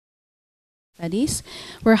Studies.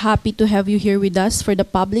 We're happy to have you here with us for the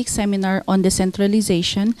public seminar on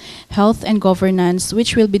decentralization, health, and governance,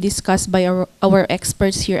 which will be discussed by our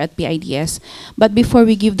experts here at PIDS. But before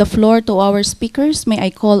we give the floor to our speakers, may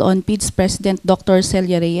I call on PIDS President Dr.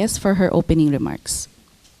 Celia Reyes for her opening remarks.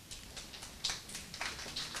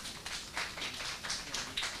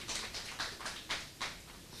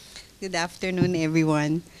 Good afternoon,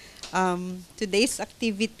 everyone. Today's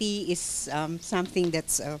activity is something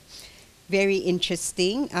that's very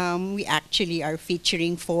interesting. We actually are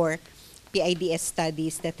featuring four PIDS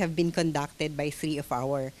studies that have been conducted by three of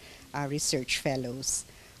our research fellows.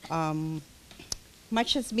 Um,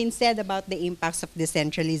 Much has been said about the impacts of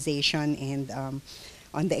decentralization and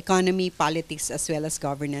on the economy, politics, as well as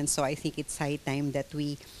governance. So I think it's high time that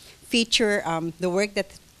we feature the work that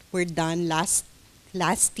were done last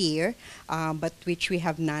year, but which we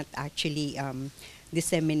have not actually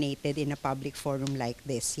disseminated in a public forum like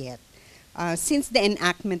this yet. Since the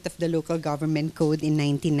enactment of the Local Government Code in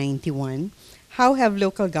 1991, how have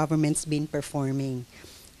local governments been performing?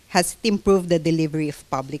 Has it improved the delivery of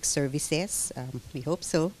public services? We hope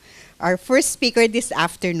so. Our first speaker this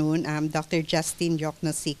afternoon, Dr. Justine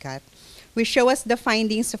Diokno-Sicat, will show us the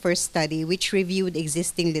findings of her study, which reviewed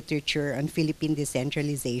existing literature on Philippine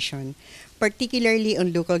decentralization, particularly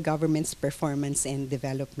on local government's performance and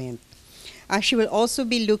development. She will also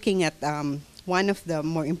be looking at one of the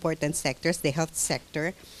more important sectors, the health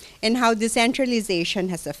sector, and how decentralization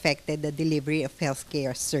has affected the delivery of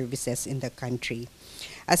healthcare services in the country.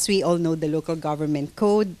 As we all know, the Local Government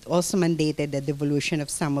Code also mandated the devolution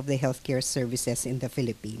of some of the healthcare services in the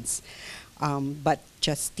Philippines. But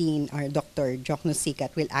Justine, or Dr.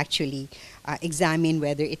 Diokno-Sicat, will actually examine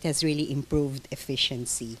whether it has really improved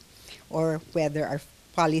efficiency or whether our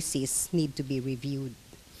policies need to be reviewed.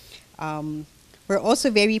 We're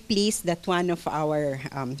also very pleased that one of our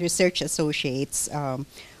research associates,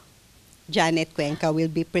 Janet Cuenca, will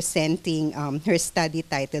be presenting her study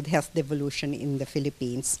titled Health Devolution in the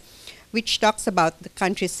Philippines, which talks about the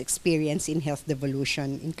country's experience in health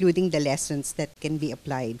devolution, including the lessons that can be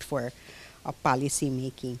applied for policy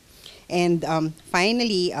making. And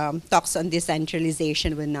finally, talks on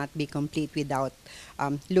decentralization will not be complete without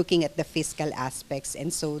looking at the fiscal aspects.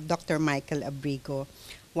 And so Dr. Michael Abrigo,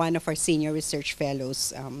 one of our senior research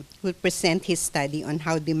fellows, will present his study on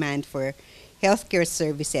how demand for healthcare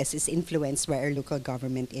services is influenced by our local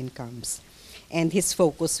government incomes. And his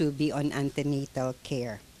focus will be on antenatal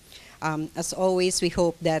care. As always, we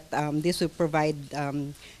hope that this will provide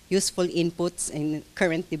useful inputs in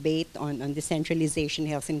current debate on decentralization,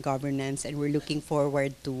 health, and governance, and we're looking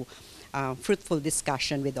forward to fruitful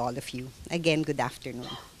discussion with all of you. Again, good afternoon.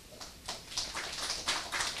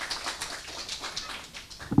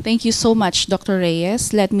 Thank you so much, Dr.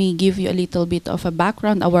 Reyes. Let me give you a little bit of a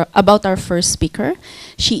background about our first speaker.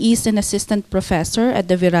 She is an assistant professor at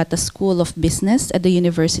the Virata School of Business at the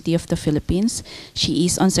University of the Philippines. She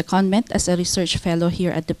is on secondment as a research fellow here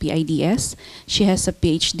at the PIDS. She has a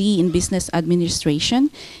PhD in business administration,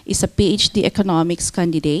 is a PhD economics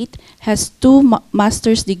candidate, has two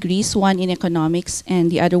master's degrees, one in economics and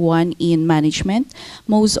the other one in management.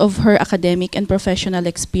 Most of her academic and professional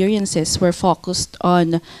experiences were focused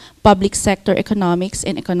on public sector economics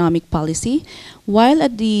and economic policy. While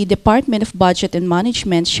at the Department of Budget and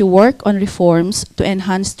Management, she worked on reforms to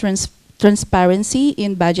enhance transparency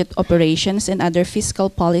in budget operations and other fiscal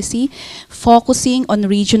policy, focusing on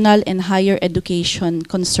regional and higher education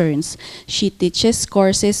concerns. She teaches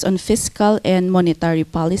courses on fiscal and monetary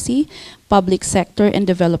policy, public sector, and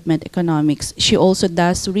development economics. She also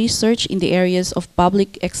does research in the areas of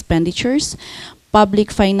public expenditures,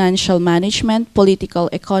 public financial management, political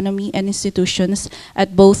economy, and institutions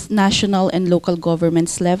at both national and local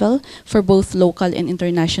governments level for both local and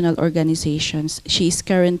international organizations. She is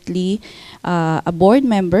currently a board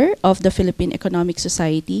member of the Philippine Economic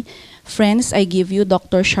Society. Friends, I give you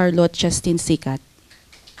Dr. Charlotte Justine Sicat.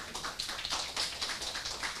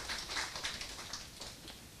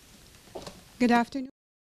 Good afternoon.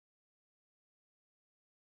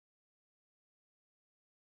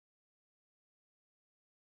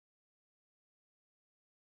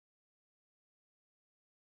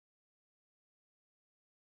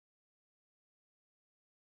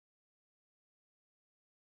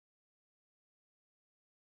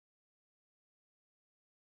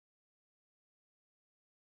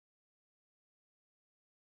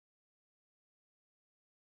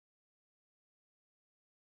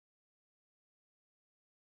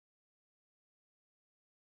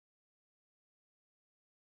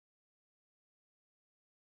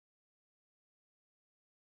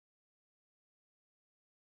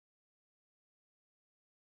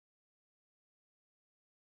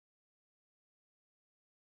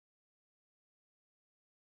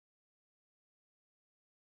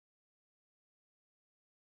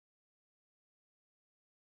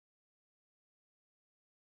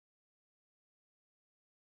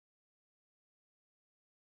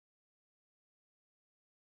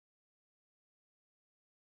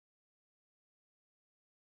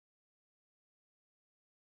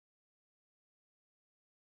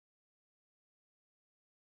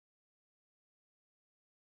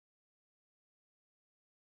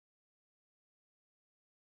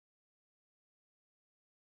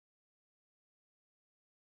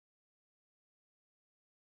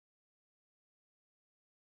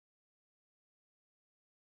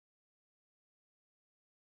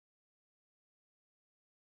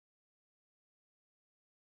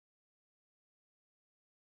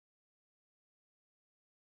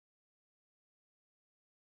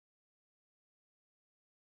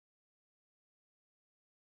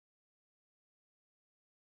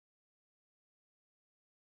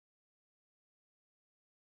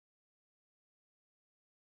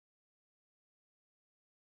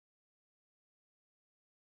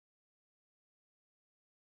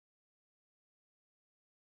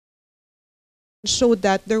 showed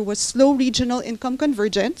that there was slow regional income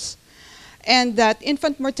convergence and that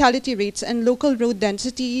infant mortality rates and local road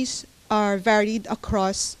densities are varied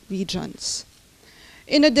across regions.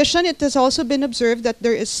 In addition, it has also been observed that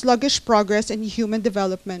there is sluggish progress in human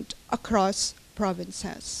development across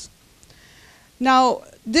provinces. Now,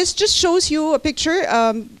 this just shows you a picture.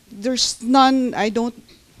 There's none,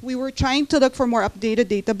 we were trying to look for more updated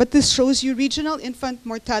data, but this shows you regional infant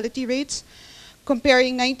mortality rates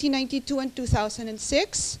comparing 1992 and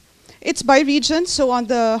 2006. It's by region, so on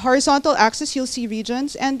the horizontal axis, you'll see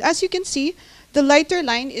regions. And as you can see, the lighter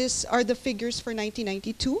line are the figures for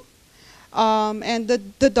 1992. And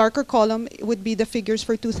the darker column would be the figures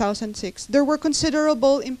for 2006. There were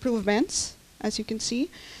considerable improvements, as you can see.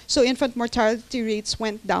 So infant mortality rates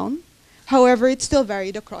went down. However, it still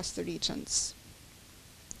varied across the regions.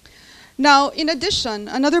 Now, in addition,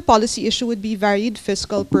 another policy issue would be varied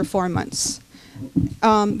fiscal performance.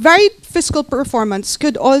 Varied fiscal performance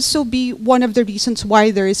could also be one of the reasons why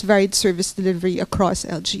there is varied service delivery across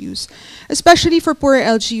LGUs, especially for poorer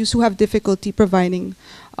LGUs who have difficulty providing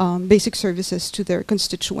basic services to their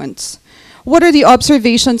constituents. What are the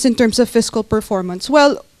observations in terms of fiscal performance?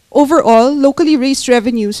 Well, overall, locally raised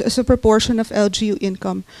revenues as a proportion of LGU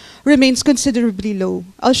income remains considerably low.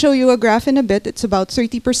 I'll show you a graph in a bit. It's about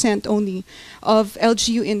 30% only of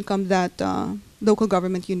LGU income that local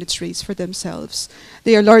government units raise for themselves.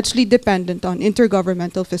 They are largely dependent on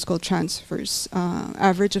intergovernmental fiscal transfers,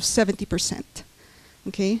 average of 70%.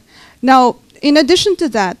 Okay. Now, in addition to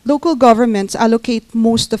that, local governments allocate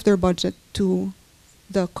most of their budget to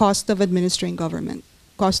the cost of administering government,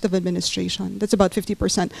 cost of administration. That's about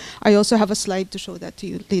 50%. I also have a slide to show that to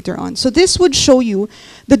you later on. So this would show you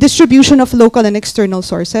the distribution of local and external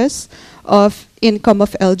sources of income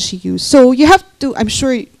of LGUs. So you have to, I'm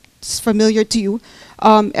sure it's familiar to you,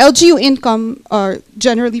 LGU income are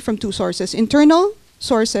generally from two sources. Internal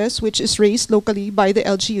sources, which is raised locally by the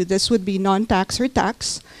LGU. This would be non-tax or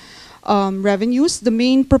tax revenues. The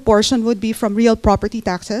main proportion would be from real property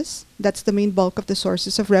taxes. That's the main bulk of the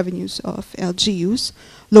sources of revenues of LGUs,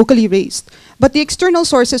 locally raised. But the external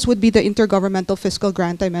sources would be the intergovernmental fiscal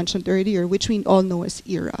grant I mentioned earlier, which we all know as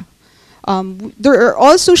ERA. There are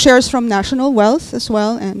also shares from national wealth as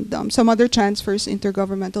well, and some other transfers,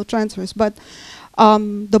 intergovernmental transfers, but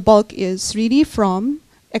the bulk is really from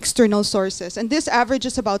external sources, and this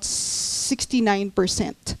averages about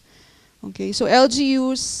 69%. Okay, so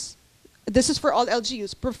LGUs, this is for all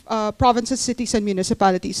LGUs, provinces, cities, and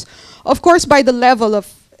municipalities. Of course, by the level of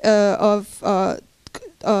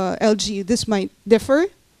LGU, this might differ.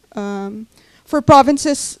 For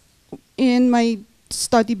provinces, in my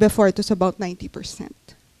study before, it was about 90%.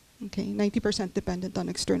 Okay, 90% dependent on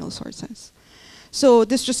external sources. So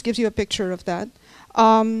this just gives you a picture of that.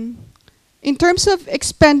 In terms of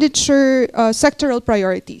expenditure, sectoral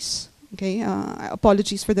priorities, okay,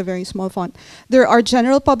 apologies for the very small font. There are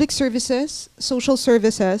general public services, social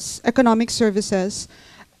services, economic services,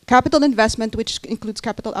 capital investment, which includes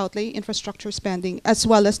capital outlay, infrastructure spending, as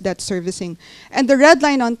well as debt servicing. And the red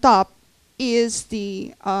line on top is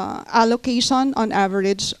the allocation on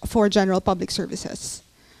average for general public services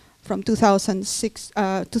from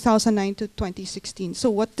 2009 to 2016. So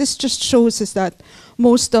what this just shows is that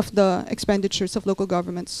most of the expenditures of local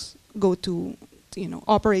governments go to,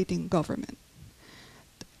 operating government.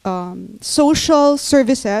 Social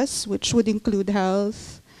services, which would include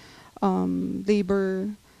health, labor,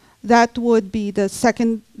 that would be the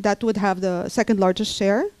second, that would have the second largest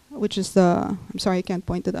share, which is the, I'm sorry, I can't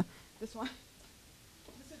point to this one.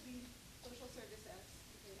 This would be social services,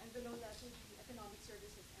 okay, and below that would be economic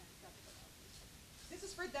services and capital outlay. This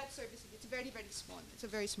is for debt servicing. It's very, very small. It's a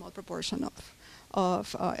very small proportion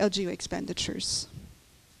of LGU expenditures.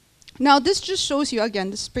 Now, this just shows you, again,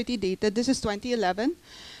 this is pretty dated. This is 2011.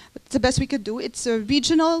 But it's the best we could do. It's a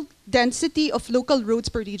regional density of local roads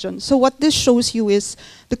per region. So what this shows you is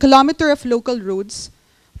the kilometer of local roads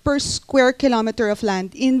per square kilometer of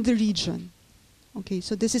land in the region. Okay,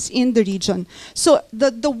 so this is in the region. So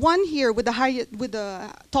the one here with the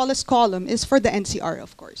tallest column is for the NCR,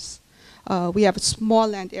 of course. We have a small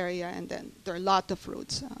land area, and then there are a lot of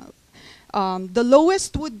roads. The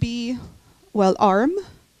lowest would be, well, ARM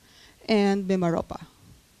and Mimaropa.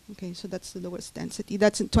 Okay, so that's the lowest density.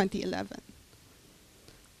 That's in 2011.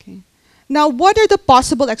 Okay. Now, what are the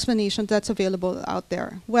possible explanations that's available out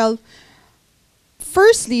there? Well,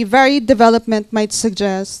 firstly, varied development might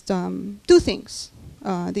suggest two things.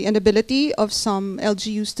 The inability of some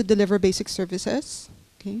LGUs to deliver basic services,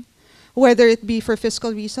 okay? Whether it be for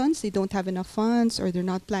fiscal reasons, they don't have enough funds, or they're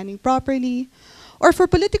not planning properly, or for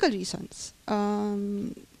political reasons.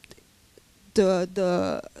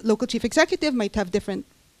 the local chief executive might have different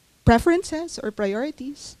preferences or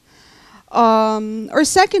priorities. Or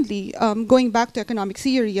secondly, going back to economic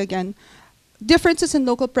theory again, differences in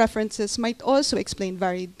local preferences might also explain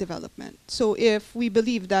varied development. So if we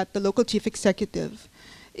believe that the local chief executive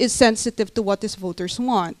is sensitive to what his voters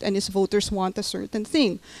want, and his voters want a certain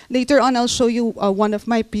thing. Later on, I'll show you one of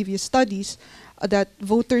my previous studies that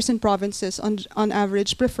voters in provinces on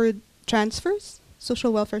average preferred transfers,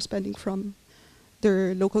 social welfare spending from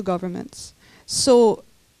their local governments. So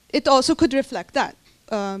it also could reflect that,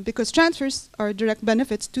 because transfers are direct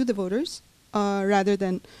benefits to the voters rather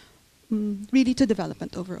than really to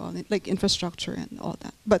development overall, like infrastructure and all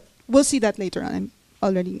that. But we'll see that later on. I'm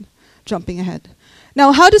already jumping ahead.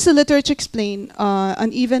 Now, how does the literature explain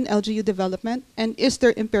uneven LGU development, and is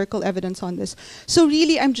there empirical evidence on this? So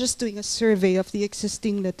really, I'm just doing a survey of the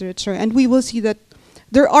existing literature, and we will see that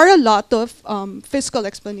there are a lot of fiscal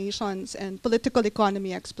explanations and political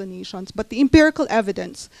economy explanations, but the empirical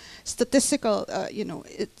evidence, statistical,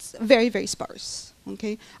 it's very, very sparse.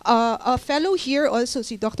 Okay, a fellow here also,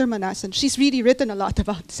 see Dr. Manasan. She's really written a lot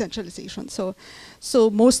about decentralization. So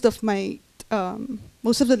most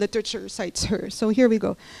of the literature cites her. So here we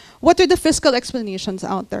go. What are the fiscal explanations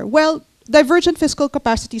out there? Well, divergent fiscal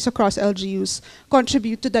capacities across LGUs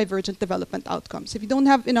contribute to divergent development outcomes. If you don't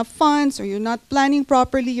have enough funds, or you're not planning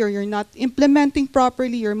properly, or you're not implementing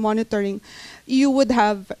properly, you're monitoring, you would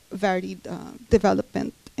have varied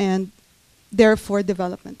development and therefore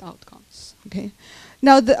development outcomes. Okay.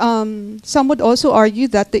 Now, some would also argue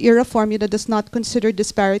that the ERA formula does not consider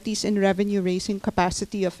disparities in revenue-raising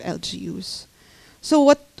capacity of LGUs. So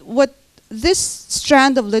what this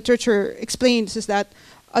strand of literature explains is that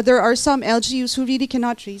there are some LGUs who really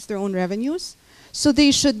cannot raise their own revenues. So they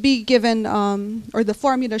should be given, or the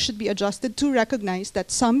formula should be adjusted to recognize that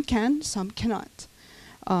some can, some cannot.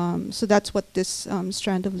 So that's what this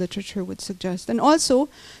strand of literature would suggest. And also,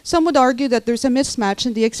 some would argue that there's a mismatch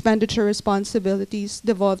in the expenditure responsibilities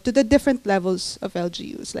devolved to the different levels of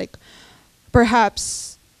LGUs. Like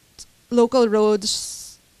perhaps local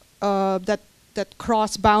roads that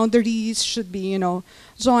cross boundaries should be,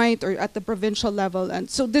 joint or at the provincial level. And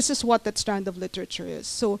so this is what that strand of literature is.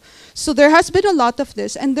 So there has been a lot of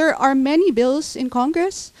this, and there are many bills in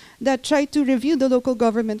Congress that try to review the local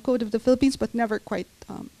government code of the Philippines, but never quite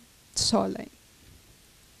saw light.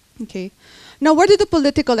 Okay. Now, what are the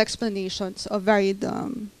political explanations of varied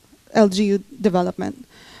LGU development?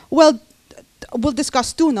 Well, we'll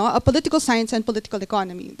discuss two, no? A political science and political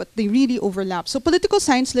economy, but they really overlap. So political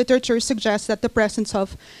science literature suggests that the presence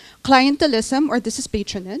of clientelism, or this is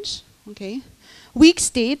patronage, okay, weak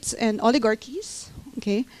states and oligarchies,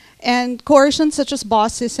 okay, and coercion such as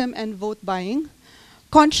bossism and vote buying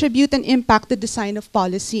contribute and impact the design of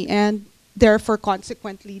policy and therefore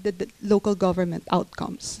consequently the local government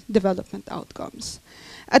outcomes, development outcomes.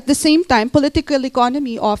 At the same time, political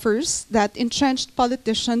economy offers that entrenched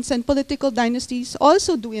politicians and political dynasties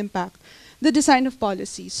also do impact the design of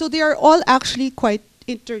policy. So they are all actually quite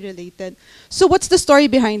interrelated. So what's the story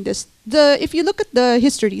behind this? If you look at the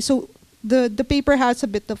history, so the paper has a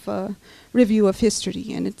bit of a review of history,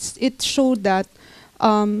 and it showed that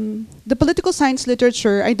the political science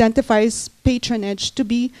literature identifies patronage to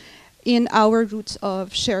be in our roots of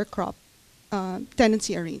sharecrop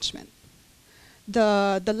tenancy arrangement.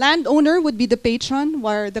 The landowner would be the patron,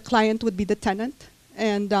 while the client would be the tenant.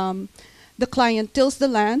 And the client tills the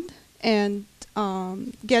land and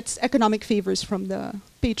gets economic favors from the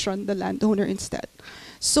patron, the landowner, instead.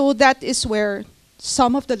 So that is where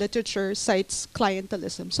some of the literature cites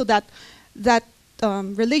clientelism. So that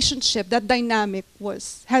relationship, that dynamic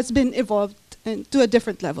has been evolved to a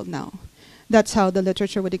different level now. That's how the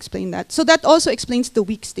literature would explain that. So that also explains the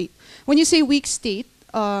weak state. When you say weak state,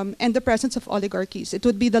 and the presence of oligarchies, it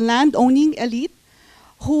would be the land-owning elite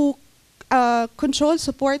who control,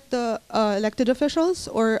 support the elected officials,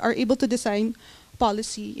 or are able to design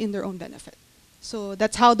policy in their own benefit. So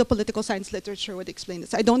that's how the political science literature would explain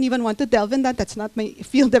this. I don't even want to delve in that. That's not my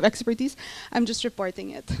field of expertise. I'm just reporting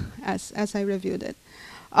it as I reviewed it.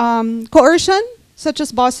 Coercion, such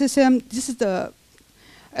as bossism, this is the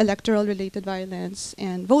electoral-related violence,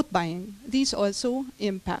 and vote buying. These also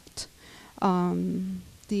impact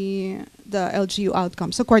the LGU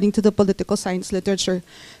outcomes, according to the political science literature.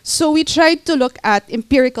 So we tried to look at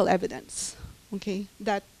empirical evidence, okay,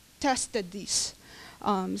 that tested these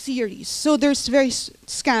theories. So there's very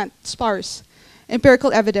sparse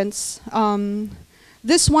empirical evidence.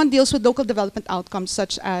 This one deals with local development outcomes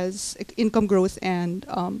such as income growth and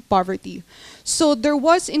poverty. So there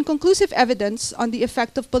was inconclusive evidence on the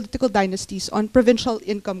effect of political dynasties on provincial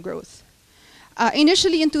income growth.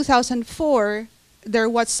 Initially in 2004, there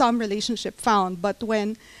was some relationship found, but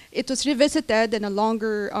when it was revisited and a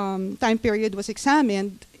longer time period was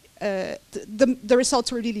examined, the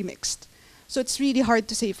results were really mixed. So it's really hard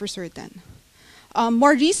to say for certain.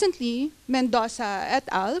 More recently, Mendoza et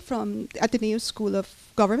al. From Ateneo School of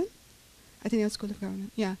Government,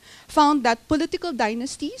 yeah, found that political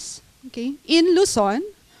dynasties, okay, in Luzon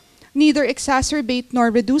neither exacerbate nor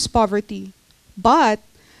reduce poverty, but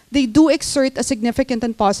they do exert a significant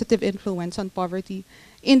and positive influence on poverty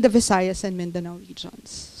in the Visayas and Mindanao regions.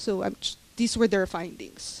 So these were their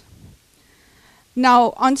findings.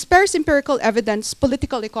 Now, on sparse empirical evidence,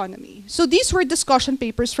 political economy. So these were discussion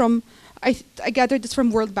papers from, I gathered this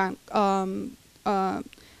from World Bank.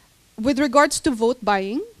 With regards to vote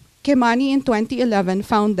buying, Kemani in 2011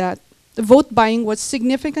 found that the vote buying was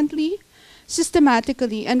significantly,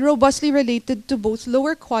 systematically, and robustly related to both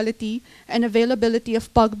lower quality and availability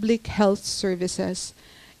of public health services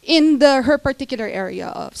in her particular area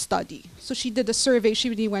of study. So she did a survey, she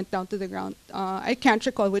really went down to the ground. I can't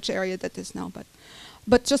recall which area that is now,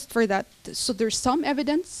 but just for that, so there's some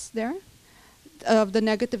evidence there of the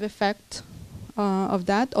negative effect of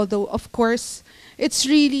that, although of course it's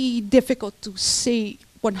really difficult to say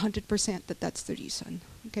 100% that that's the reason,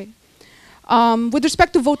 okay? With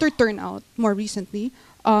respect to voter turnout, more recently,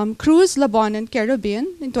 Cruz, Labon, and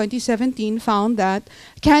Carabin in 2017 found that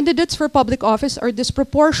candidates for public office are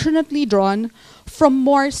disproportionately drawn from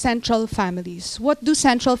more central families. What do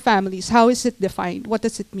central families, how is it defined? What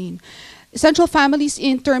does it mean? Central families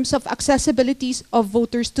in terms of accessibilities of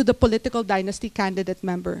voters to the political dynasty candidate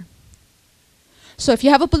member. So if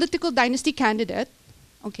you have a political dynasty candidate,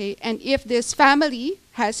 okay, and if this family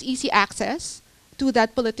has easy access to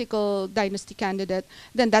that political dynasty candidate,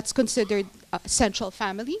 then that's considered a central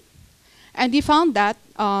family. And we found that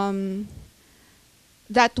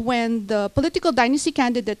that when the political dynasty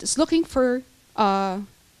candidate is looking for, how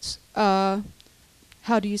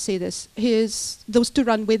do you say this, those to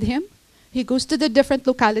run with him, he goes to the different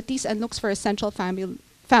localities and looks for a central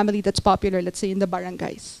family that's popular, let's say in the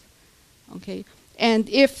barangays, okay? And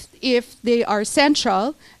if they are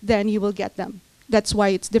central, then you will get them. That's why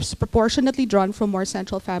it's disproportionately drawn from more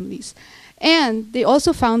central families. And they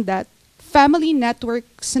also found that family network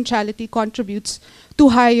centrality contributes to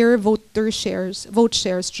higher vote shares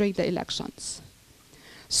during the elections.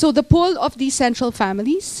 So the pull of these central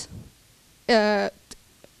families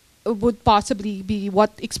would possibly be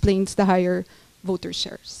what explains the higher vote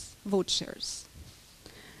shares.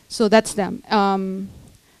 So that's them.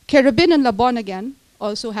 Carabin and Labon again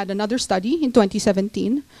also had another study in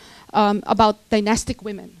 2017 about dynastic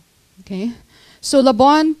women. Okay, so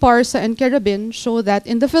Labon, Parsa, and Carabin show that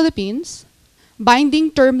in the Philippines,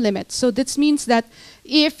 binding term limits. So this means that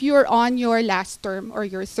if you're on your last term or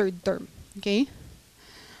your third term, okay,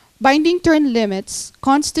 binding term limits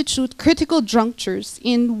constitute critical junctures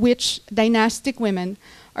in which dynastic women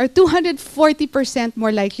are 240%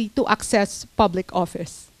 more likely to access public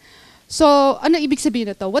office. So, ano ibig sabihin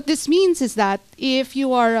nito? What this means is that if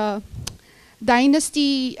you are a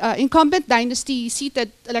dynasty, incumbent dynasty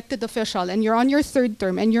seated elected official and you're on your third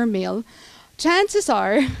term and you're male, chances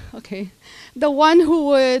are, okay, the one who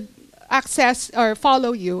would access or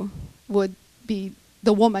follow you would be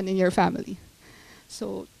the woman in your family.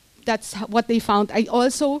 So that's what they found. I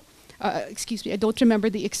also, excuse me, I don't remember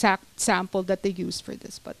the exact sample that they used for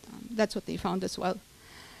this, but that's what they found as well.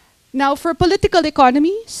 Now, for political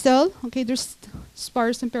economy, still, okay, there's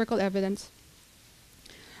sparse empirical evidence.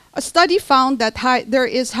 A study found that there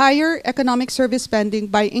is higher economic service spending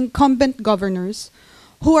by incumbent governors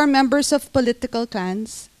who are members of political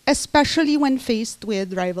clans, especially when faced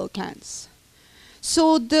with rival clans.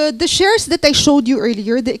 So the shares that I showed you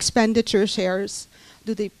earlier, the expenditure shares,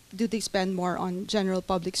 do they spend more on general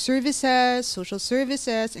public services, social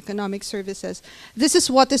services, economic services? This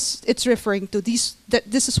is what it's referring to. This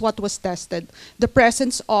is what was tested. The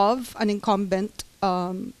presence of an incumbent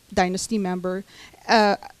dynasty member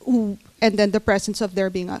and then the presence of there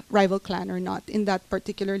being a rival clan or not in that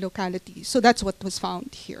particular locality. So that's what was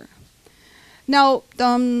found here. Now,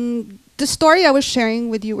 the story I was sharing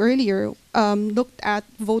with you earlier looked at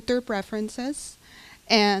voter preferences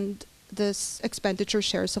and this expenditure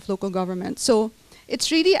shares of local government. So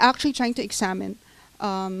it's really actually trying to examine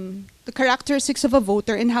the characteristics of a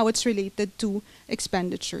voter and how it's related to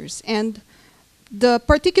expenditures. And the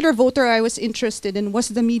particular voter I was interested in was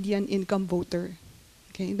the median income voter.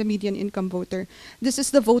 Okay, the median income voter. This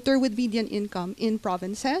is the voter with median income in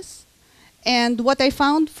provinces. And what I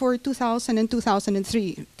found for 2000 and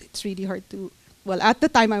 2003, it's really hard to, well, at the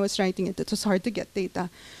time I was writing it, it was hard to get data.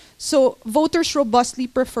 So voters robustly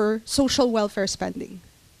prefer social welfare spending.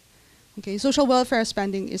 Okay, social welfare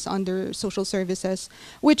spending is under social services,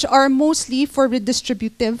 which are mostly for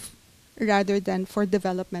redistributive rather than for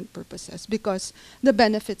development purposes, because the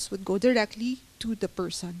benefits would go directly to the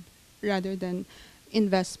person rather than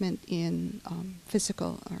investment in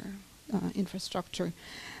physical or infrastructure.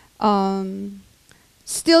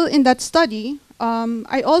 Still in that study,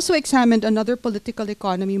 I also examined another political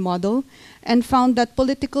economy model and found that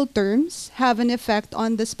political terms have an effect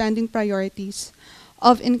on the spending priorities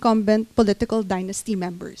of incumbent political dynasty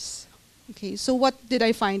members. Okay, so what did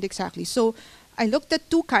I find exactly? So I looked at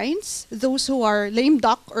two kinds, those who are lame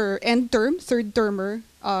duck or end term, third termer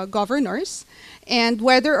governors, and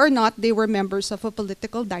whether or not they were members of a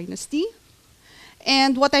political dynasty.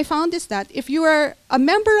 And what I found is that if you are a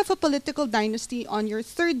member of a political dynasty on your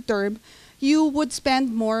third term, you would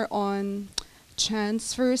spend more on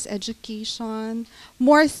transfers, education,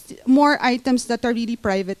 more items that are really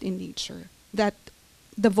private in nature, that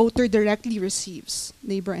the voter directly receives,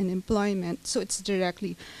 labor and employment, so it's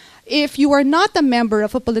directly. If you are not a member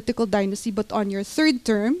of a political dynasty but on your third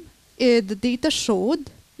term, the data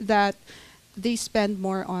showed that they spend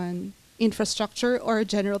more on infrastructure or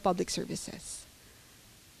general public services,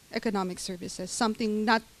 economic services, something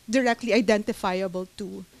not directly identifiable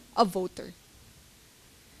to a voter.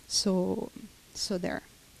 So there.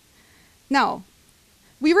 Now,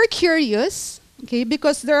 we were curious, okay,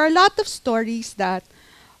 because there are a lot of stories that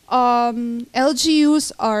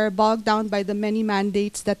LGUs are bogged down by the many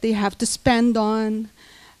mandates that they have to spend on,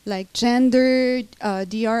 like gender,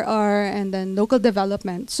 DRR, and then local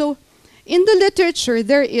development. So in the literature,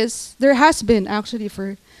 there has been actually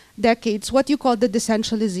for decades what you call the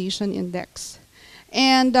Decentralization Index.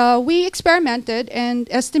 And we experimented and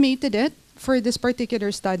estimated it for this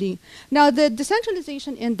particular study. Now the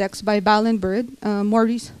Decentralization Index by Ballenberg,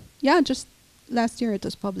 just last year it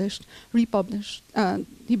was published, republished.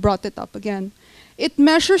 He brought it up again. It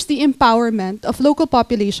measures the empowerment of local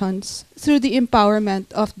populations through the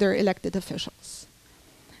empowerment of their elected officials.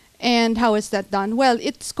 And how is that done? Well,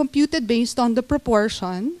 it's computed based on the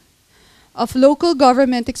proportion of local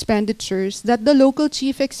government expenditures that the local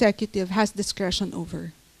chief executive has discretion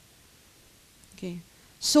over. Okay.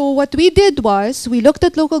 So what we did was, we looked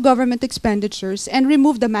at local government expenditures and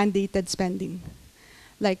removed the mandated spending,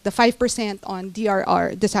 like the 5% on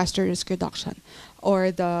DRR, disaster risk reduction,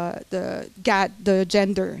 or the GAD, the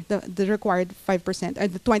gender, the required 5%,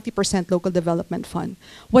 and the 20% local development fund.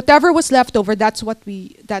 Whatever was left over,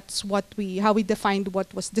 how we defined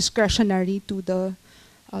what was discretionary to the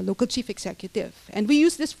local chief executive. And we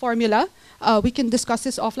use this formula. We can discuss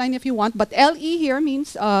this offline if you want, but LE here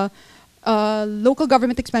means local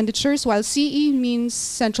government expenditures, while CE means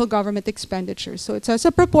central government expenditures. So it's as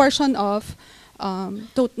a proportion of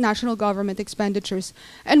national government expenditures.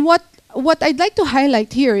 And what I'd like to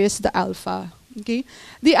highlight here is the alpha. Okay?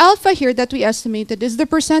 The alpha here that we estimated is the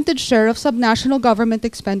percentage share of subnational government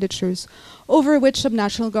expenditures over which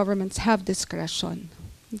subnational governments have discretion.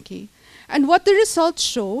 Okay? And what the results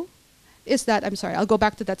show is that, I'm sorry, I'll go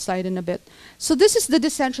back to that slide in a bit. So this is the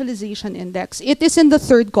Decentralization Index. It is in the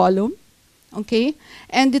third column. Okay?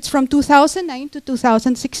 And it's from 2009 to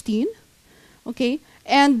 2016. Okay?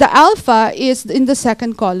 And the alpha is in the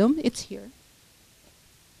second column. It's here.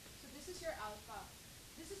 So this is your alpha.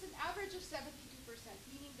 This is an average of 72%,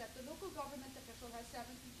 meaning that the local government official has 72%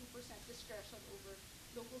 discretion over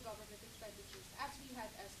local government expenditures, as we had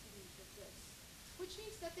estimated this. Which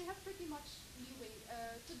means that they have pretty much leeway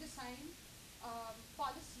to design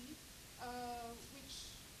policy which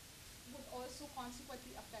would also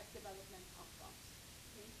consequently affect development outcomes.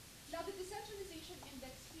 Okay? Now the Decentralization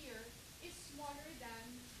Index here is smaller than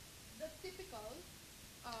the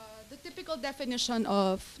typical definition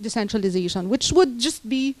of decentralization, which would just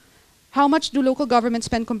be how much do local governments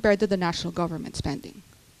spend compared to the national government spending.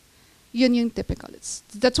 Yun yung typical.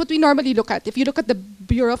 That's what we normally look at. If you look at the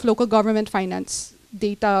Bureau of Local Government Finance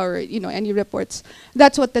data or any reports,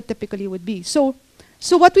 that's what that typically would be. So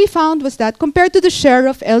what we found was that compared to the share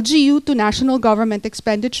of LGU to national government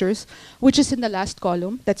expenditures, which is in the last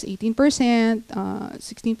column, that's 18%,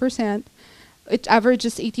 16%, it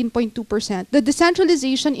averages 18.2%. The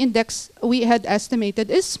Decentralization Index we had estimated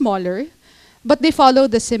is smaller, but they follow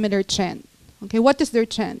the similar trend. Okay, what is their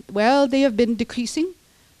trend? Well, they have been decreasing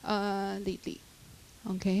lately.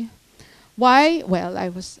 Okay, why? Well,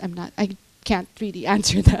 I can't really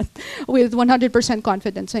answer that with 100%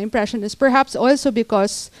 confidence. My impression is perhaps also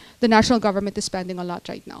because the national government is spending a lot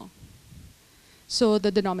right now. So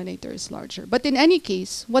the denominator is larger. But in any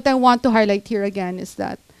case, what I want to highlight here again is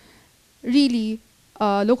that really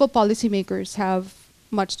local policymakers have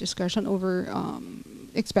much discretion over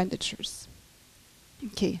expenditures.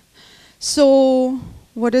 Okay, so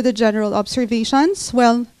what are the general observations?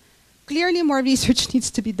 Well, clearly more research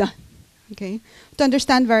needs to be done, okay, to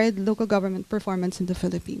understand varied local government performance in the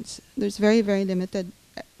Philippines. There's very, very limited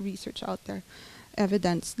research out there,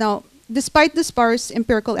 evidence. Now, despite the sparse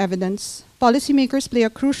empirical evidence, policymakers play a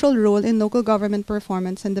crucial role in local government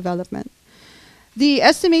performance and development. The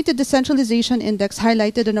estimated decentralization index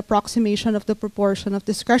highlighted an approximation of the proportion of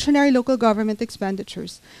discretionary local government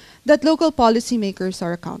expenditures that local policymakers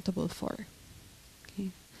are accountable for. Okay.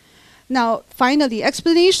 Now, finally,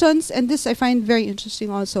 explanations, and this I find very interesting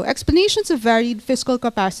also, explanations of varied fiscal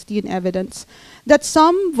capacity and evidence that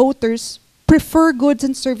some voters prefer goods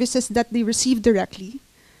and services that they receive directly,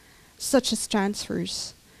 such as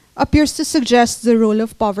transfers, appears to suggest the role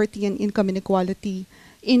of poverty and income inequality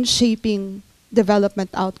in shaping development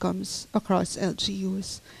outcomes across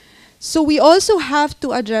LGUs. So we also have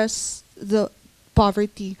to address the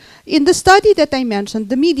poverty. In the study that I mentioned,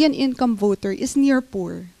 the median income voter is near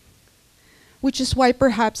poor, which is why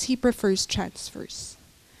perhaps he prefers transfers.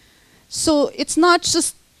 So it's not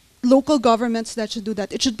just local governments that should do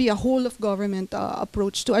that. It should be a whole of government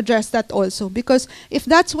approach to address that also, because if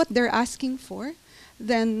that's what they're asking for,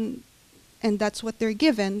 then, and that's what they're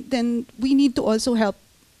given, then we need to also help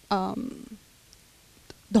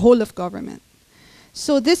the whole of government.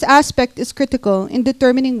 So this aspect is critical in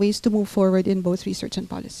determining ways to move forward in both research and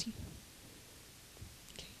policy.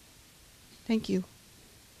 Okay. Thank you.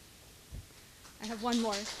 I have one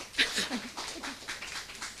more. So,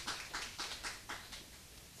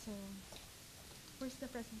 where's the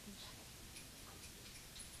presentation?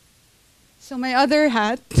 So my other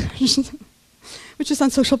hat, which is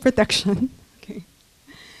on social protection. Okay.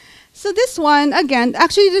 So this one, again,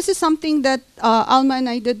 actually this is something that Alma and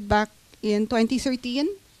I did back in 2013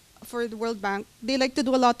 for the World Bank. They like to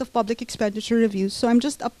do a lot of public expenditure reviews, so I'm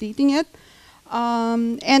just updating it.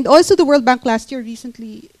 And also the World Bank last year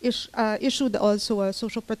recently issued also a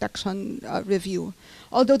social protection review,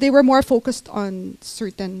 although they were more focused on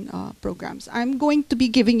certain programs. I'm going to be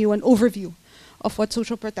giving you an overview of what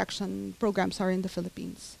social protection programs are in the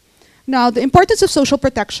Philippines. Now, the importance of social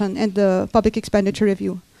protection and the public expenditure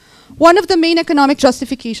review. One of the main economic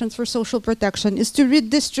justifications for social protection is to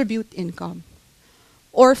redistribute income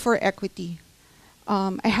or for equity.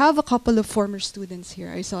 I have a couple of former students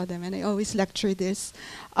here. I saw them and I always lecture this.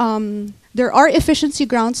 There are efficiency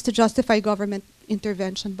grounds to justify government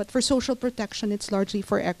intervention, but for social protection, it's largely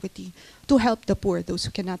for equity, to help the poor, those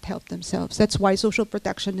who cannot help themselves. That's why social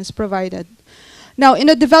protection is provided. Now, in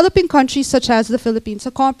a developing country such as the Philippines,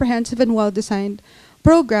 a comprehensive and well-designed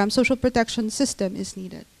program, social protection system is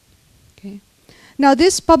needed. Okay. Now,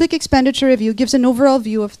 this public expenditure review gives an overall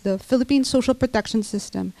view of the Philippine social protection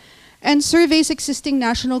system and surveys existing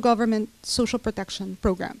national government social protection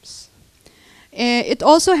programs. It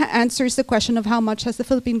also answers the question of how much has the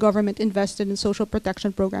Philippine government invested in social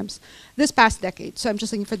protection programs this past decade. So I'm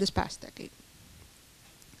just looking for this past decade.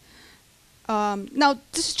 Now,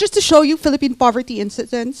 this is just to show you Philippine poverty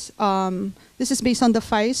incidence. This is based on the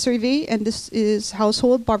FI survey, and this is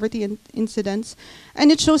household poverty incidence.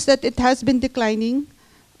 And it shows that it has been declining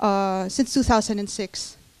since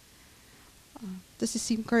 2006. Does this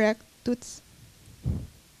seem correct, Toots?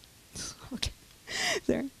 Okay,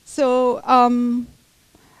 there. So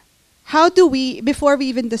how do we, before we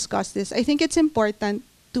even discuss this, I think it's important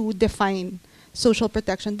to define social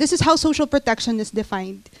protection. This is how social protection is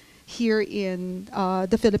defined here in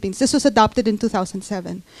the Philippines. This was adopted in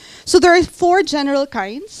 2007. So there are 4 general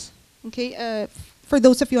kinds. Okay, for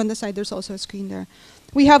those of you on the side, there's also a screen there.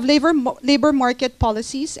 We have labor market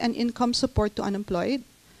policies and income support to unemployed,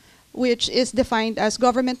 which is defined as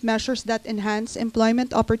government measures that enhance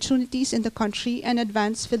employment opportunities in the country and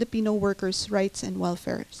advance Filipino workers' rights and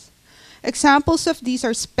welfare. Examples of these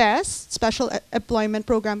are SPES, Special Employment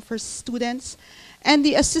Program for Students, and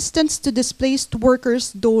the Assistance to Displaced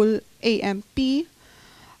Workers, DOLE AMP,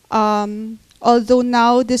 although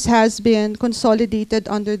now this has been consolidated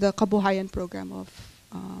under the Kabuhayan program of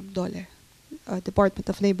DOLE, Department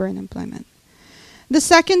of Labor and Employment. The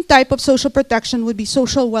second type of social protection would be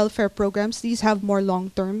social welfare programs. These have more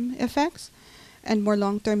long-term effects and more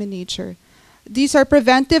long-term in nature. These are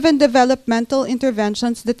preventive and developmental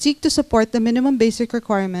interventions that seek to support the minimum basic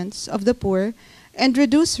requirements of the poor and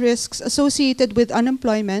reduce risks associated with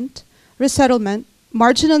unemployment, resettlement,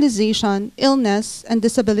 marginalization, illness and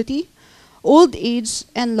disability, old age,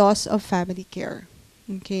 and loss of family care.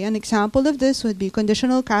 Okay, an example of this would be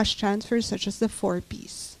conditional cash transfers such as the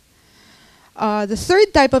 4Ps. The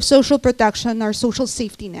third type of social protection are social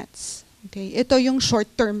safety nets. Okay, ito yung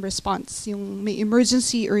short-term response, yung may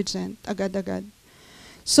emergency, urgent, agad-agad.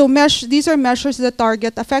 So these are measures that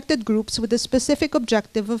target affected groups with the specific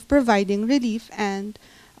objective of providing relief and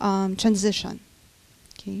transition.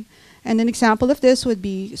 Okay, and an example of this would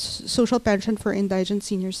be social pension for indigent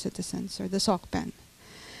senior citizens, or the SOCPEN.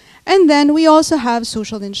 And then we also have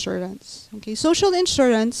social insurance. Okay, social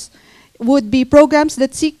insurance would be programs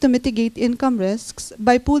that seek to mitigate income risks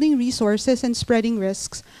by pooling resources and spreading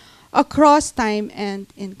risks across time and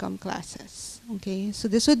income classes. Okay, so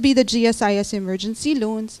this would be the GSIS emergency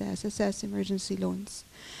loans, SSS emergency loans.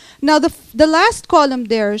 Now the last column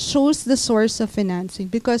there shows the source of financing,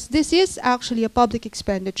 because this is actually a public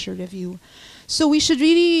expenditure review. So we should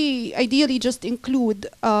really ideally just include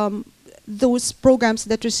those programs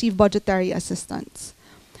that receive budgetary assistance.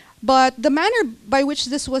 But the manner by which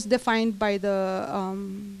this was defined by the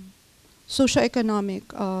Socioeconomic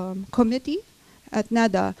Committee at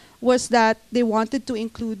NADA was that they wanted to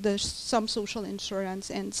include some social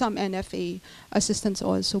insurance and some NFA assistance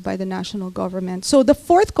also by the national government. So the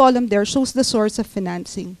fourth column there shows the source of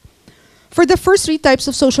financing. For the first three types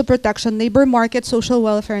of social protection, labor market, social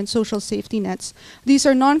welfare, and social safety nets, these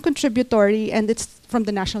are non-contributory, and it's from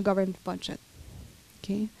the national government budget.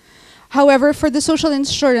 Okay. However, for the social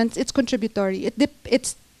insurance, it's contributory.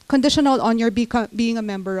 It's conditional on your being a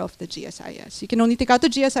member of the GSIS. You can only take out the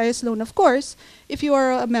GSIS loan, of course, if you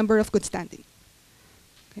are a member of good standing.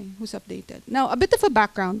 Okay, who's updated. Now, a bit of a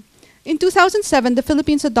background. In 2007, the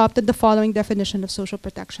Philippines adopted the following definition of social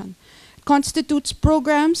protection. It constitutes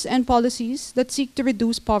programs and policies that seek to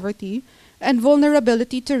reduce poverty and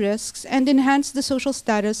vulnerability to risks and enhance the social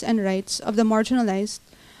status and rights of the marginalized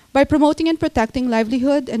by promoting and protecting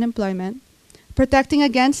livelihood and employment, protecting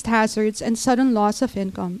against hazards and sudden loss of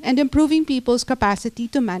income, and improving people's capacity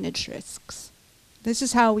to manage risks. This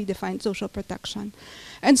is how we define social protection.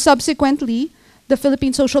 And subsequently, the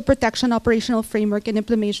Philippine Social Protection Operational Framework and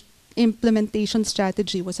Implementation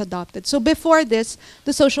Strategy was adopted. So before this,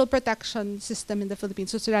 the social protection system in the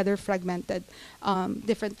Philippines was rather fragmented.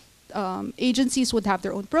 Different agencies would have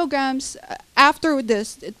their own programs. After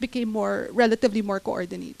this, it became relatively more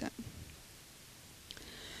coordinated.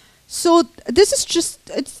 So this is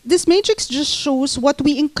this matrix just shows what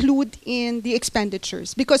we include in the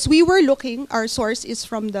expenditures, because we were looking, our source is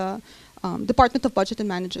from the Department of Budget and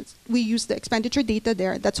Management. We use the expenditure data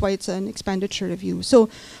there. That's why it's an expenditure review. So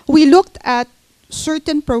we looked at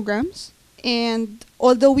certain programs, and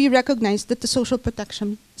although we recognized that the social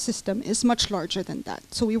protection system is much larger than that,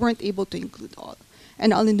 so we weren't able to include all,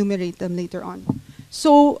 and I'll enumerate them later on.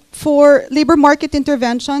 So for labor market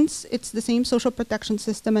interventions, it's the same social protection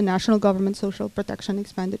system and national government social protection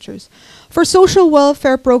expenditures. For social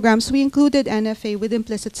welfare programs, we included NFA with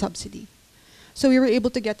implicit subsidy. So we were able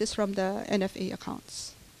to get this from the NFA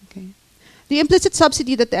accounts. Okay. The implicit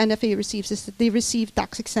subsidy that the NFA receives is that they receive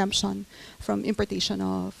tax exemption from importation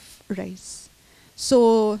of rice.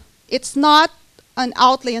 So it's not an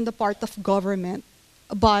outlay on the part of government,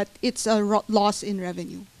 but it's a loss in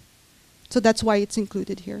revenue. So that's why it's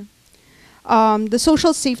included here. The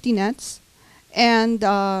social safety nets, and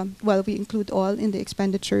well, we include all in the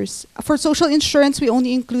expenditures. For social insurance, we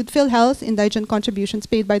only include PhilHealth, indigent contributions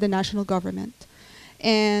paid by the national government,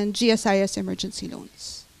 and GSIS emergency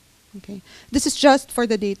loans. Okay. This is just for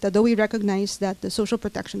the data, though we recognize that the social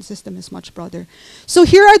protection system is much broader. So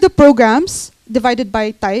here are the programs divided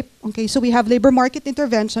by type. Okay, so we have labor market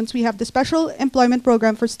interventions, we have the special employment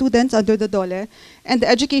program for students under the DOLE, and the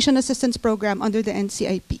education assistance program under the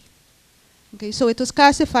NCIP. Okay, so it was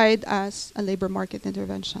classified as a labor market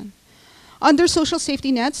intervention. Under social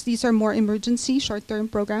safety nets, these are more emergency, short-term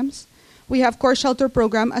programs. We have core shelter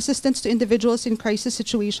program, assistance to individuals in crisis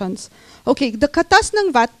situations. Okay, the katas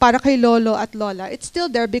ng VAT para kay lolo at lola, it's still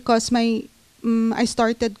there because I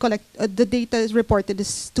started the data is reported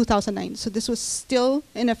is 2009. So this was still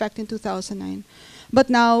in effect in 2009. But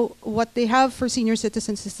now what they have for senior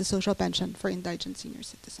citizens is the social pension for indigent senior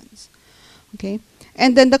citizens. Okay,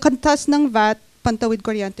 and then the katas ng VAT, Pantawid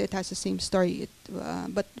Kuryente, it has the same story,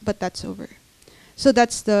 but that's over. So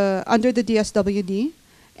that's under the DSWD.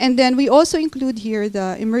 And then we also include here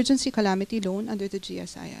the emergency calamity loan under the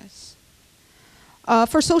GSIS.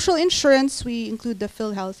 For social insurance, we include the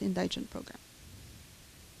PhilHealth indigent program.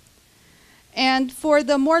 And for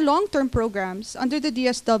the more long-term programs under the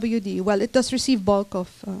DSWD, well, it does receive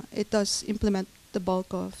it does implement the bulk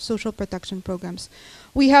of social protection programs.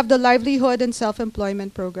 We have the livelihood and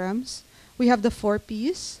self-employment programs. We have the 4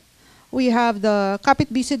 Ps. We have the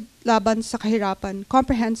Kapit Bisid Laban sa Kahirapan,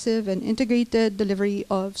 comprehensive and integrated delivery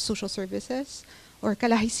of social services, or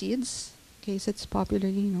Kalahi SEEDS, case it's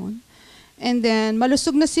popularly known. And then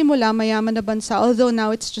Malusog na Simula, Mayaman na Bansa, although now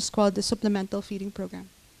it's just called the Supplemental Feeding Program.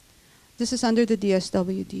 This is under the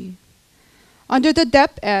DSWD. Under the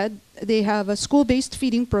DepEd, they have a school-based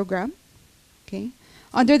feeding program. Okay.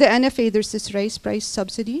 Under the NFA, there's this rice price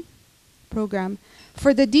subsidy program.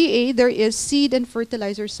 For the DA, there is seed and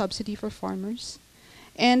fertilizer subsidy for farmers.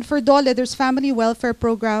 And for DOLE, there's family welfare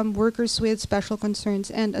program, workers with special concerns,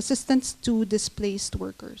 and assistance to displaced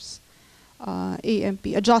workers. AMP,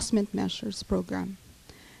 adjustment measures program.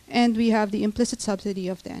 And we have the implicit subsidy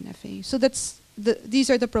of the NFA. So these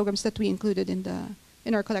are the programs that we included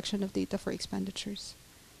in our collection of data for expenditures.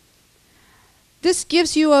 This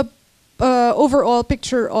gives you a overall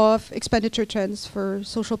picture of expenditure trends for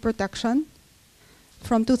social protection.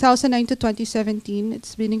 From 2009 to 2017,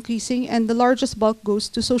 it's been increasing, and the largest bulk goes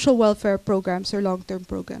to social welfare programs or long-term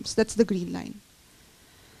programs. That's the green line.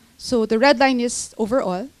 So the red line is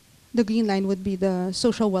overall. The green line would be the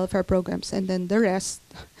social welfare programs, and then the rest,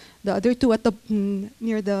 the other two at the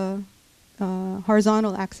near the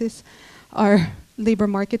horizontal axis, are labor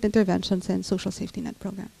market interventions and social safety net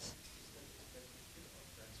programs.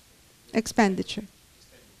 Expenditure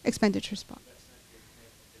spot.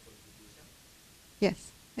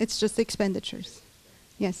 Yes, it's just expenditures.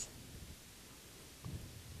 Yes.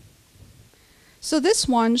 So this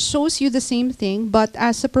one shows you the same thing, but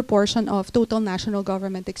as a proportion of total national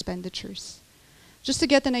government expenditures. Just to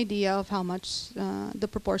get an idea of how much the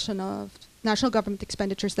proportion of national government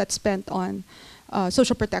expenditures that's spent on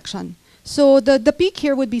social protection. So the peak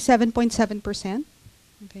here would be 7.7%.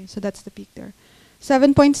 Okay, so that's the peak there.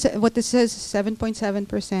 What this says,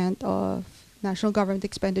 7.7% of national government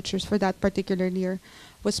expenditures for that particular year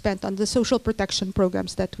was spent on the social protection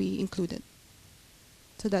programs that we included.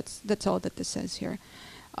 So that's all that this says here.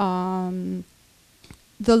 The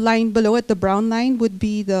line below it, the brown line, would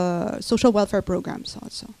be the social welfare programs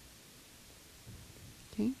also.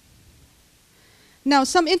 Okay. Now,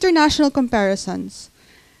 some international comparisons.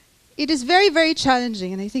 It is very, very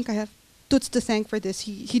challenging, and I think I have Toots to thank for this.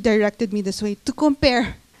 He directed me this way, to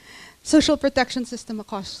compare social protection system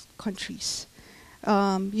across countries.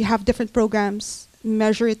 You have different programs,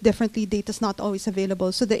 measure it differently, data's not always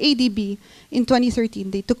available. So the ADB in 2013,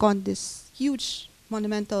 they took on this huge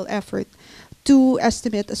monumental effort to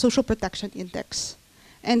estimate a social protection index.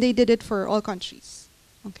 And they did it for all countries.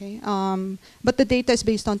 Okay, but the data is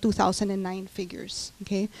based on 2009 figures.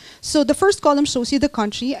 Okay, so the first column shows you the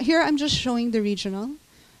country. Here I'm just showing the regional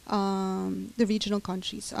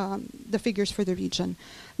countries, the figures for the region.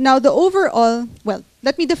 Now the overall, well,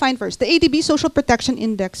 let me define first. The ADB Social Protection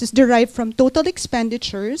Index is derived from total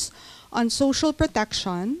expenditures on social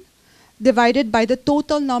protection divided by the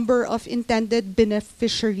total number of intended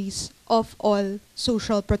beneficiaries of all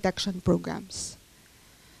social protection programs.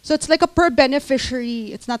 So it's like a per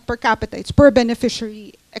beneficiary, it's not per capita, it's per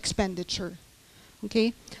beneficiary expenditure.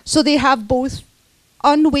 Okay? So they have both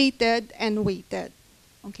unweighted and weighted.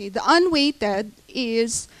 Okay, the unweighted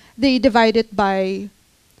is they divide it by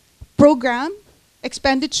program,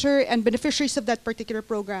 expenditure, and beneficiaries of that particular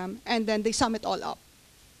program, and then they sum it all up.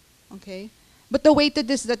 Okay, but the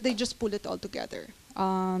weighted is that they just pull it all together.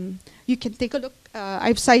 You can take a look.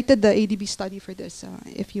 I've cited the ADB study for this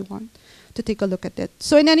if you want to take a look at it.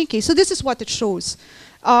 So in any case, so this is what it shows.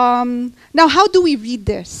 Now, how do we read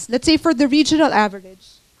this? Let's say for the regional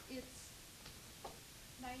average, it's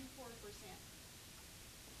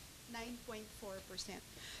 9.4%.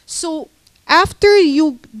 So after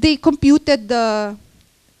they computed the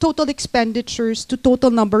total expenditures to total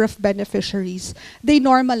number of beneficiaries, they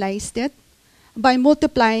normalized it by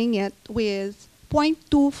multiplying it with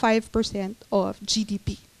 0.25% of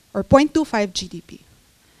GDP, or 0.25 GDP,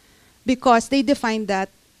 because they defined that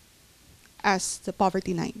as the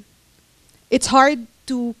poverty line. It's hard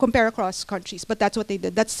to compare across countries, but that's what they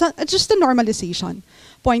did. That's just a normalization,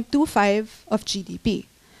 0.25 of GDP.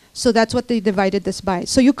 So that's what they divided this by.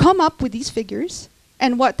 So you come up with these figures,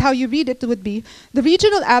 and how you read it would be, the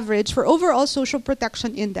regional average for overall social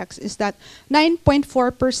protection index is that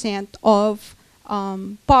 9.4% of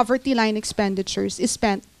poverty line expenditures is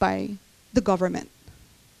spent by the government.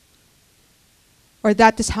 Or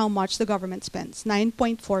that is how much the government spends,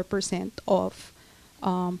 9.4% of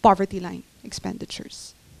poverty line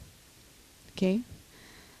expenditures. Okay?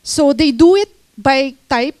 So they do it by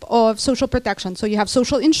type of social protection. So you have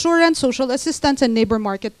social insurance, social assistance, and labor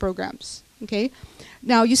market programs. Okay?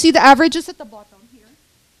 Now you see the averages at the bottom here.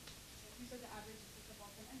 These are the averages at the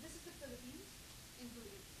bottom. And this is the Philippines in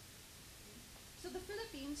blue. So the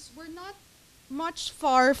Philippines, we're not much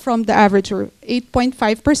far from the average, or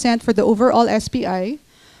 8.5% for the overall SPI.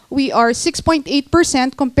 We are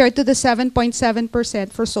 6.8% compared to the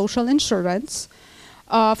 7.7% for social insurance.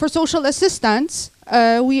 For social assistance,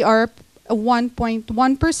 we are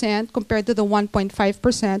 1.1% compared to the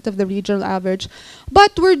 1.5% of the regional average.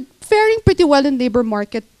 But we're faring pretty well in labor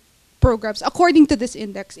market programs according to this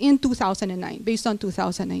index in 2009, based on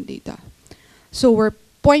 2009 data. So we're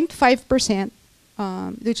 0.5%,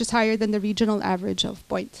 which is higher than the regional average of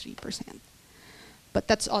 0.3%. But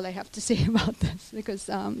that's all I have to say about this, because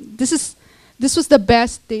this was the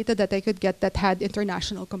best data that I could get that had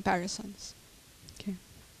international comparisons. Okay.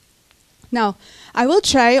 Now, I will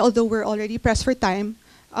try, although we're already pressed for time.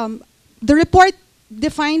 The report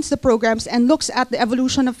defines the programs and looks at the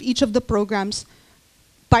evolution of each of the programs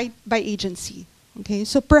by agency. Okay,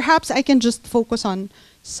 so perhaps I can just focus on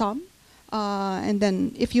some, and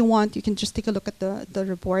then if you want, you can just take a look at the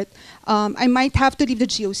report. I might have to leave the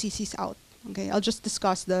GOCCs out. Okay, I'll just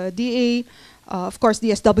discuss the DA. Of course, the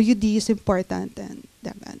SWD is important, and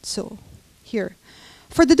so here.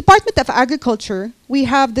 For the Department of Agriculture, we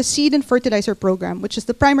have the Seed and Fertilizer Program, which is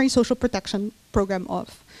the primary social protection program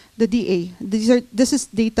of the DA. This is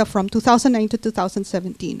data from 2009 to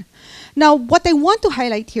 2017. Now, what I want to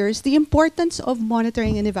highlight here is the importance of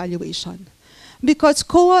monitoring and evaluation, because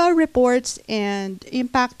COA reports and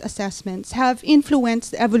impact assessments have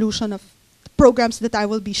influenced the evolution of programs that I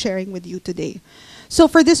will be sharing with you today. So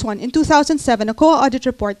for this one, in 2007, a COA audit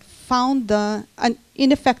report found an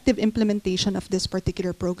ineffective implementation of this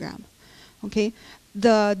particular program. Okay,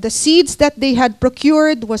 the seeds that they had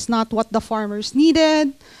procured was not what the farmers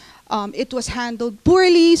needed. It was handled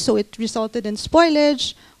poorly, so it resulted in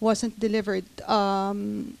spoilage, wasn't delivered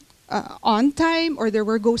on time, or there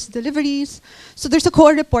were ghost deliveries. So there's a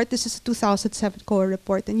COA report. This is a 2007 COA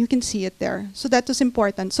report, and you can see it there. So that was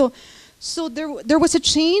important. So there was a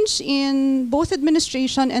change in both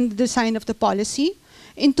administration and the design of the policy.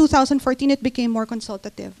 In 2014, it became more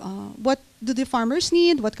consultative. What do the farmers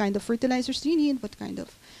need? What kind of fertilizers do you need? What kind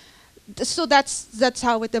of... So that's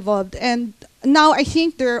how it evolved. And now I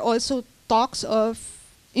think there are also talks of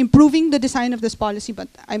improving the design of this policy, but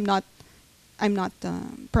I'm not,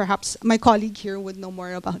 perhaps my colleague here would know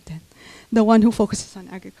more about it, the one who focuses on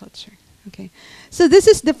agriculture. Okay, so this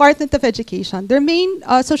is Department of Education. Their main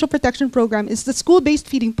social protection program is the school-based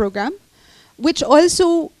feeding program, which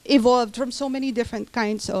also evolved from so many different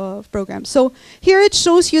kinds of programs. So here it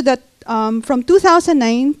shows you that from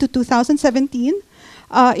 2009 to 2017,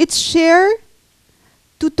 its share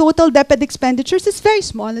to total DepEd expenditures is very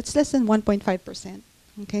small. It's less than 1.5%.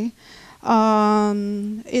 Okay,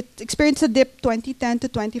 it experienced a dip 2010 to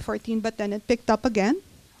 2014, but then it picked up again.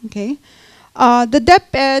 Okay, the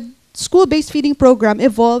DepEd school-based feeding program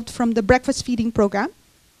evolved from the breakfast feeding program,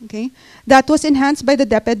 okay, that was enhanced by the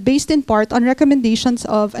DepEd based in part on recommendations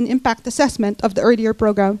of an impact assessment of the earlier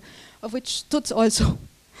program, of which Toots also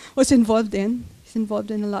was involved in. He's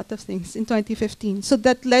involved in a lot of things in 2015. So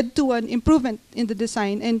that led to an improvement in the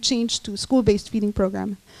design and change to school-based feeding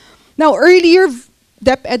program. Now, earlier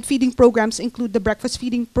DepEd feeding programs include the breakfast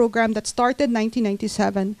feeding program that started in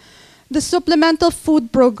 1997, the supplemental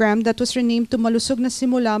food program that was renamed to Malusog na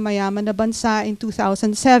Simula, Mayaman na Bansa in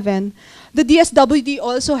 2007. The DSWD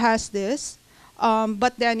also has this,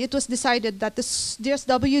 but then it was decided that the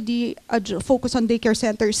DSWD focus on daycare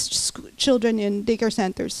centers, children in daycare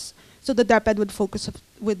centers. So the DepEd would focus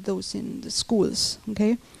with those in the schools,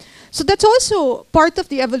 okay? So that's also part of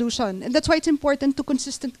the evolution, and that's why it's important to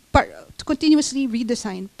continuously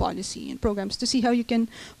redesign policy and programs to see how you can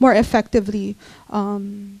more effectively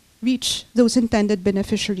reach those intended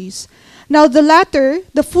beneficiaries. Now the latter,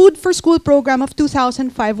 the Food for School program of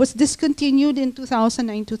 2005 was discontinued in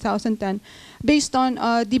 2009-2010 based on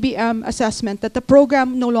a DBM assessment that the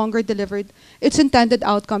program no longer delivered its intended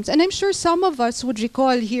outcomes. And I'm sure some of us would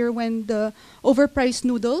recall here when the overpriced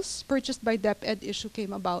noodles purchased by DepEd issue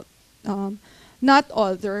came about. Not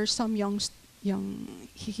all, there are some young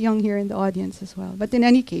here in the audience as well. But in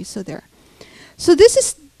any case, so there. So this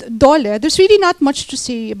is DOLE. There's really not much to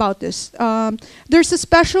say about this. There's a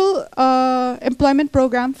special employment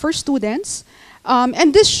program for students,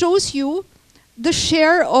 and this shows you the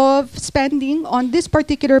share of spending on this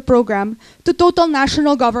particular program to total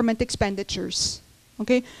national government expenditures.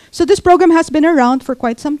 Okay, so this program has been around for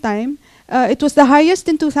quite some time. It was the highest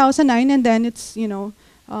in 2009, and then it's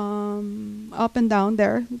up and down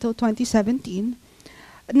there until 2017.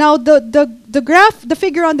 Now, the graph, the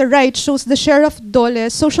figure on the right shows the share of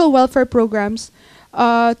DOLE's social welfare programs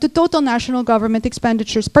to total national government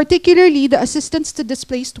expenditures, particularly the assistance to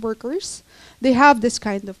displaced workers. They have this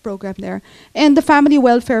kind of program there. And the family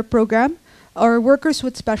welfare program, or workers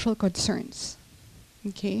with special concerns.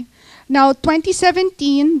 Okay. Now,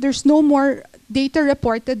 2017, there's no more data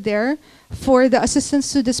reported there for the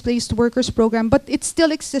Assistance to Displaced Workers program, but it's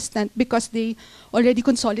still existent because they already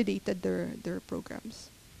consolidated their programs.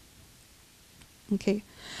 Okay.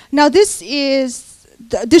 Now, this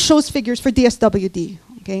shows figures for DSWD.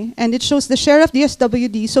 Okay, and it shows the share of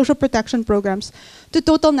DSWD social protection programs to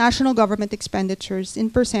total national government expenditures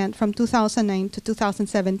in percent from 2009 to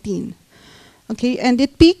 2017. Okay, and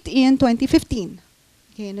it peaked in 2015.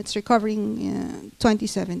 Okay, and it's recovering in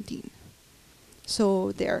 2017.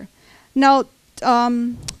 So there. Now,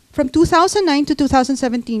 from 2009 to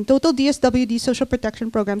 2017, total DSWD social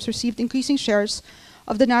protection programs received increasing shares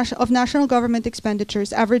of the national government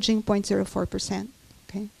expenditures, averaging 0.04%.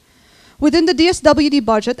 Okay. Within the DSWD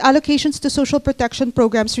budget, allocations to social protection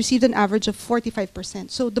programs received an average of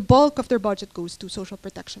 45%. So the bulk of their budget goes to social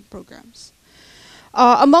protection programs.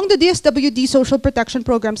 Among the DSWD social protection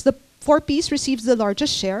programs, the 4Ps receives the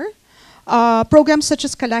largest share. Programs such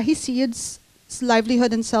as Kalahi Seeds,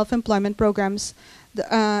 livelihood and self-employment programs,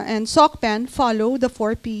 and SOCPEN follow the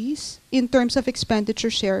 4Ps in terms of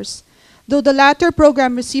expenditure shares, though the latter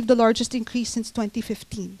program received the largest increase since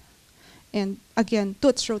 2015. And again,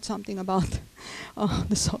 Toots wrote something about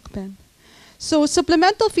the SOCPEN. So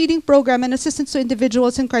supplemental feeding program and assistance to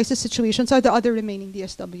individuals in crisis situations are the other remaining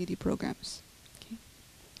DSWD programs. Okay.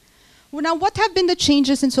 Well, now, what have been the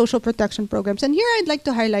changes in social protection programs? And here I'd like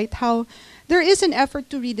to highlight how there is an effort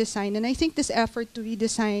to redesign, and I think this effort to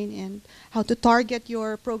redesign and how to target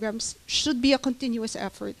your programs should be a continuous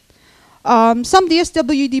effort. Some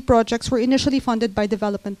DSWD projects were initially funded by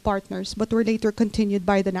development partners, but were later continued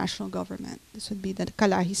by the national government. This would be the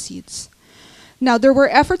Kalahi Seeds. Now, there were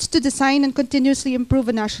efforts to design and continuously improve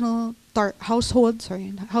a national household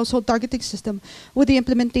targeting system with the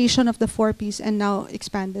implementation of the 4Ps and now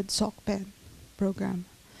expanded SOCPEN program.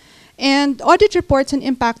 And audit reports and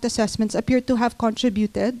impact assessments appear to have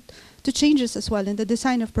contributed to changes as well in the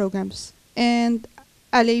design of programs and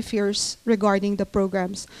allay fears regarding the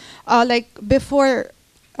programs. Like before,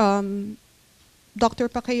 Dr.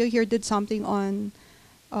 Pacquiao here did something on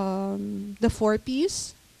the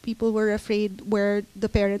 4Ps. People were afraid where the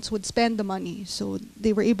parents would spend the money. So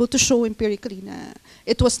they were able to show empirically that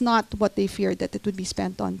it was not what they feared, that it would be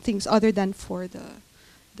spent on things other than for the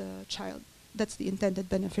child. That's the intended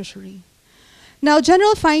beneficiary. Now,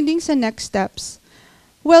 general findings and next steps.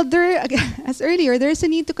 Well, as earlier, there is a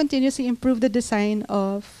need to continuously improve the design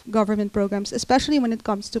of government programs, especially when it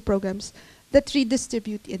comes to programs that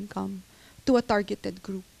redistribute income to a targeted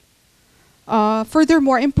group.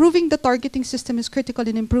 Furthermore, improving the targeting system is critical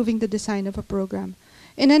in improving the design of a program.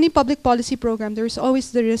 In any public policy program, there is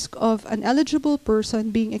always the risk of an eligible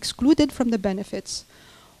person being excluded from the benefits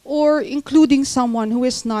or including someone who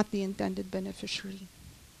is not the intended beneficiary.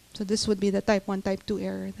 So this would be the type 1, type 2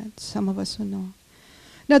 error that some of us would know.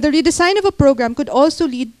 Now, the redesign of a program could also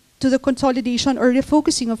lead to the consolidation or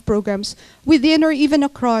refocusing of programs within or even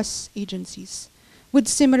across agencies with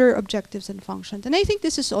similar objectives and functions. And I think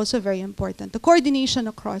this is also very important, the coordination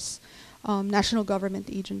across national government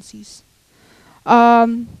agencies.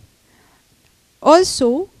 Also,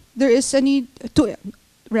 there is a need to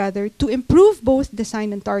improve both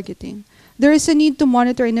design and targeting. There is a need to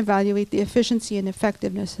monitor and evaluate the efficiency and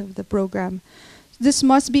effectiveness of the program. This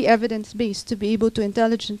must be evidence-based to be able to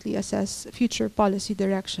intelligently assess future policy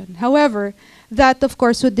direction. However, that of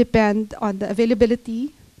course would depend on the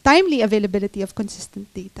timely availability of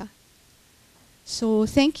consistent data. So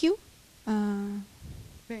thank you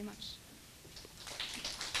very much.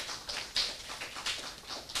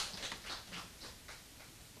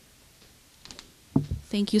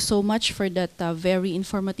 Thank you so much for that very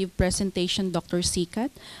informative presentation, Dr.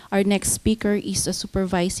 Sicat. Our next speaker is a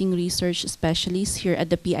supervising research specialist here at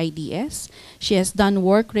the PIDS. She has done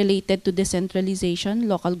work related to decentralization,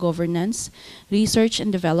 local governance, research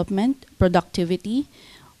and development, productivity,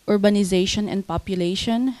 urbanization and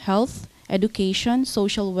population, health, education,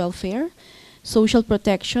 social welfare, social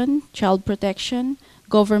protection, child protection,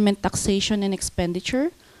 government taxation and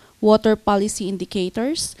expenditure, water policy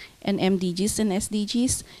indicators, and MDGs and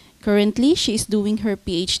SDGs. Currently, she is doing her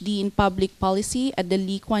PhD in public policy at the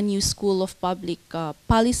Lee Kuan Yew School of Public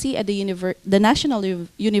Policy at the National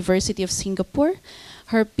University of Singapore.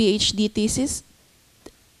 Her PhD thesis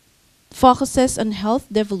focuses on health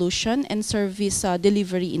devolution and service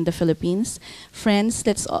delivery in the Philippines. Friends,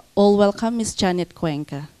 let's all welcome Ms. Janet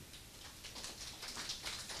Cuenca.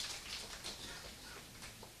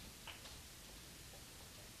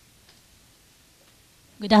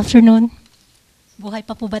 Good afternoon. Buhay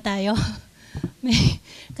pa po ba tayo?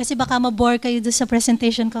 Kasi baka ma-bore kayo doon sa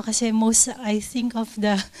presentation ko kasi most, I think of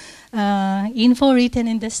the info written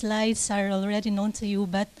in the slides are already known to you,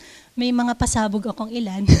 but may mga pasabog akong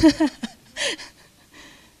ilan.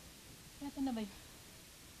 Ito na ba yun?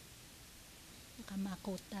 Baka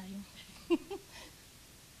ma-quote tayo. Ito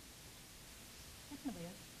na ba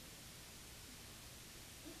yun?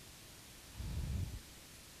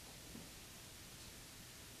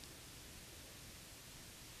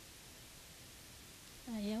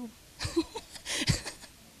 Ayaw.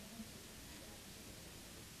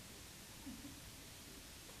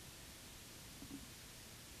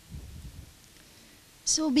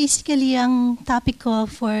 So basically, ang topic ko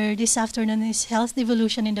for this afternoon is Health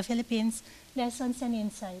Devolution in the Philippines, Lessons and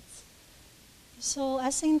Insights. So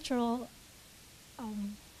as intro,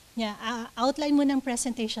 outline muna ng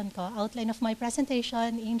presentation ko. Outline of my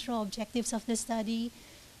presentation, intro, objectives of the study.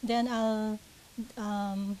 Then I'll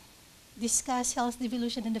discuss health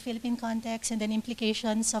devolution in the Philippine context and then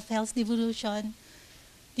implications of health devolution,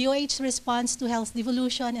 DOH response to health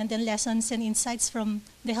devolution, and then lessons and insights from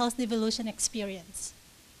the health devolution experience.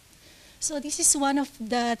 So this is one of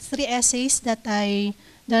the 3 essays that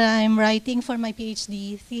I'm writing for my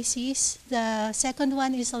PhD thesis. The second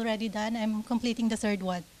one is already done. I'm completing the third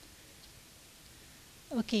one.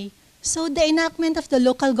 Okay, so the enactment of the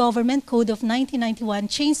Local Government Code of 1991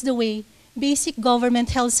 changed the way basic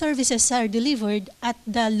government health services are delivered at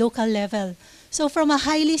the local level. So from a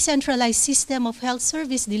highly centralized system of health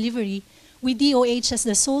service delivery with DOH as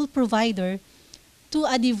the sole provider to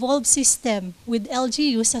a devolved system with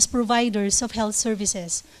LGUs as providers of health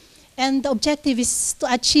services. And the objective is to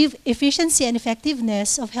achieve efficiency and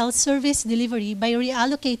effectiveness of health service delivery by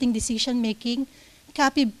reallocating decision-making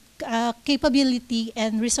capability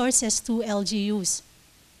and resources to LGUs.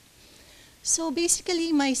 So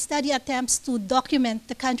basically, my study attempts to document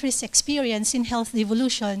the country's experience in health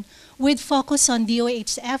devolution with focus on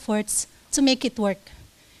DOH's efforts to make it work.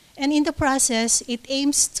 And in the process, it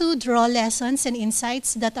aims to draw lessons and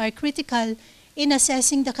insights that are critical in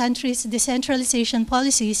assessing the country's decentralization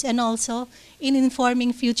policies and also in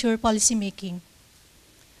informing future policymaking.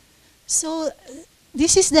 So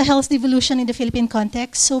this is the health devolution in the Philippine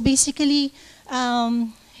context. So basically,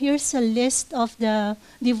 here's a list of the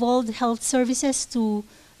devolved health services to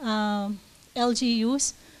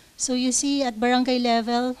LGUs. So you see at barangay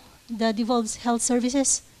level, the devolved health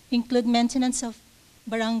services include maintenance of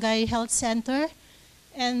barangay health center.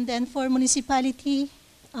 And then for municipality,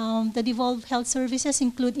 the devolved health services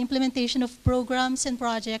include implementation of programs and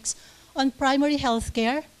projects on primary health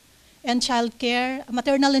care and child care,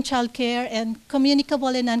 maternal and child care, and communicable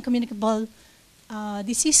and non-communicable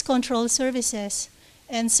disease control services,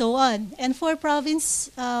 and so on. And for province,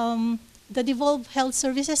 the devolved health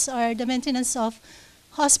services are the maintenance of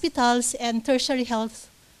hospitals and tertiary health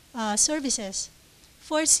services.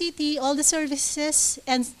 For city, all the services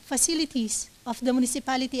and facilities of the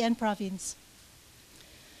municipality and province.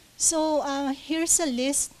 So here's a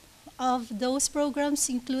list of those programs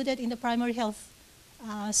included in the primary health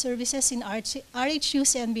services in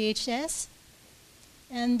RHUs and BHS.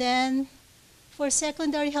 And then for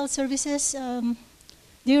secondary health services,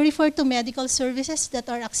 they refer to medical services that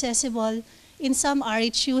are accessible in some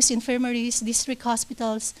RHUs, infirmaries, district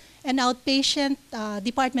hospitals, and outpatient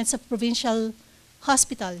departments of provincial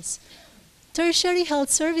hospitals. Tertiary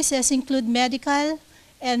health services include medical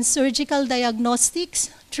and surgical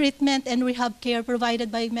diagnostics, treatment, and rehab care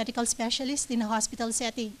provided by medical specialists in a hospital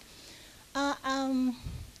setting. I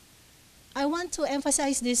want to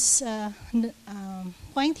emphasize this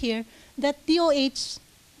point here, that DOH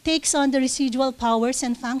takes on the residual powers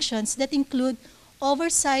and functions that include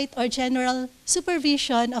oversight or general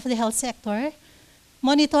supervision of the health sector,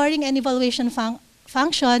 monitoring and evaluation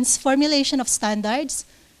functions, formulation of standards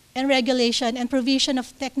and regulation, and provision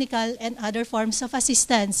of technical and other forms of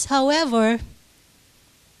assistance. However,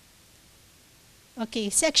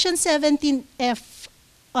 Section 17F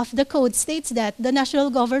of the code states that the national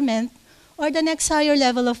government or the next higher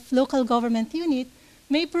level of local government unit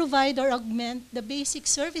may provide or augment the basic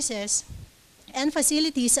services and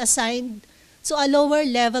facilities assigned to a lower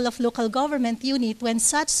level of local government unit when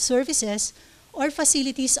such services or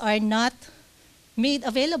facilities are not made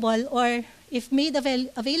available, or if made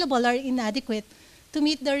available are inadequate to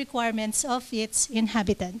meet the requirements of its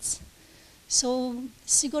inhabitants. So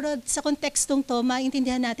siguro sa kontekstong to,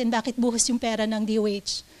 maintindihan natin bakit buhos yung pera ng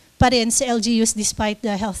DOH pa rin sa LGUs despite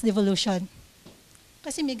the health devolution.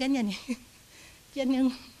 Kasi may ganyan eh. Yan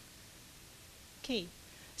yung... Okay.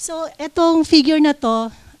 So etong figure na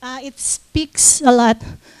to, it speaks a lot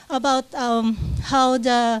about how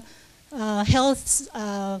the health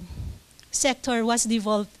sector was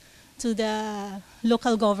devolved to the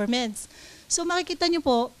local governments. So makikita nyo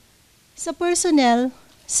po, sa personnel,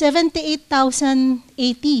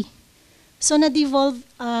 78,080. So na-devolve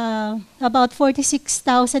about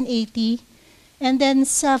 46,080. And then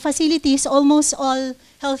sa facilities, almost all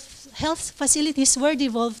health facilities were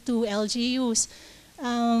devolved to LGUs.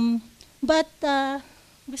 But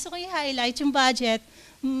gusto ko i-highlight yung budget,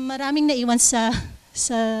 maraming naiwan sa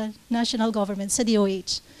national government, sa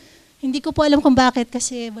DOH. Hindi ko po alam kung bakit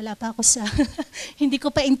kasi wala pa ako sa, hindi ko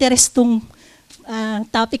pa interest tong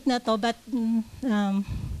topic na to, but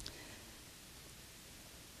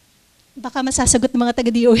baka masasagot ng mga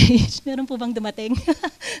taga-DOH. Meron po bang dumating?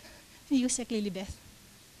 Yusek Lilibeth.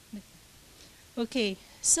 Okay,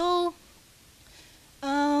 so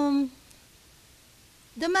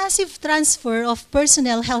the massive transfer of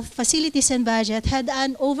personnel, health facilities, and budget had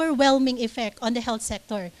an overwhelming effect on the health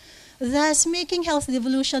sector, thus making health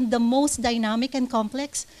devolution the most dynamic and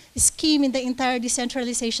complex scheme in the entire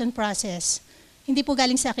decentralization process. Hindi po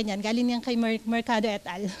galing sa akin yan, galing yan kay Mercado et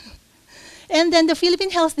al. And then the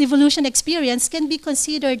Philippine health devolution experience can be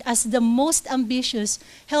considered as the most ambitious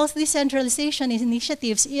health decentralization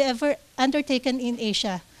initiatives ever undertaken in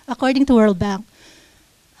Asia, according to World Bank.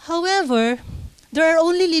 However, there are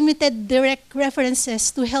only limited direct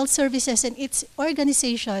references to health services and its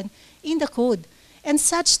organization in the code. And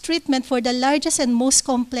such treatment for the largest and most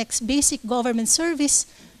complex basic government service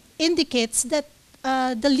indicates that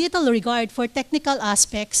the little regard for technical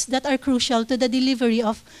aspects that are crucial to the delivery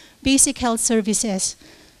of basic health services.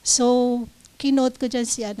 So, keynote ko dyan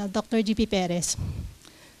si Dr. G.P. Perez.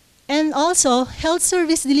 And also, health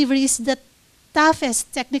service delivery is the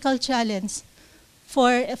toughest technical challenge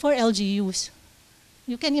for LGUs.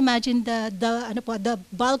 You can imagine the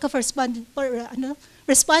bulk of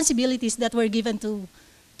responsibilities that were given to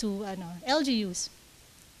LGUs.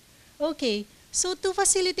 Okay, so to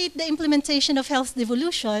facilitate the implementation of health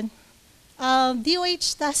devolution,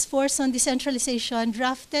 DOH Task Force on Decentralization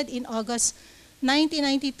drafted in August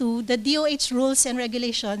 1992 the DOH Rules and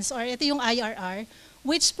Regulations, or ito yung IRR,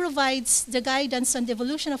 which provides the guidance on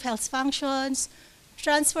devolution of health functions,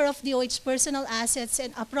 transfer of DOH personal assets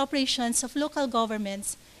and appropriations of local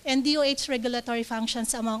governments, and DOH regulatory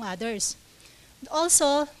functions, among others.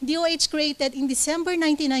 Also, DOH created in December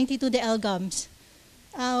 1992 the LGUMs.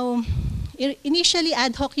 Initially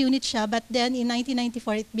ad hoc unit siya, but then in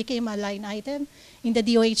 1994 it became a line item in the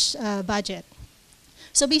DOH budget.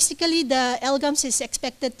 So basically, the LGUMs is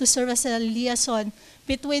expected to serve as a liaison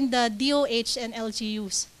between the DOH and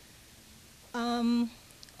LGUs.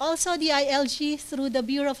 Also, the ILG, through the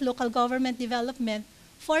Bureau of Local Government Development,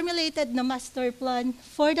 formulated the master plan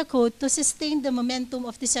for the code to sustain the momentum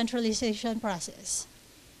of decentralization process.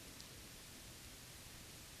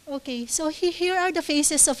 Okay, so here are the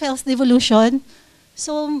phases of health devolution.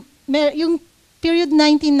 So, yung period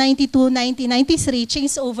 1992-1993,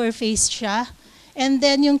 change-over phase siya. And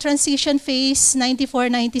then yung transition phase,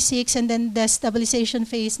 94-96, and then the stabilization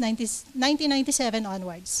phase, 1997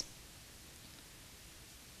 onwards.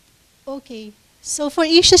 Okay, so for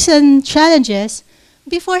issues and challenges,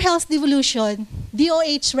 before health devolution,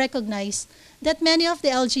 DOH recognized that many of the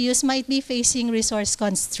LGUs might be facing resource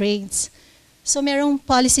constraints. So merong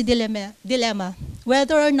policy dilemma,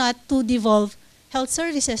 whether or not to devolve health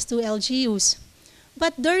services to LGUs.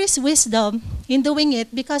 But there is wisdom in doing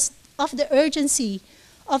it because of the urgency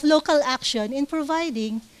of local action in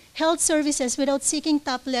providing health services without seeking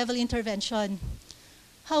top-level intervention.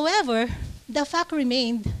 However, the fact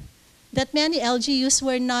remained that many LGUs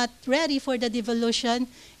were not ready for the devolution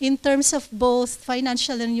in terms of both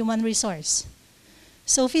financial and human resource.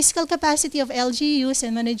 So fiscal capacity of LGUs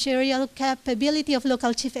and managerial capability of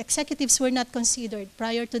local chief executives were not considered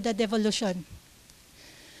prior to the devolution.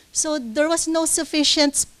 So there was no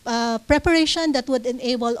sufficient preparation that would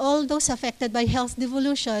enable all those affected by health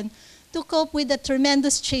devolution to cope with the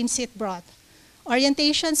tremendous change it brought.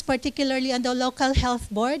 Orientations, particularly on the local health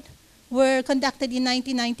board, were conducted in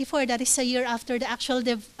 1994, that is a year after the actual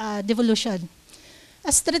devolution.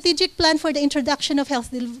 A strategic plan for the introduction of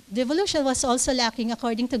health devolution was also lacking,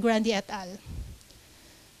 according to Grandi et al.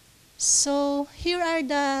 So here are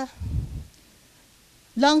the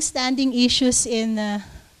long-standing issues in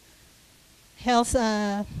health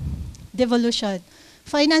devolution.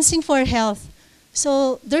 Financing for health.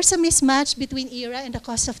 So there's a mismatch between ERA and the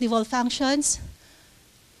cost of devolved functions.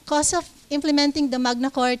 Cost of implementing the Magna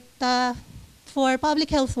Carta for public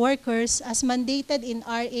health workers as mandated in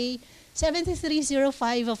RA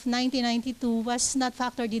 7305 of 1992 was not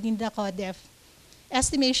factored in the CODEF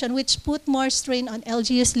estimation, which put more strain on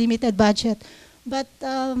LGU's limited budget But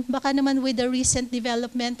baka naman with the recent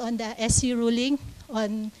development on the SC ruling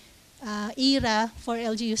on ERA for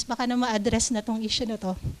LGUs, baka na ma-address na tong issue na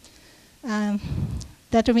to.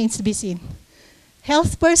 That remains to be seen.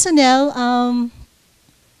 Health personnel,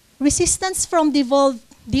 resistance from devolved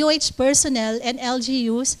DOH personnel and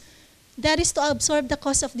LGUs, that is to absorb the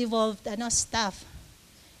cost of devolved staff.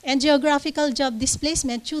 And geographical job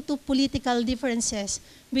displacement due to political differences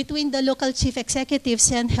between the local chief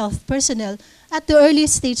executives and health personnel at the early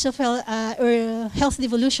stage of health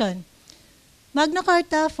devolution. Magna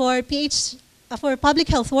Carta for for public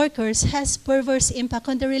health workers has perverse impact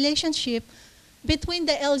on the relationship between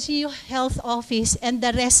the LGU health office and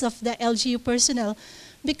the rest of the LGU personnel,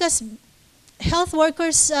 because health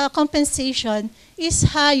workers' compensation is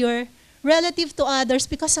higher relative to others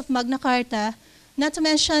because of Magna Carta, not to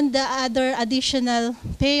mention the other additional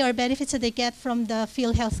pay or benefits that they get from the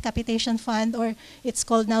PhilHealth Capitation Fund, or it's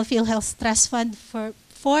called now PhilHealth Trust Fund for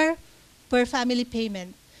per family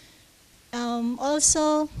payment.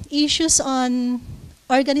 Also, issues on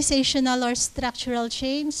organizational or structural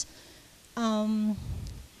change.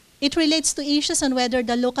 It relates to issues on whether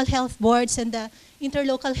the local health boards and the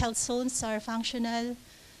interlocal health zones are functional.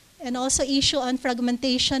 And also issue on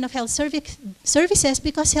fragmentation of health services,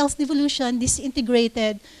 because health devolution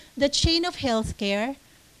disintegrated the chain of healthcare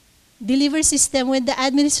delivery system when the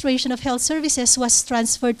administration of health services was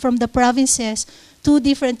transferred from the provinces to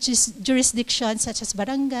different jurisdictions such as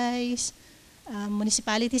barangays,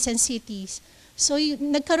 municipalities, and cities. So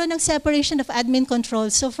nagkaroon ng separation of admin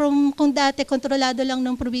control. So kung dati kontrolado lang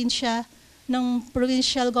ng probinsya, ng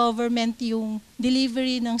provincial government yung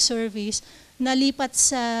delivery ng service, nalipat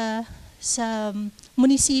sa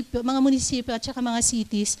munisipyo, mga munisipyo at saka mga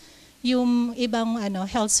cities yung ibang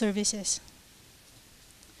health services.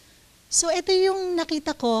 So ito yung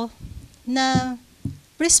nakita ko na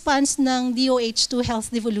response ng DOH to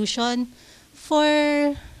health devolution. For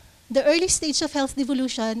the early stage of health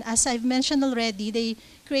devolution, as I've mentioned already, they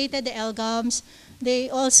created the LGOMs.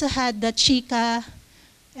 They also had the CHICA,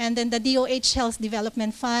 and then the DOH Health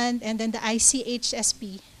Development Fund, and then the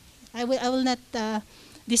ICHSP. I will not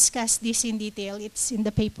discuss this in detail. It's in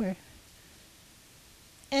the paper.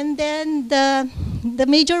 And then the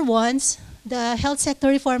major ones, the health sector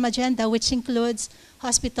reform agenda, which includes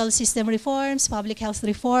hospital system reforms, public health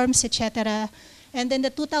reforms, etc. And then the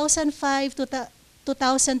 2005 to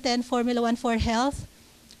 2010 Formula 1 for Health,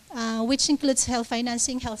 which includes health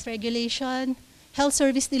financing, health regulation, health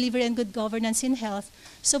service delivery, and good governance in health.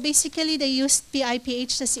 So basically, they used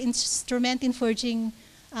PIPH as instrument in forging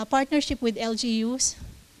partnership with LGUs,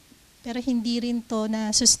 pero hindi rin to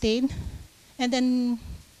na-sustain. And then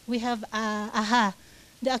we have AHA,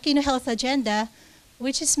 the Aquino Health Agenda,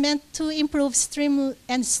 which is meant to improve,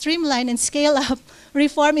 streamline and scale up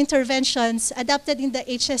reform interventions adopted in the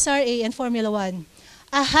HSRA and Formula 1.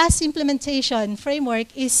 AHA's implementation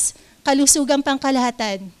framework is kalusugang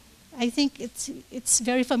pangkalahatan. I think it's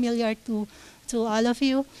very familiar to all of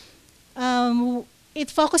you. It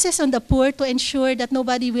focuses on the poor to ensure that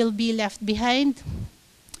nobody will be left behind.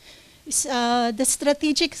 The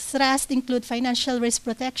strategic thrust include financial risk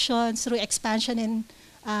protection through expansion in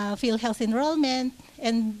PhilHealth enrollment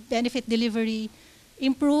and benefit delivery,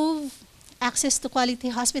 improve access to quality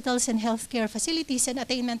hospitals and healthcare facilities, and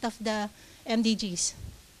attainment of the MDGs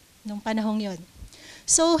nung panahong yon.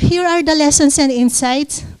 So here are the lessons and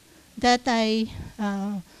insights that I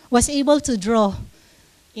was able to draw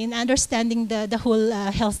in understanding the whole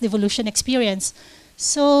health devolution experience.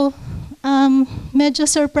 So, medyo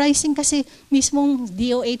surprising kasi mismong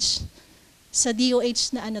DOH, sa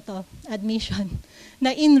DOH na admission, na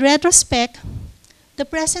in retrospect, the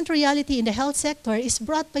present reality in the health sector is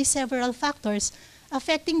brought by several factors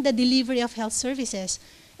affecting the delivery of health services.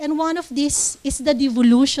 And one of these is the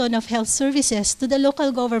devolution of health services to the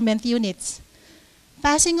local government units.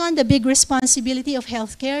 Passing on the big responsibility of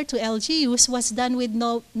healthcare to LGUs was done with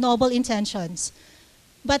noble intentions,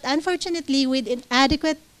 but unfortunately with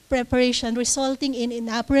inadequate preparation resulting in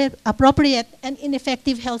inappropriate and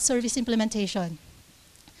ineffective health service implementation.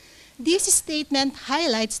 This statement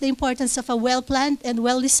highlights the importance of a well-planned and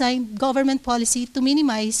well-designed government policy to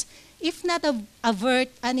minimize, if not avert,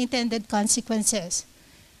 unintended consequences.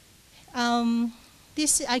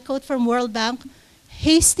 This I quote from World Bank: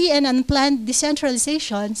 hasty and unplanned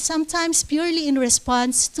decentralization, sometimes purely in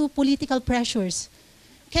response to political pressures,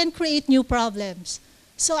 can create new problems.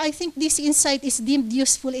 So I think this insight is deemed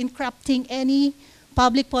useful in crafting any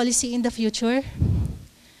public policy in the future.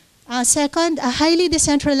 Second, a highly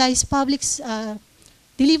decentralized public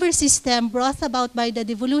delivery system brought about by the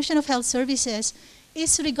devolution of health services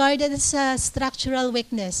is regarded as a structural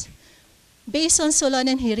weakness. Based on Solon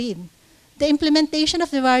and Hirin, the implementation of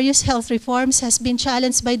the various health reforms has been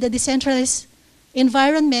challenged by the decentralized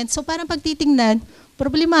environment. So parang pagtitingnan,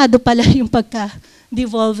 problemado pala yung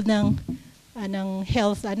pagka-devolve ng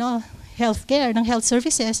healthcare, ng health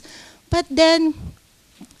services. But then,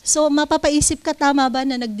 so mapapaisip ka, tama ba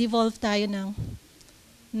na nag-devolve tayo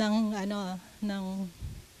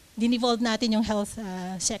dinevolve natin yung health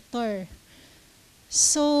sector.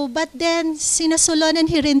 So, but then, sina Solon and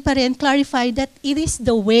Hirin pa rin clarified that it is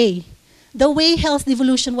the way health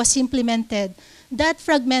devolution was implemented that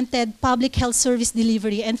fragmented public health service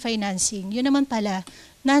delivery and financing. Yun naman pala,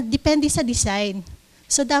 na depende sa design.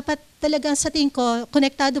 So, dapat talagang sa tingin ko,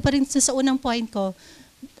 konektado pa rin sa unang point ko,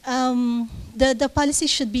 the policy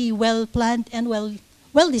should be well-planned and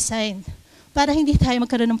well-designed para hindi tayo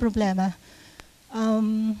magkaroon ng problema.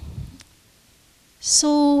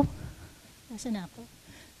 So, nasaan na ako?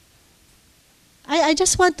 I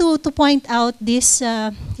just want to point out this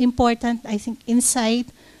important, I think,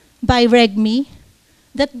 insight by RegMe,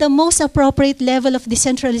 that the most appropriate level of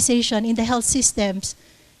decentralization in the health systems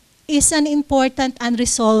is an important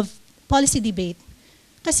unresolved policy debate.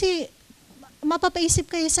 Kasi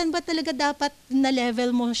mapapaisip kayo, saan ba talaga dapat na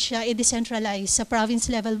level mo siya i-decentralize? Sa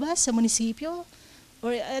province level ba? Sa munisipyo?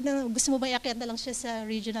 Or gusto mo ba iakyat na lang siya sa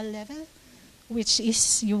regional level? Which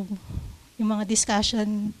is yung mga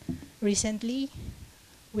discussion recently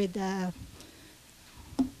with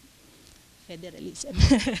federalism.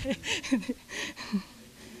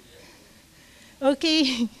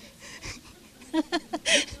 Okay.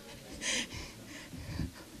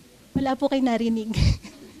 Wala po kayo narinig.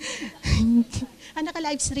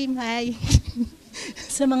 Naka-live stream, hi.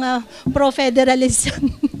 Sa mga pro-federalism.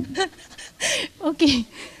 Okay.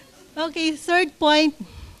 Okay, third point.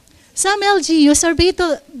 Some LGUs are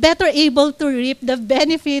better able to reap the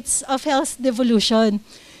benefits of health devolution.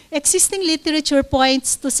 Existing literature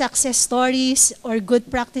points to success stories or good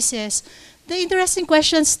practices. The interesting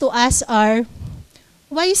questions to ask are,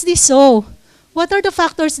 why is this so? What are the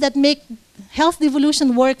factors that make health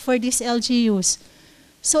devolution work for these LGUs?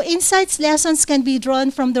 So insights, lessons can be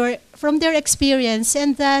drawn from their experience,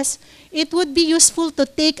 and thus it would be useful to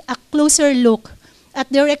take a closer look at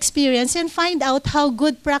their experience and find out how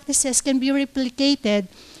good practices can be replicated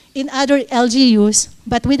in other LGUs,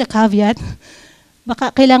 but with a caveat,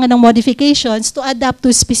 baka kailangan ng modifications to adapt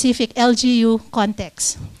to specific LGU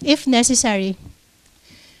context, if necessary.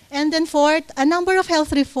 And then fourth, a number of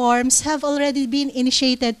health reforms have already been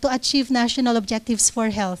initiated to achieve national objectives for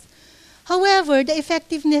health. However, the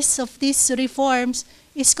effectiveness of these reforms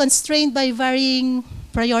is constrained by varying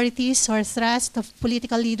priorities or thrust of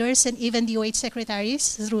political leaders and even DOH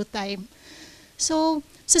secretaries through time. So,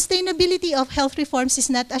 sustainability of health reforms is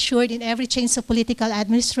not assured in every change of political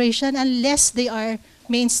administration unless they are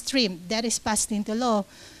mainstreamed, that is passed into law.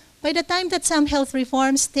 By the time that some health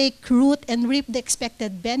reforms take root and reap the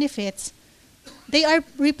expected benefits, they are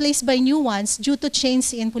replaced by new ones due to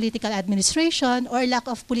change in political administration or lack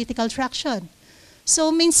of political traction.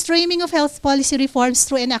 So mainstreaming of health policy reforms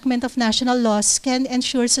through enactment of national laws can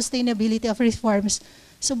ensure sustainability of reforms.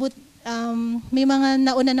 So may mga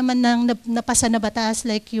nauna naman ng napasa na batas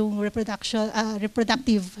like yung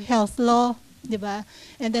reproductive health law, di ba?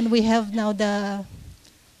 And then we have now the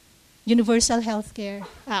Universal Healthcare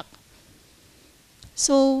Act.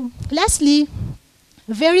 So lastly,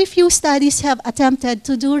 very few studies have attempted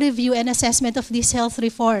to do review and assessment of these health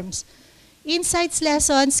reforms. Insights,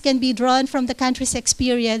 lessons can be drawn from the country's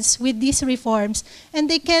experience with these reforms, and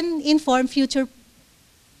they can inform future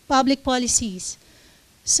public policies.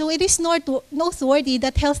 So it is noteworthy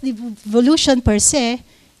that health devolution per se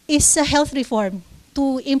is a health reform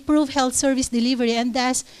to improve health service delivery, and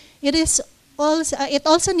thus it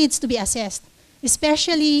also needs to be assessed,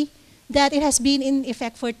 especially that it has been in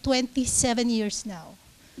effect for 27 years now.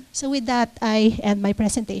 So with that, I end my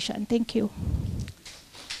presentation. Thank you.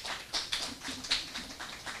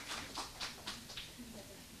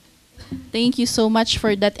 Thank you so much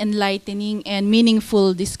for that enlightening and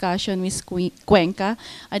meaningful discussion, Ms. Cuenca.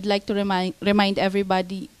 I'd like to remind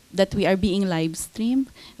everybody that we are being live streamed.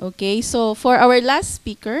 Okay, so for our last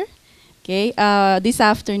speaker, okay, this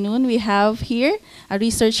afternoon we have here a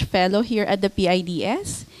research fellow here at the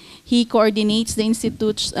PIDS. He coordinates the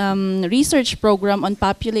Institute's research program on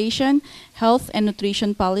population, health, and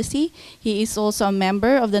nutrition policy. He is also a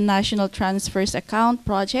member of the National Transfers Account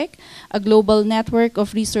Project, a global network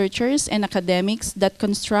of researchers and academics that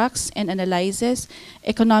constructs and analyzes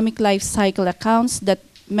economic life cycle accounts that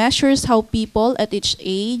measures how people at each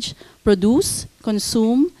age produce,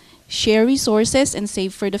 consume, share resources, and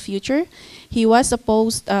save for the future. He was a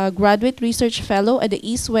postgraduate research fellow at the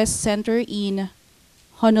East-West Center in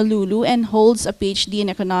Honolulu and holds a PhD in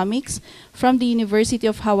economics from the University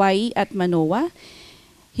of Hawaii at Manoa.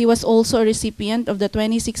 He was also a recipient of the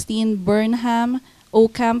 2016 Burnham O.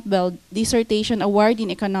 Campbell Dissertation Award in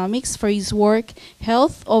Economics for his work,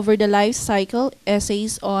 Health Over the Life Cycle,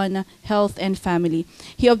 Essays on Health and Family.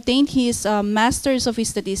 He obtained his Master's of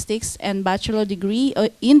Statistics and Bachelor degree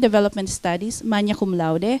in Development Studies, magna cum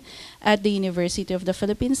laude, at the University of the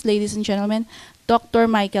Philippines. Ladies and gentlemen, Dr.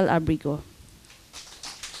 Michael Abrigo.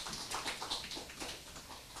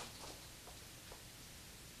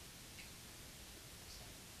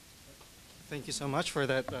 Thank you so much for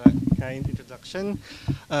that kind introduction.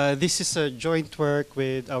 This is a joint work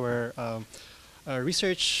with our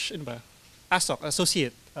research ASOC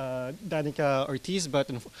associate, Danica Ortiz,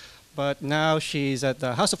 but now she's at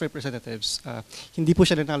the House of Representatives. Hindi po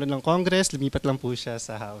siya nanalo ng Congress, lumipat lang po siya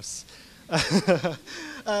sa House.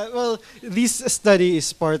 Well, this study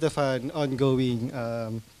is part of an ongoing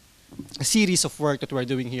series of work that we're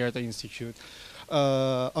doing here at the Institute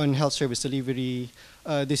on health service delivery.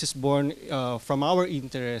 This is born from our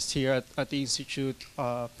interest here at the Institute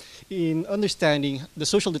in understanding the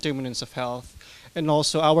social determinants of health and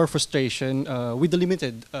also our frustration with the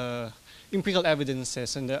limited empirical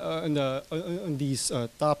evidences on this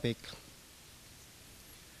topic.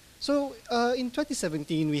 So in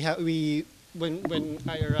 2017, when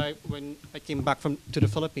I came back to the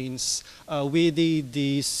Philippines, we did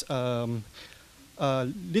this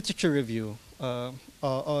literature review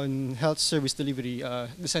on health service delivery,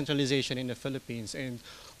 decentralization in the Philippines. And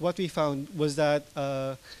what we found was that,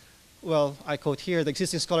 well, I quote here, the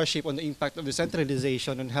existing scholarship on the impact of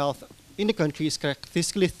decentralization on health in the country is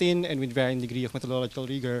characteristically thin and with varying degree of methodological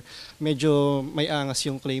rigor. Medyo may angas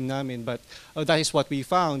yung claim namin, but that is what we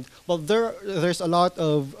found. Well, there's a lot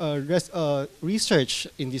of research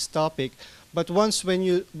in this topic, but once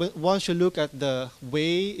you look at the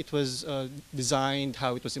way it was designed,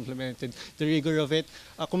 how it was implemented, the rigor of it,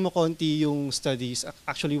 kumukonti yung studies.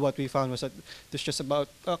 Actually, what we found was that there's just about,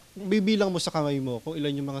 bibilang mo sa kamay mo kung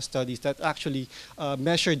ilan yung mga studies that actually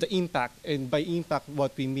measure the impact. And by impact,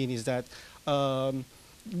 what we mean is that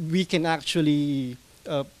we can actually,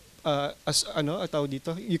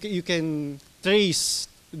 you can trace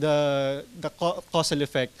the causal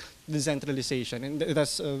effect, decentralization, and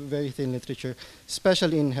that's a very thin literature,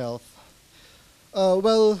 especially in health.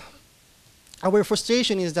 Well, our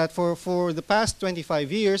frustration is that for the past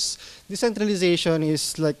 25 years, decentralization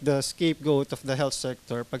is like the scapegoat of the health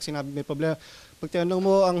sector. Pag sinabi may problema, pag tinanong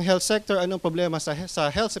mo ang health sector, anong problema sa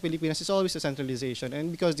health sa Pilipinas, is always decentralization. And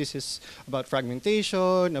because this is about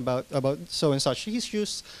fragmentation, about so and such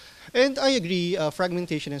issues, and I agree,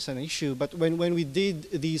 fragmentation is an issue. But when we did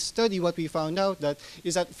the study, what we found out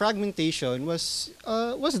is that fragmentation was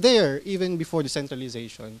there even before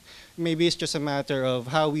decentralization. Maybe it's just a matter of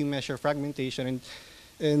how we measure fragmentation,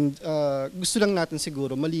 and gusto lang natin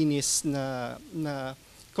siguro malinis na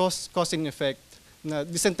cause and effect na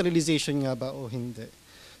decentralization nga ba o hindi.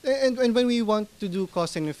 And when we want to do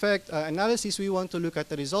cause and effect analysis, we want to look at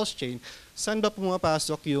the results chain. Saan ba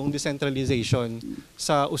pumapasok yung decentralization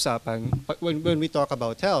sa usapan when we talk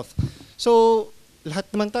about health? So, lahat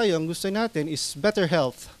naman tayo, ang gusto natin is better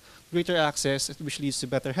health, greater access, which leads to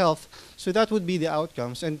better health. So that would be the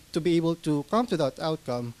outcomes. And to be able to come to that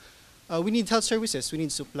outcome, we need health services, we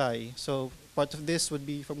need supply. So part of this would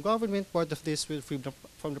be from government, part of this will be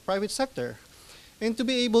from the private sector. And to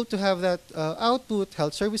be able to have that output,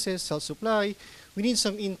 health services, health supply, we need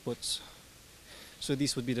some inputs. So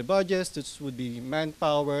these would be the budgets, this would be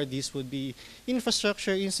manpower, these would be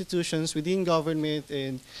infrastructure, institutions within government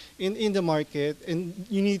and in the market. And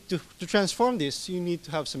you need to transform this, you need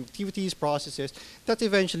to have some activities, processes that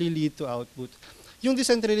eventually lead to output. Yung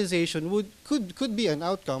decentralization could be an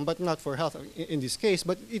outcome, but not for health in this case,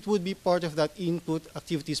 but it would be part of that input,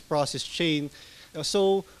 activities, process chain.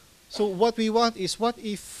 So what we want is, what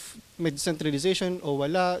if may decentralization o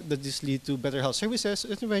wala, does this lead to better health services,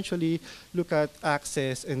 and eventually look at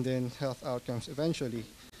access and then health outcomes eventually.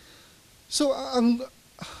 So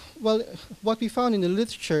well, what we found in the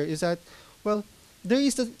literature is that, well, there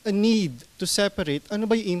is a need to separate ano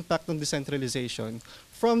ba yung impact ng decentralization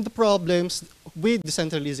from the problems with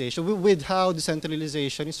decentralization, with how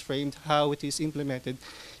decentralization is framed, how it is implemented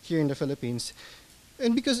here in the Philippines.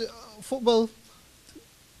 And because,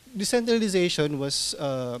 decentralization was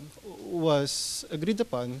agreed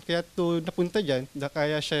upon, kaya to napunta dyan,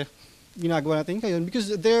 kaya siya ginagawa natin ngayon,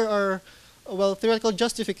 because there are, well, theoretical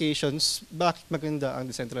justifications bakit maganda ang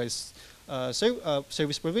decentralized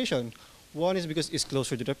service provision. One is because it's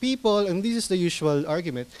closer to the people, and this is the usual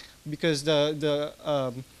argument, because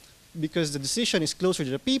because the decision is closer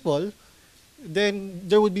to the people, then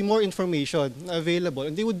there would be more information available,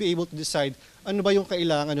 and they would be able to decide ano ba yung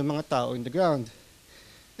kailangan ng mga tao in the ground.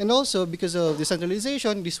 And also, because of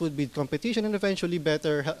decentralization, this would be competition and eventually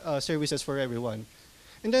better services for everyone.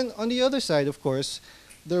 And then on the other side, of course,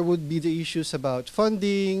 there would be the issues about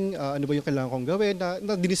funding, ano ba yung kailangan kong gawin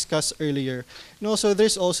na discussed earlier. And also,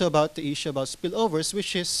 there's also about the issue about spillovers,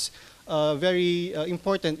 which is very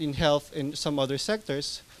important in health and some other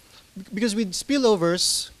sectors. Because with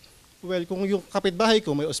spillovers, well, kung yung kapitbahay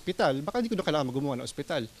ko may ospital, baka hindi ko na kailangan gumawa ng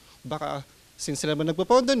ospital. Baka, since sila ba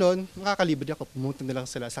nagpapondo nun, makakalibre ako, pumunta na lang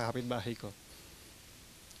sila sa kapitbahay ko.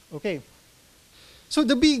 Okay. So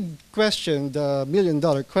the big question, the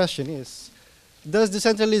million-dollar question is, does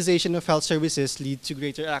decentralization of health services lead to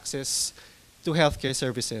greater access to healthcare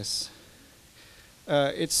services?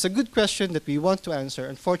 It's a good question that we want to answer.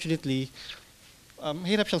 Unfortunately,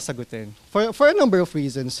 hirap siyang sagutin. For a number of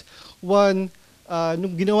reasons. One,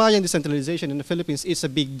 nung ginawa yung decentralization in the Philippines, it's a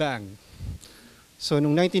big bang. So,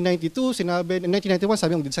 nung 1992, 1991,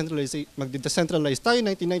 sabi mag-decentralize tayo,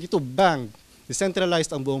 1992, bang!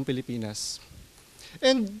 Decentralized ang buong Pilipinas.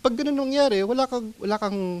 And pag ganun nangyari, wala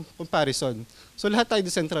kang comparison. So, lahat tayo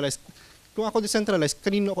decentralized. Kung ako decentralized,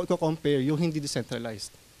 kanino ako i-compare yung hindi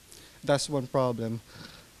decentralized? That's one problem.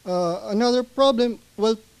 Another problem,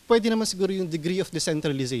 well, pwede naman siguro yung degree of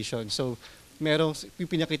decentralization. So, merong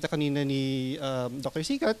pinakita kanina ni Dr.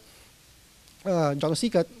 Sicat,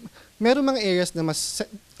 merong mga areas na mas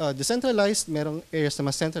decentralized, merong areas na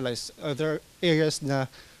mas centralized. There are areas na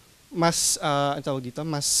mas, ang tawag dito,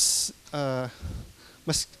 mas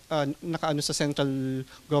nakaano sa central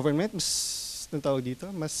government, ang tawag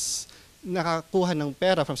dito, mas nakakuha ng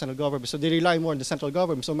pera from central government. So they rely more on the central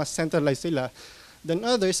government. So mas centralized sila than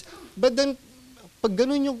others. But then, pag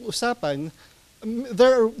ganun yung usapan,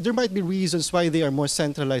 there might be reasons why they are more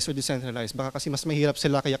centralized or decentralized. Baka kasi mas mahirap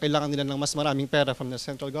sila, kaya kailangan nila ng mas maraming pera from the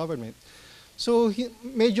central government. So,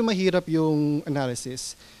 medyo mahirap yung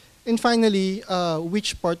analysis. And finally,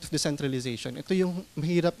 which part of decentralization? Ito yung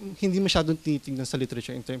mahirap, hindi masyadong tinitingnan sa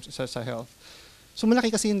literature in terms sa health. So, malaki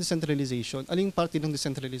kasi yung decentralization. Aling parte ng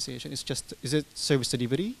decentralization is it service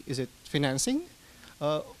delivery? Is it financing?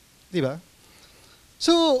 Di ba?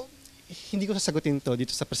 So, hindi ko sasagutin to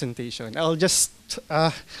dito sa presentation. I'll just,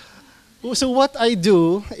 so what I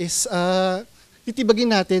do is,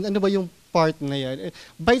 titibagin natin ano ba yung part na yan.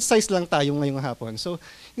 Bite-size lang tayo ngayong hapon. So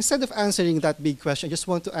instead of answering that big question, I just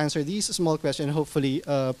want to answer these small questions and hopefully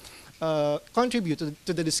contribute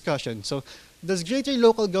to the discussion. So does greater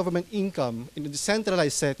local government income in a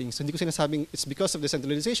decentralized setting, so hindi ko sinasabing it's because of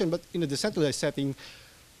decentralization, but in a decentralized setting,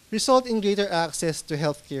 result in greater access to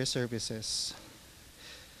healthcare services?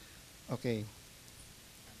 Okay.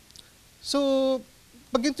 So,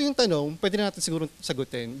 pag ganito yung tanong, pwede na natin siguro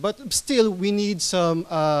sagutin. But still, we need some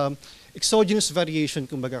exogenous variation,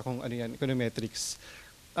 kumbaga kung ano yan, econometrics.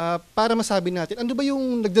 Para masabi natin, ano ba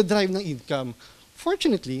yung nagdadrive ng income?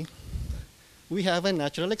 Fortunately, we have a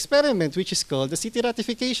natural experiment which is called the city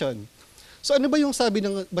ratification. So ano ba yung sabi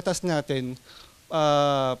ng batas natin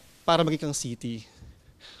para maging kang city?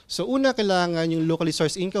 So una, kailangan yung locally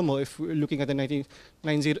sourced income mo, if we're looking at the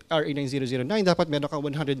RA 9009, dapat meron kang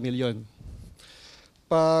 100 million.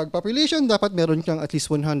 Pag population, dapat meron kang at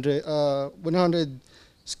least 100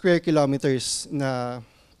 square kilometers na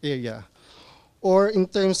area. Or in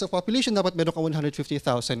terms of population, dapat meron kang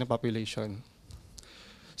 150,000 na population.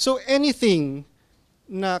 So anything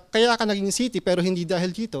na kaya ka naging city pero hindi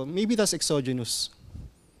dahil dito, maybe that's exogenous.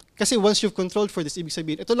 Kasi once you've controlled for this, ibig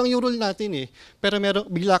sabihin, ito lang yung rule natin pero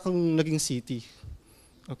bigla kang naging city.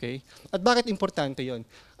 Okay? At bakit importante yon?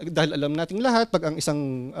 Dahil alam nating lahat, pag ang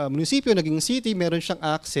isang munisipyo naging city, meron siyang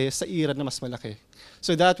access sa IRA na mas malaki.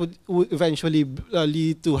 So that would eventually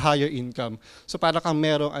lead to higher income. So para kang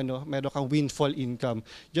meron kang windfall income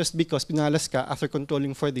just because pinalas ka after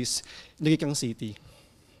controlling for this, naging kang city.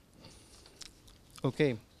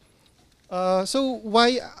 Okay. So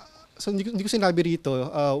why... So hindi ko sinabi rito,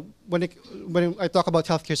 when I talk about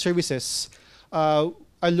healthcare services,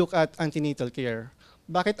 I look at antenatal care.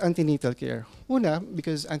 Bakit antenatal care? Una,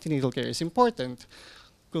 because antenatal care is important.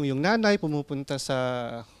 Kung yung nanay pumupunta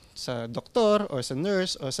sa doktor or sa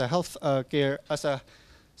nurse or sa healthcare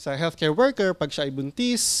worker, pag siya ay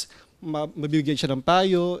buntis, mabibigyan siya ng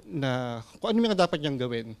payo na kung ano yung dapat niyang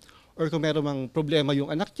gawin. Or kung meron mang problema yung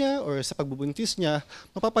anak niya or sa pagbubuntis niya,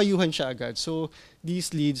 mapapayuhan siya agad. So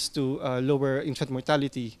this leads to lower infant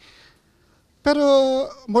mortality. Pero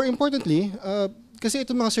more importantly, kasi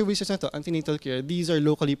itong mga services na to, antenatal care, these are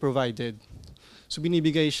locally provided. So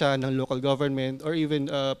binibigay siya ng local government or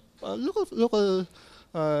even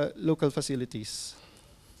local facilities.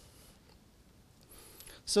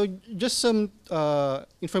 So just some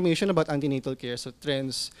information about antenatal care, so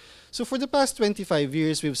trends. So for the past 25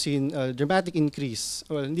 years, we've seen a dramatic increase.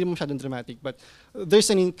 Well, hindi masyadong dramatic, but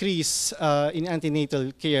there's an increase in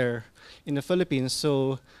antenatal care in the Philippines.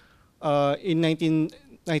 So in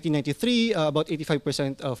 1993, about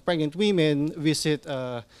 85% of pregnant women visit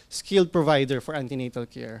a skilled provider for antenatal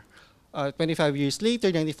care. 25 years later,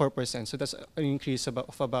 94%. So that's an increase of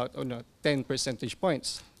about 10 percentage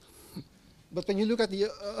points. But when you look at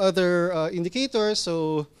the other indicators,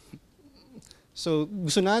 so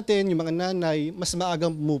gusto natin yung mga nanay mas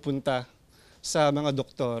maagang pumupunta sa mga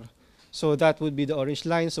doktor. So that would be the orange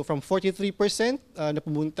line. So from 43% na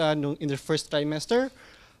pumunta in the first trimester,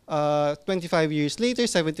 25 years later,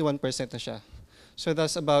 71% na siya. So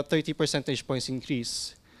that's about 30 percentage points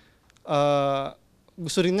increase.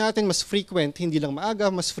 Gusto rin natin mas frequent, hindi lang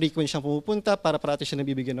maaga, mas frequent siyang pumupunta para parati siya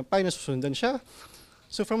nabibigyan ng payo, susundan siya.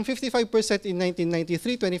 So from 55% in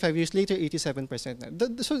 1993, 25 years later, 87% na.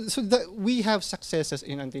 We have successes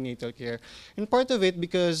in antenatal care. And part of it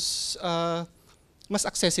because mas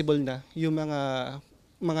accessible na yung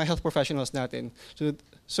mga health professionals natin.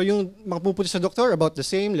 So yung mga pupunta sa doktor, about the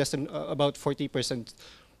same, less than about 40%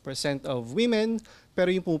 of women.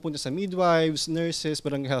 Pero yung pupunta sa midwives, nurses,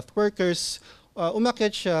 barangay health workers,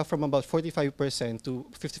 umakyat siya from about 45% to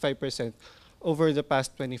 55% over the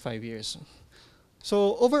past 25 years.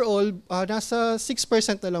 So overall, nasa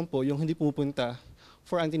 6% na lang po yung hindi pupunta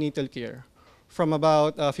for antenatal care from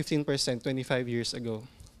about 15% 25 years ago.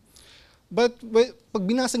 But pag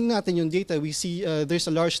binasag natin yung data, we see there's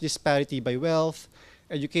a large disparity by wealth,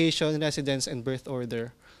 education, residence, and birth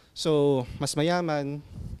order. So mas mayaman,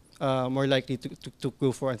 more likely to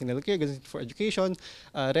go for antenatal care, for education.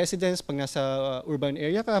 Residence, pag nasa urban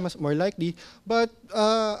area ka, mas more likely. But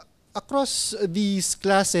across these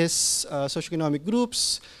classes, socioeconomic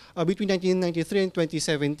groups, between 1993 and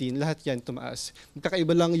 2017, lahat yan tumaas.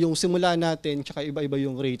 Magkakaiba lang yung simula natin, tsaka iba-iba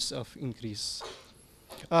yung rates of increase.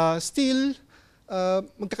 Still,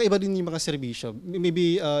 magkakaiba din yung mga serbisyo.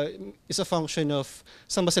 Maybe it's a function of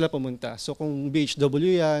saan ba sila pumunta. So kung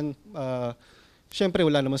BHW yan, syempre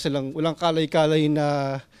walang kalay-kalay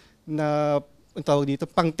na ang tawag dito,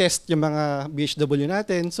 pang-test yung mga BHW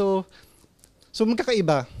natin. So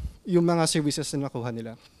magkakaiba yung mga services na nakuha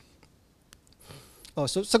nila.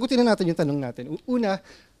 So sagutin na natin yung tanong natin. Una,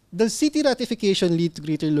 does city ratification lead to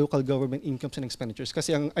greater local government incomes and expenditures?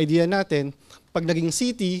 Kasi ang idea natin, pag naging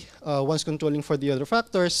city, once controlling for the other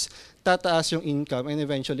factors, tataas yung income and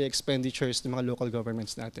eventually expenditures ng mga local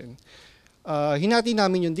governments natin. Hinati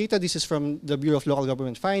namin yung data. This is from the Bureau of Local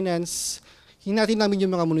Government Finance. Hinati namin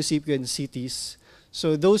yung mga munisipyo and cities.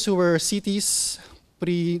 So those who were cities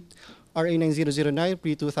RA 9009,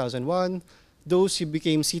 pre-2001, those who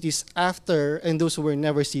became cities after, and those who were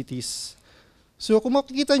never cities. So kung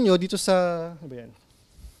makikita nyo dito sa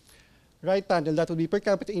right panel, that would be per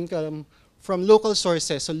capita income from local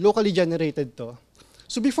sources, so locally generated to.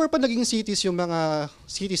 So before pa naging cities yung mga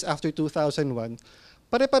cities after 2001,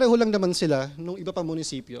 pare-pareho lang naman sila nung iba pa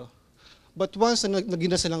munisipyo. But once na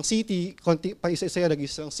naging na silang city, pa isa-isa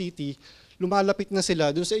naging silang city, lumalapit na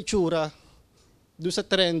sila dun sa itsura, doon sa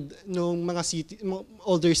trend ng mga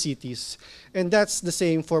older cities. And that's the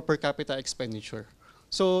same for per capita expenditure.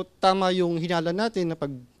 So tama yung hinala natin na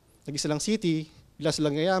pag naging silang city, bila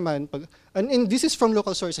silang yayaman. And this is from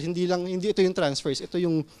local sources, hindi ito yung transfers, ito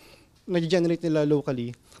yung nag-generate nila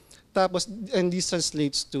locally. Tapos, and this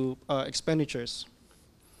translates to expenditures.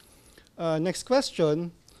 Next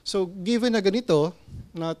question. So given na ganito,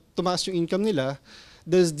 na tumaas yung income nila,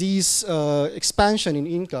 does this expansion in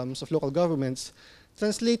incomes of local governments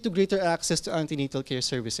translate to greater access to antenatal care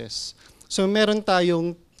services? So meron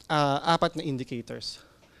tayong 4 na indicators.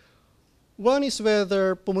 One is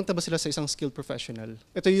whether pumunta ba sila sa isang skilled professional.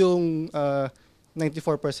 Ito yung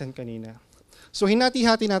 94% kanina. So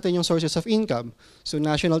hinati-hati natin yung sources of income. So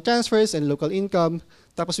national transfers and local income.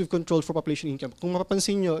 Tapos we've controlled for population income. Kung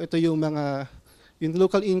mapapansin nyo, ito yung yung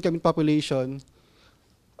local income and population.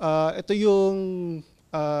 Ito yung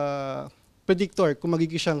predictor kung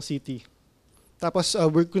magiging siyang city. Tapos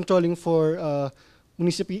we're controlling for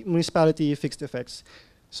municipality fixed effects.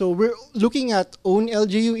 So we're looking at own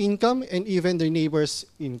LGU income and even their neighbors'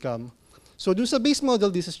 income. So dun sa base model,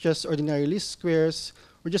 this is just ordinary least squares.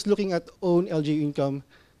 We're just looking at own LGU income,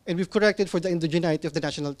 and we've corrected for the endogeneity of the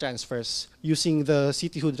national transfers using the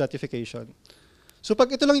cityhood ratification. So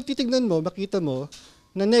pag ito lang yung titignan mo, makita mo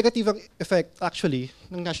na negative ang effect actually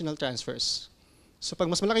ng national transfers. So pag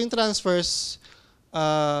mas malaki yung transfers,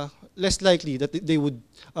 less likely that they would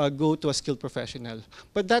go to a skilled professional.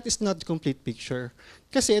 But that is not the complete picture.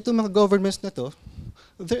 Kasi itong mga governments na to,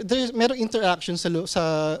 merong interaction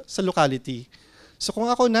sa locality. So kung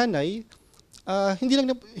ako nanay,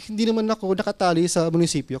 hindi naman ako nakatali sa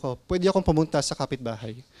munisipyo ko. Pwede akong pumunta sa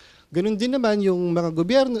kapitbahay. Ganun din naman yung mga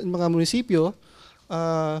gobyerno, mga munisipyo,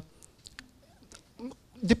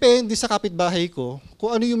 depende sa kapitbahay ko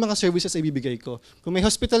kung ano yung mga services ay ibibigay ko. Kung may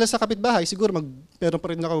hospital sa kapitbahay, siguro meron pa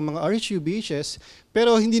rin ako mga RHU, BHS,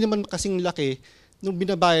 pero hindi naman kasing laki nung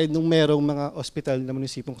binabayad nung merong mga hospital na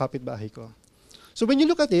munisipong kapitbahay ko. So when you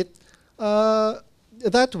look at it,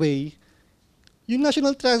 that way, yung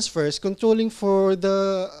national transfers controlling for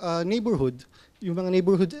the neighborhood, yung mga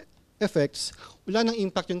neighborhood effects, wala nang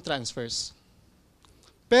impact yung transfers.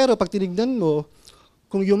 Pero pag tinignan mo,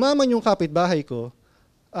 kung yumaman yung kapitbahay ko,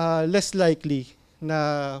 less likely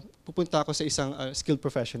na pupunta ako sa isang skilled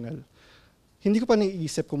professional. Hindi ko pa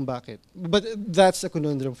naiisip kung bakit. But that's a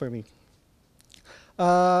conundrum for me.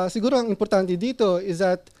 Siguro ang importante dito is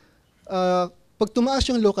that pag tumaas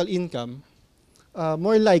yung local income,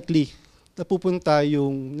 more likely na pupunta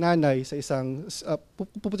yung nanay sa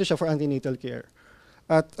pupunta siya for antenatal care.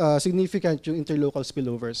 At significant yung interlocal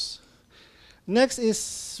spillovers. Next is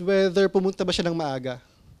whether pumunta ba siya ng maaga,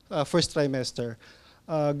 first trimester.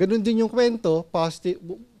 Ganun din yung kwento,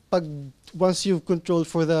 once you've controlled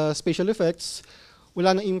for the spatial effects,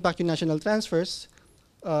 wala nang impact yung national transfers,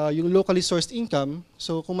 yung locally sourced income,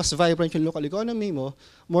 so kung mas vibrant yung local economy mo,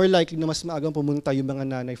 more likely na mas maagang pumunta yung mga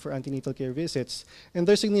nanay for antenatal care visits, and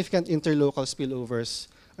there's significant interlocal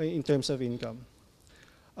spillovers in terms of income.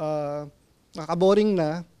 Nakaka-boring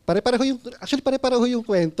na, pare-pareho yung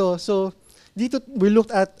kwento. So, dito, we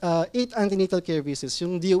looked at 8 antenatal care visits.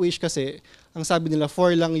 Yung DOH kasi, ang sabi nila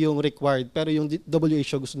 4 lang yung required, pero yung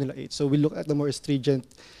WHO gusto nila 8. So we look at the more stringent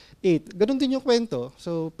 8. Ganun din yung kwento.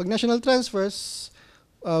 So pag national transfers,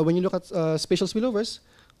 when you look at spatial spillovers,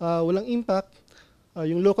 walang impact.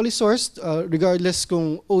 Yung locally sourced, regardless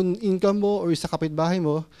kung own income mo or sa kapitbahay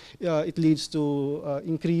mo, it leads to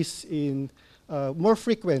increase in more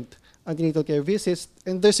frequent antenatal care visits,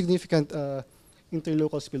 and there's significant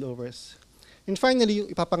interlocal spillovers. And finally, yung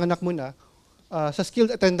ipapanganak mo na, sa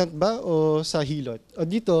skilled attendant ba o sa hilot?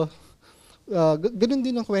 Dito, ganun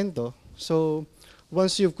din ang kwento. So,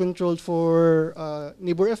 once you've controlled for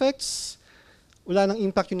neighbor effects, wala nang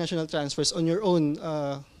impact yung national transfers on your own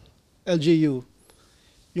LGU.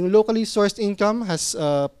 Yung locally sourced income has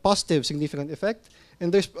a positive significant effect, and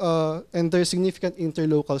there's significant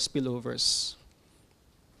interlocal spillovers.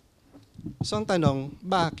 So, ang tanong,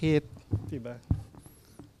 bakit? Diba?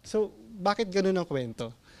 So, bakit ganun ang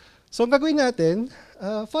kwento? So, ang gagawin natin,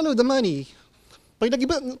 follow the money.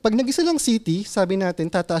 Pag nag-isa lang city, sabi natin,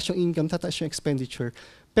 tataas yung income, tataas yung expenditure.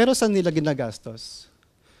 Pero saan nila ginagastos?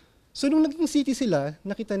 So, nung naging city sila,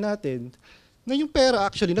 nakita natin na yung pera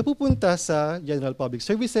actually napupunta sa general public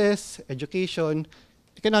services, education,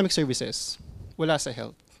 economic services. Wala sa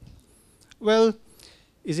health. Well,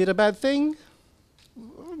 is it a bad thing?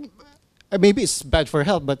 Maybe it's bad for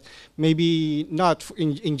health, but maybe not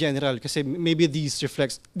in general, kasi maybe this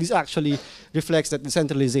actually reflects that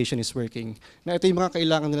decentralization is working. Na ito yung mga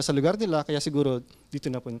kailangan nila sa lugar nila, kaya siguro dito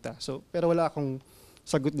napunta. So, pero wala akong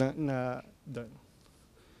sagot na doon.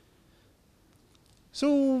 So,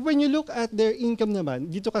 when you look at their income naman,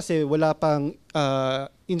 dito kasi wala pang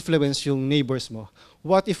influence yung neighbors mo.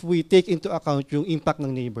 What if we take into account yung impact ng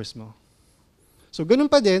neighbors mo? So, ganun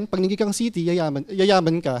pa din, pag naging kang city,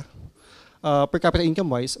 yayaman ka, per capita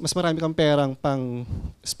income-wise, mas marami kang perang pang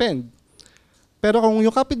spend. Pero kung yung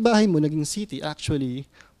kapitbahay mo naging city, actually,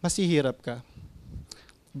 mas hihirap ka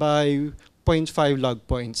by 0.5 log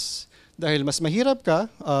points. Dahil mas mahirap ka,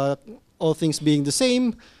 all things being the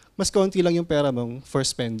same, mas kaunti lang yung pera mong for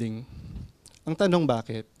spending. Ang tanong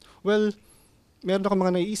bakit? Well, meron akong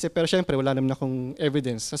mga naiisip, pero syempre wala naman akong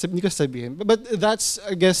evidence. Hindi ko sabihin. But that's,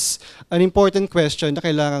 I guess, an important question na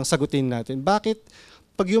kailangang sagutin natin. Bakit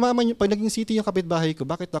pag naging city yung kapitbahay ko,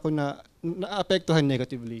 bakit ako naapektuhan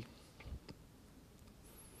negatively?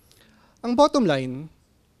 Ang bottom line,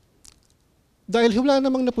 dahil wala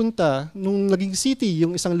namang napunta nung naging city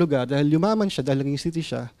yung isang lugar, dahil yumaman siya, dahil naging city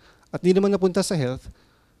siya, at di naman napunta sa health,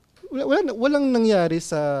 walang nangyari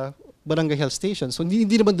sa barangay health stations. So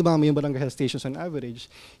hindi naman dumami yung barangay health stations on average.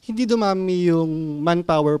 Hindi dumami yung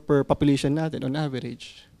manpower per population natin on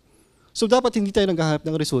average. So dapat hindi tayo naghahanap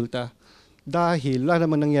ng resulta. Dahil wala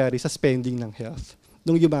naman nangyari sa spending ng health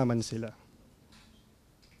nung yumaman sila.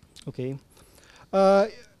 Okay?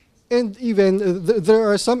 And even, there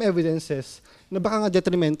are some evidences na baka nga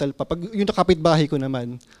detrimental pa pag yung kapitbahay ko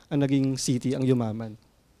naman ang naging city ang yumaman.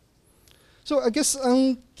 So I guess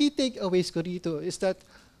ang key takeaways ko dito is that,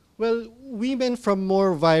 well, women from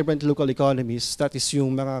more vibrant local economies, that is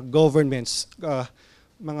yung mga governments,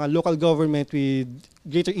 mga local government with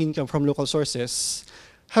greater income from local sources,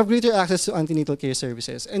 have greater access to antenatal care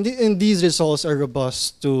services. And these results are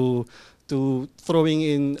robust to throwing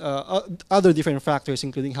in other different factors,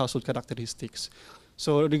 including household characteristics.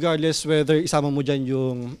 So regardless whether isama mo dyan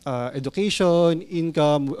yung education,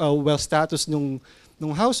 income, wealth status nung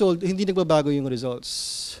household, hindi nagbabago yung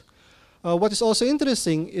results. What is also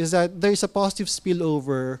interesting is that there is a positive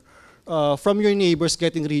spillover from your neighbors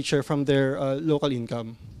getting richer from their local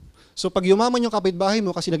income. So pag yumaman yung kapitbahay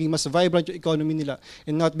mo kasi naging mas vibrant yung economy nila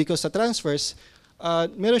and not because sa transfers,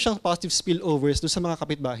 meron siyang positive spillovers doon sa mga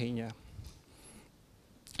kapitbahay niya.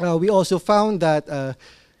 We also found that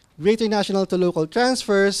greater national to local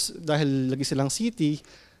transfers, dahil lagi silang city,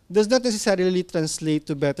 does not necessarily translate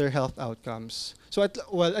to better health outcomes. So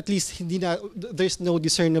at least there's no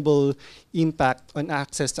discernible impact on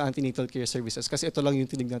access to antenatal care services kasi ito lang yung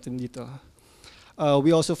tinig natin dito.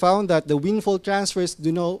 We also found that the windfall transfers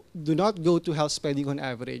do not go to health spending on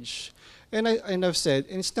average. And I've said,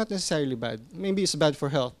 and it's not necessarily bad. Maybe it's bad for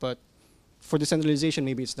health, but for decentralization,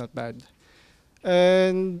 maybe it's not bad.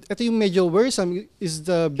 And ito yung medyo worrisome is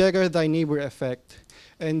the beggar thy neighbor effect.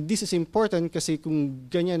 And this is important kasi kung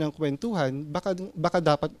ganyan ang kwentuhan, baka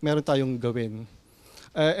dapat meron tayong gawin.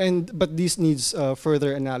 But this needs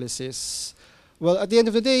further analysis. Well, at the end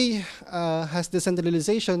of the day, has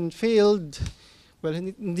decentralization failed? Well,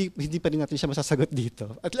 hindi pa rin natin siya masasagot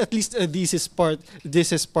dito. At least this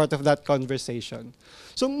is part of that conversation.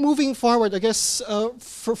 So moving forward, I guess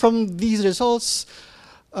from these results,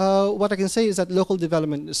 what I can say is that local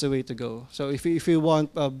development is the way to go. So if we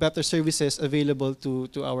want better services available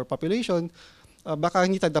to our population, baka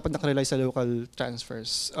hindi tayo dapat nakarely sa local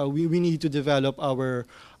transfers. We need to develop our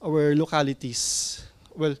localities.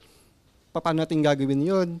 Well, paano natin gagawin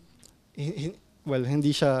yun? Well,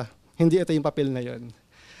 hindi ito yung papel na yun.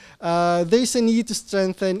 There's a need to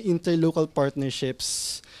strengthen interlocal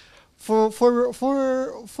partnerships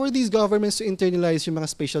for these governments to internalize yung mga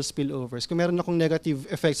spatial spillovers. Kung meron akong negative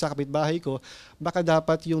effect sa kapitbahay ko, baka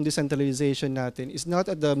dapat yung decentralization natin is not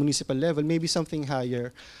at the municipal level, maybe something higher.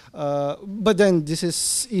 But then this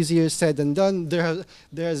is easier said than done. There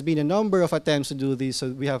has been a number of attempts to do this.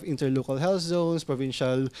 So we have interlocal health zones,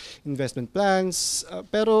 provincial investment plans,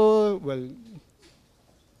 pero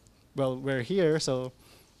well, we're here, so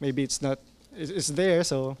maybe it's there.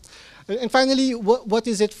 So, and finally, what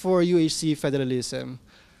is it for UHC federalism?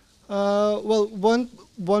 Well,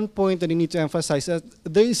 one point that I need to emphasize is that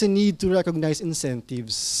there is a need to recognize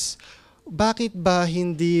incentives. Bakit ba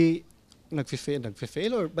hindi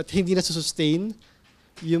nagfe-fail or but hindi na-sustain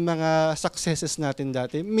yung mga successes natin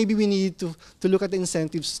dati? Maybe we need to look at the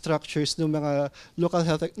incentive structures ng mga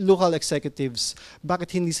local executives. Bakit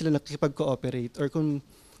hindi sila nakikipag-cooperate? Or kung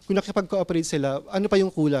nakikipag-cooperate sila, ano pa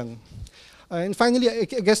yung kulang? And finally, I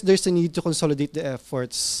guess there's a need to consolidate the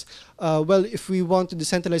efforts. Well, if we want to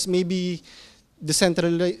decentralize, maybe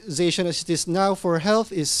decentralization as it is now for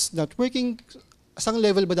health is not working. Asang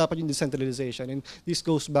level ba dapat yung decentralization? And this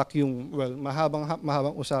goes back yung, well,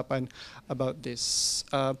 mahabang usapan about this.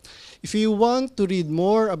 If you want to read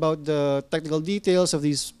more about the technical details of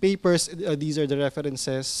these papers, these are the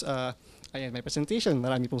references. Ayan, my presentation.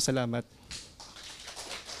 Marami pong salamat.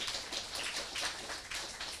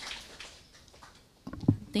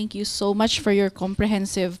 Thank you so much for your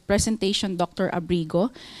comprehensive presentation, Dr.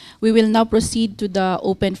 Abrigo. We will now proceed to the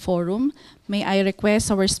open forum. May I request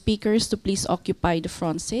our speakers to please occupy the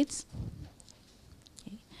front seats?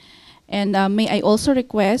 Okay. And may I also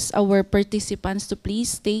request our participants to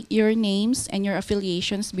please state your names and your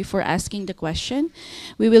affiliations before asking the question.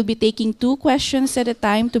 We will be taking 2 questions at a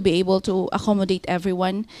time to be able to accommodate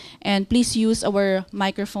everyone. And please use our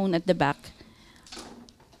microphone at the back.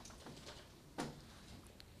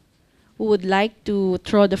 Who would like to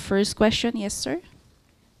throw the first question? Yes, sir.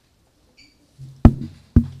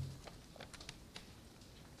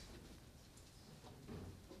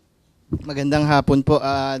 Magandang hapon po,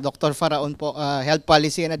 Dr. Faraon po, Health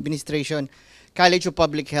Policy and Administration, College of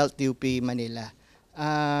Public Health, UP Manila.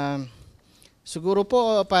 Siguro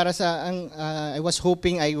po para sa I was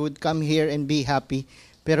hoping I would come here and be happy,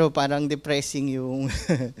 pero parang depressing yung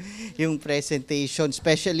yung presentation,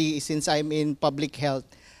 especially since I'm in public health.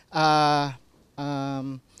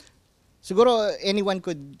 Siguro anyone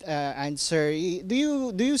could answer.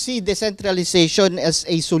 Do you see decentralization as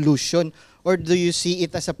a solution, or do you see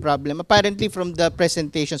it as a problem? Apparently from the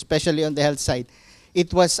presentation, especially on the health side,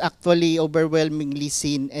 it was actually overwhelmingly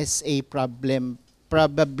seen as a problem.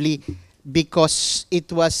 Probably because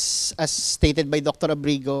it was, as stated by Dr.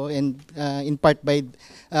 Abrigo and in part by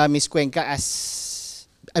Ms. Cuenca, as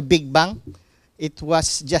a big bang. It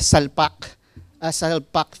was just salpak, a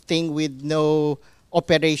salpak thing with no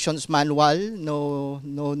operations manual, no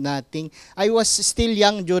nothing. I was still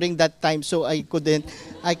young during that time, so I couldn't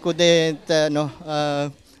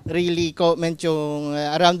really comment yung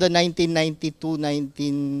around the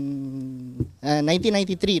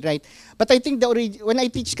 1993, right? But I think when I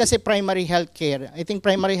teach kasi primary healthcare, I think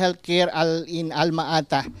primary healthcare in Alma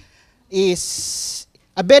Ata is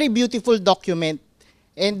a very beautiful document.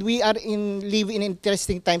 And we are live in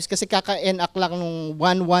interesting times kasi kaka-enact lang nung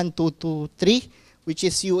 11223, which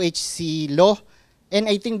is UHC law. And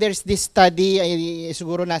I think there's this study,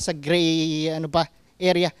 siguro nasa gray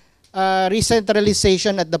area,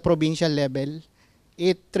 decentralization at the provincial level.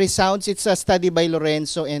 It resounds, it's a study by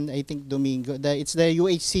Lorenzo and I think Domingo. It's the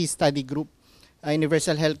UHC study group,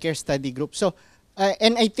 Universal Healthcare Study Group. So,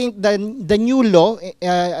 and I think the new law,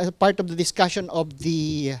 as part of the discussion of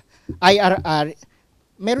the IRR,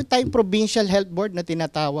 meron tayong provincial health board na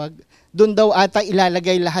tinatawag. Doon daw ata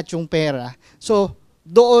ilalagay lahat yung pera. So,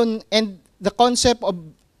 doon, and the concept of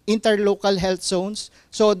interlocal health zones,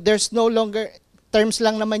 so there's no longer, terms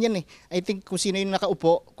lang naman yan eh. I think kung sino yung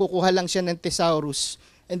nakaupo, kukuha lang siya ng thesaurus.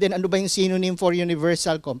 And then ano ba yung synonym for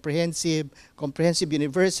universal, comprehensive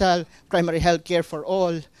universal, primary healthcare for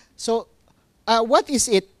all. So, what is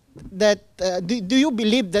it that, do you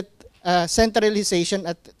believe that centralization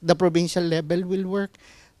at the provincial level will work?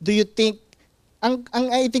 Do you think,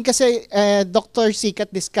 I think kasi Dr.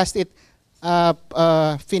 Sicat discussed it,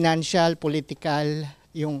 financial, political,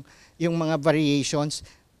 yung mga variations.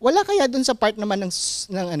 Wala kaya dun sa part naman ng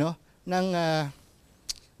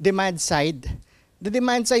demand side? The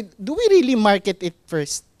demand side, do we really market it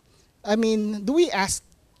first? I mean, do we ask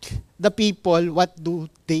the people what do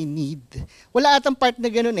they need? Wala atang part na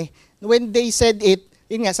ganun eh. When they said it,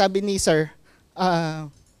 yun nga, sabi ni Sir,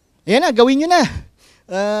 ayan na, gawin nyo na.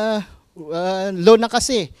 Low na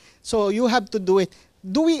kasi. So you have to do it.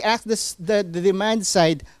 Do we ask the demand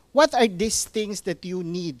side, what are these things that you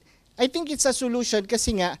need? I think it's a solution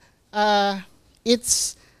kasi nga,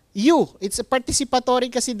 it's a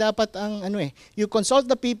participatory kasi dapat ang you consult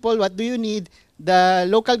the people, what do you need? The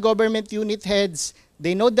local government unit heads,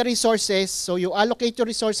 they know the resources, so you allocate your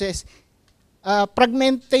resources.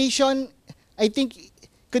 Fragmentation, I think,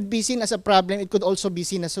 could be seen as a problem, it could also be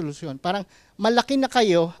seen as a solution. Parang malaki na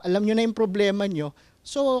kayo, alam nyo na yung problema nyo,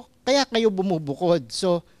 so kaya kayo bumubukod.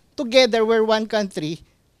 So together we're one country,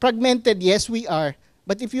 fragmented, yes we are,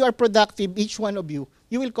 but if you are productive, each one of you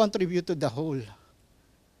will contribute to the whole.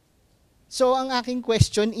 So ang aking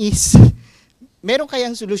question is, meron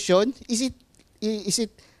kayang solution? Is it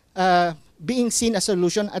being seen as a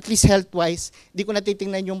solution, at least health-wise? Di ko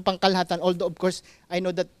natitingnan yung pangkalahatan, although of course, I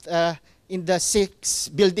know that in the 6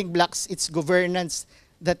 building blocks, it's governance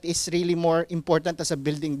that is really more important as a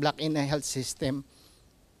building block in a health system.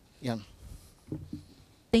 Yan.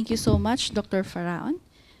 Thank you so much, Dr. Faraon.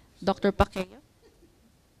 Dr. Paqueo.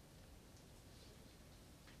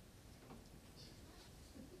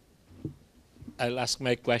 I'll ask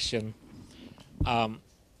my question.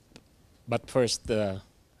 But first,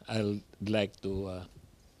 I'd like to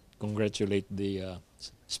congratulate the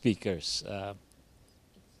speakers.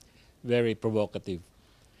 Very provocative.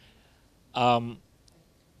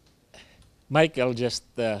 Michael just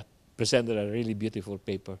presented a really beautiful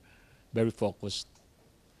paper, very focused.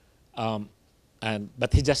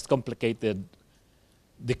 But he just complicated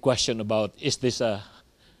the question about, is this a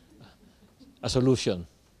solution?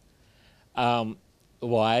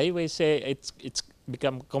 Why we say it's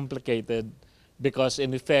become complicated? Because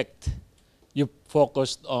in effect, you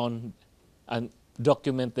focused on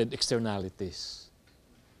documented externalities.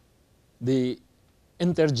 The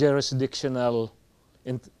interjurisdictional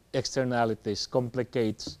externalities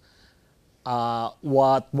complicates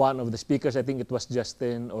what one of the speakers, I think it was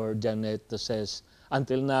Justine or Janet, says,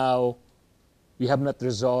 until now, we have not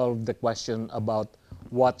resolved the question about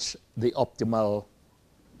what's the optimal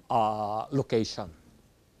location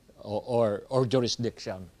or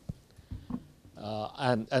jurisdiction.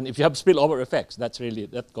 And if you have spillover effects, that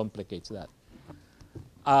complicates that.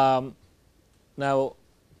 Now,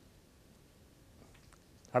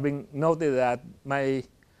 having noted that, my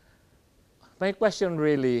question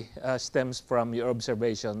really stems from your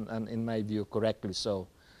observation, and in my view, correctly so,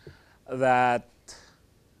 that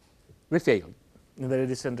we failed in the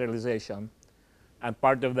decentralization, and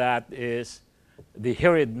part of that is the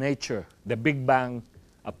hurried nature, the Big Bang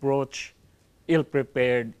approach,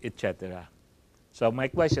 ill-prepared, etc. So my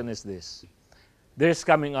question is this. There's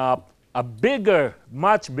coming up a bigger,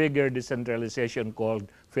 much bigger decentralization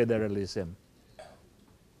called federalism,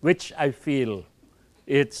 which I feel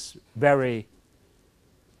it's very,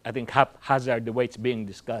 I think, haphazard the way it's being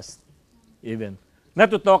discussed even.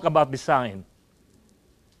 Not to talk about design.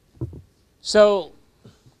 So,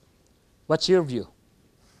 what's your view?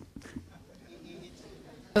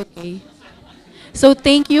 Okay. So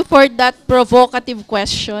thank you for that provocative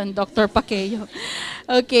question, Dr. Paqueo.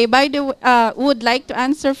 Okay, by the way, would like to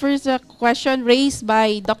answer first a question raised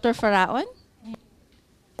by Dr. Faraon.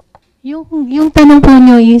 Yung tanong po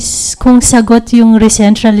nyo is kung sagot yung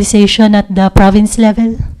recentralization at the province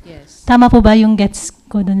level. Yes. Tama po ba yung gets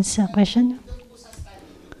ko dun sa question?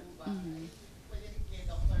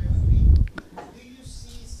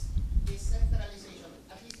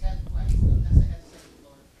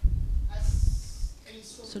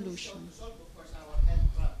 Solution.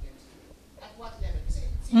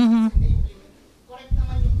 Mhm. Correct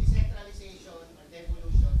naman yung decentralization or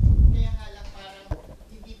devolution. Kaya nga lang parang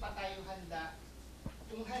hindi pa tayo handa.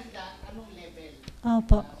 Yung handa, anong level?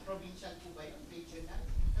 Opo. Provincial po ba yung regional?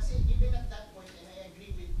 Kasi even at that point, and I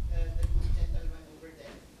agree with the good gentleman over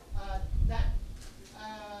there, that,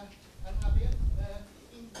 ano nga ba yun?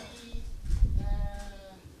 Hindi,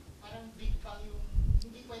 parang big bang yung,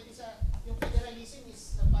 hindi pwede sa, yung federalism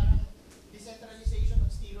is parang decentralization on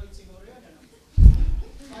steroids siguro yun, ano?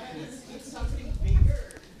 Parang it's something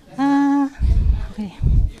bigger. Okay.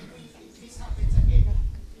 If this happens again,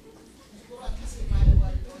 siguro at least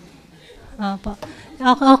i-manual doon. Opo.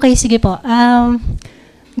 Okay, sige po.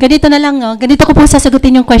 Ganito na lang, no? Ganito ko po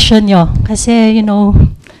sasagutin yung question nyo. Kasi, you know,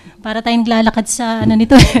 para tayong lalakad sa, ano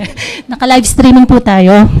nito, naka-live streaming po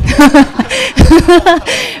tayo.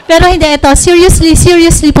 Pero hindi, ito,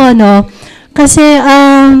 seriously po, no? Kasi,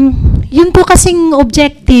 yun po kasing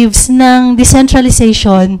objectives ng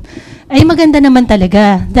decentralization ay maganda naman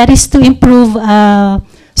talaga. That is to improve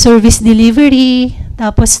service delivery,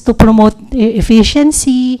 tapos to promote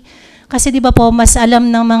efficiency. Kasi di ba po, mas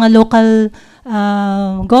alam ng mga local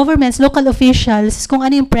governments, local officials, kung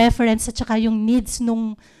ano yung preference at saka yung needs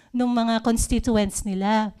nung mga constituents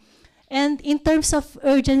nila. And in terms of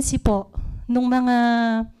urgency po, nung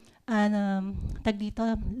mga,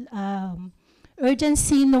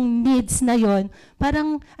 urgency nung needs na yon,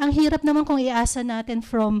 parang ang hirap naman kung iasa natin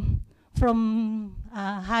from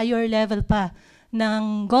higher level pa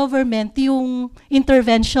ng government yung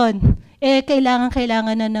intervention. Kailangan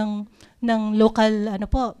na ng local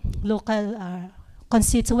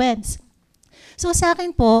constituents. So sa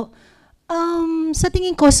akin po, sa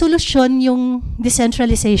tingin ko solusyon yung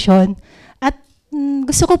decentralization at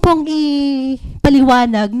gusto ko pong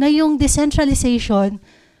ipaliwanag na yung decentralization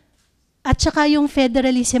at saka yung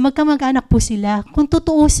federalism, magkamag-anak po sila. Kung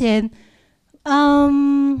tutuusin,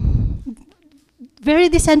 very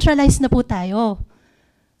decentralized na po tayo.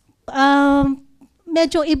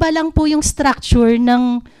 Medyo iba lang po yung structure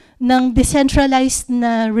ng decentralized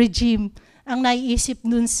na regime ang naiisip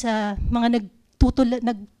dun sa mga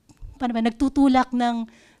nagtutulak ng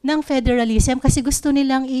federalism kasi gusto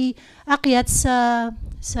nilang iakyat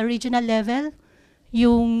sa regional level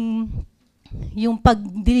yung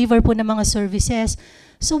pag-deliver po ng mga services.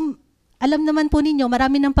 So, alam naman po ninyo,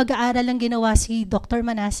 marami ng pag-aaral ang ginawa si Dr.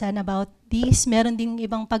 Manasan about this. Meron ding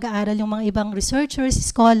ibang pag-aaral yung mga ibang researchers,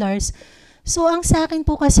 scholars. So, ang sa akin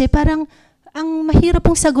po kasi, parang ang mahirap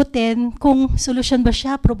pong sagutin kung solusyon ba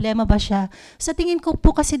siya, problema ba siya. Sa tingin ko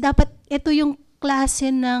po kasi dapat ito yung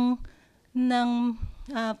klase ng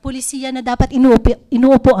pulisiya na dapat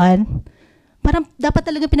inuupuan. Parang dapat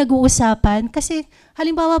talaga pinag-uusapan kasi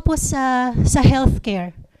halimbawa po sa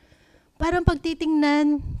healthcare, parang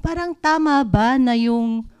pagtitingnan, parang tama ba na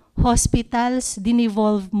yung hospitals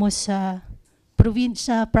dinevolve mo sa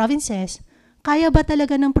provinces? Kaya ba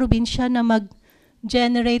talaga ng probinsya na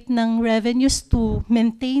mag-generate ng revenues to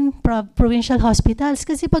maintain provincial hospitals?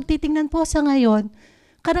 Kasi pagtitingnan po sa ngayon,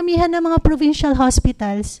 karamihan ng mga provincial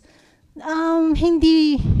hospitals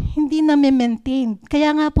hindi na maintain.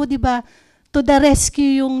 Kaya nga po 'di ba, to the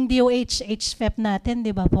rescue yung DOH HFEP natin,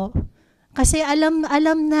 'di ba po? Kasi alam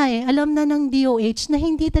na ng DOH na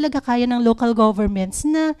hindi talaga kaya ng local governments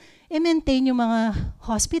na i-maintain yung mga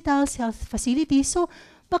hospitals, health facilities. So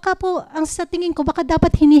baka po, ang sa tingin ko, baka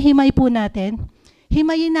dapat hinihimay po natin.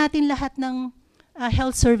 Himayin natin lahat ng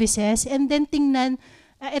health services and then tingnan,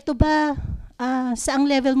 ito ba, saang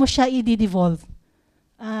level mo siya i-devolve?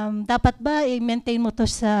 Dapat ba i-maintain mo to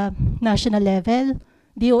sa national level?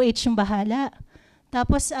 DOH yung bahala.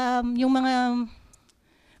 Tapos yung mga,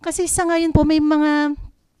 kasi sa ngayon po may mga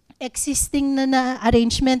existing na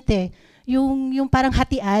arrangement yung parang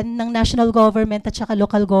hatian ng national government at saka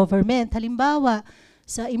local government. Halimbawa,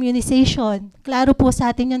 sa immunization. Klaro po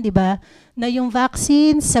sa atin yun, di ba? Na yung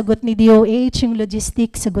vaccine, sagot ni DOH, yung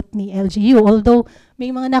logistics, sagot ni LGU. Although,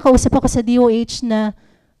 may mga nakausap ako sa DOH na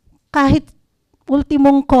kahit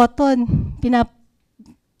ultimong cotton,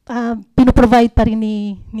 pinoprovide pa rin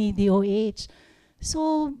ni DOH.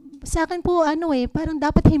 So, sa akin po, parang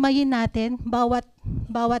dapat himayin natin bawat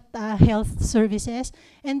health services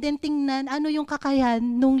and then tingnan ano yung kakayahan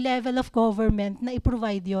nung level of government na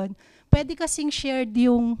i-provide yon. Pwede kasing shared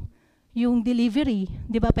yung delivery,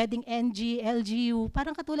 di ba? Pwedeng NG, LGU,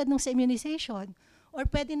 parang katulad nung sa immunization. Or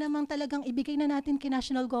pwede namang talagang ibigay na natin kay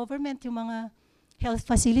national government yung mga health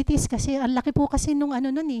facilities kasi ang laki po kasi nung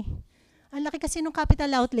Ang laki kasi nung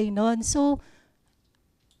capital outlay nun. So,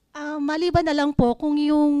 maliban na lang po kung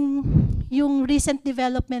yung recent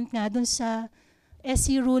development nga dun sa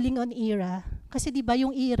SC ruling on ERA, kasi di ba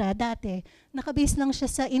yung ERA dati, nakabase lang siya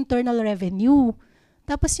sa internal revenue.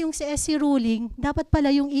 Tapos yung sa SC ruling, dapat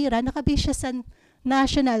pala yung ERA, nakabase siya sa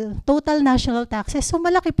total national taxes. So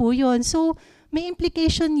malaki po yun. So may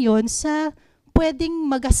implication yun sa pwedeng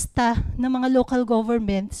magasta ng mga local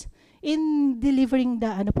governments in delivering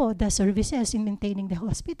the services, in maintaining the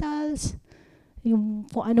hospitals, yung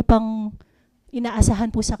kung ano pang inaasahan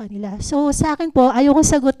po sa kanila. So sa akin po, ayokong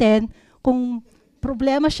sagutin kung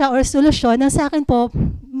problema siya or solusyon. Ang sa akin po,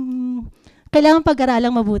 kailangan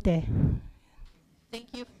pag-aralang mabuti.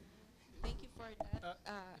 Thank you. Thank you for that.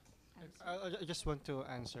 I just want to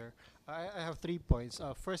answer. I have 3 points.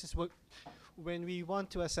 First is when we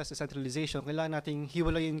want to assess decentralization, kailangan nating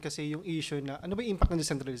hiwalayin kasi yung issue na ano ba yung impact ng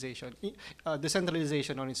decentralization?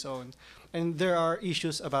 Decentralization on its own. And there are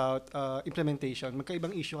issues about implementation.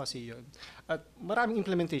 Magkaibang issue kasi yun. At maraming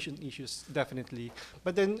implementation issues, definitely.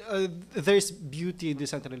 But then there's beauty in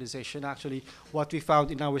decentralization. Actually, what we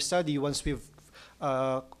found in our study once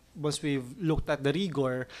we've looked at the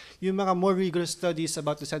rigor, yung mga more rigorous studies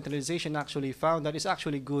about decentralization actually found that it's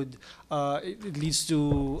actually good. It leads to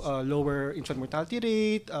lower infant mortality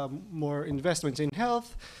rate, more investments in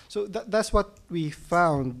health. So that's what we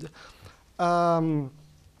found.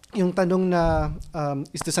 Yung tanong na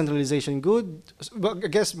is decentralization good? Well,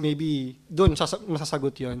 I guess maybe doon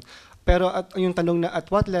masasagot yun. Pero yung tanong na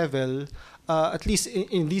at what level, at least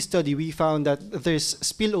in this study, we found that there's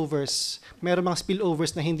spillovers. Meron mga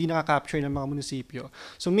spillovers na hindi nakaka-capture ng mga munisipyo.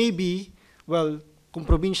 So maybe, well, kung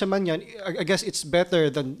probinsya man yan, I guess it's better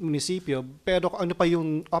than munisipyo. Pero kung ano pa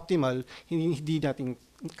yung optimal, hindi natin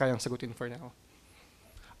kayang sagutin for now.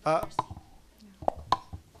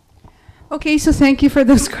 Okay, so thank you for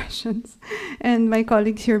those questions. And my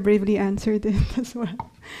colleagues here bravely answered it as well.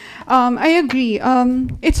 I agree.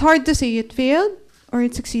 It's hard to say it failed or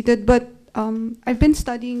it succeeded, but I've been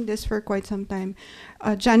studying this for quite some time.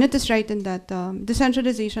 Janet is right in that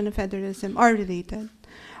decentralization and federalism are related.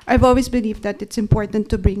 I've always believed that it's important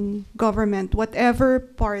to bring government, whatever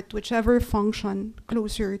part, whichever function,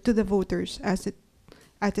 closer to the voters as it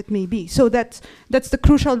may be. So that's the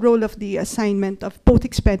crucial role of the assignment of both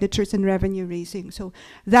expenditures and revenue raising. So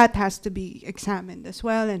that has to be examined as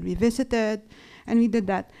well and revisited, and we did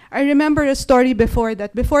that. I remember a story before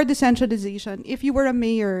decentralization, if you were a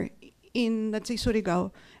mayor in, let's say,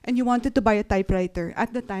 Surigao, and you wanted to buy a typewriter,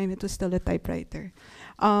 at the time it was still a typewriter,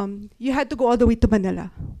 you had to go all the way to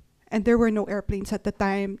Manila. And there were no airplanes at the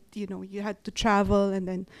time, you had to travel, and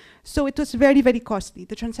then, so it was very, very costly.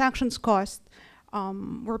 The transactions cost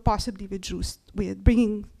were possibly reduced with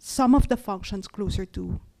bringing some of the functions closer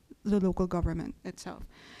to the local government itself.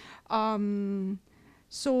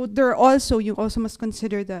 So there are also, you also must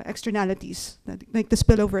consider the externalities, like the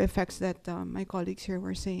spillover effects that my colleagues here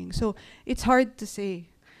were saying. So it's hard to say.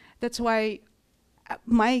 That's why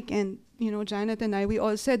Mike and Janet and I, we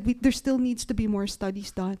all said there still needs to be more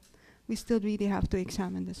studies done. We still really have to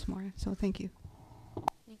examine this more. So thank you.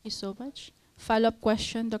 Thank you so much. Follow-up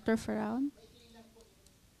question, Dr. Faraon?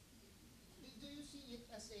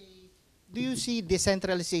 Do you see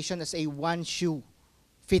decentralization as a one shoe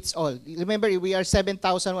fits all? Remember, we are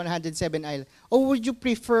 7,107 islands. Or would you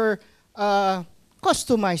prefer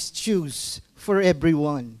customized shoes for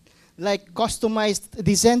everyone? Like customized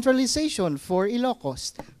decentralization for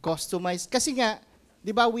Ilocos. Customized. Kasi nga,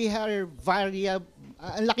 di ba, we are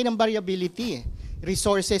ang laki ng variability.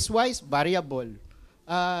 Resources-wise, variable.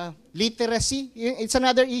 Literacy, it's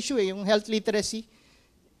another issue yung health literacy.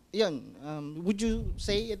 Yun, would you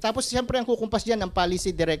say, tapos siyempre ang kukumpas dyan, ang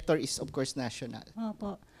policy director is of course national.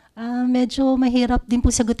 Opo. Medyo mahirap din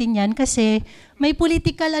po sagutin yan kasi may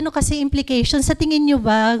political kasi implications. Sa tingin nyo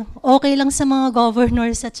ba, okay lang sa mga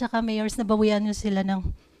governors at saka mayors na bawian nyo sila ng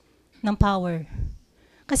power?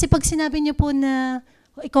 Kasi pag sinabi nyo po na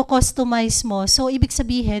i-customize mo. So, ibig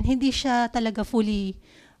sabihin, hindi siya talaga fully,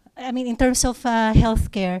 I mean, in terms of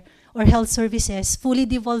healthcare or health services, fully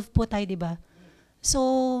devolved po tayo, di ba?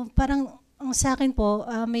 So, parang, ang sa akin po,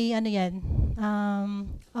 may ano yan,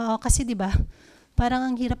 kasi di ba, parang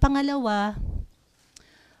ang hirap. Pangalawa,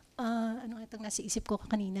 ano itong nasa isip ko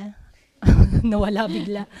kanina? Nawala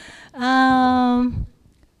bigla.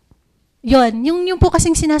 Yung po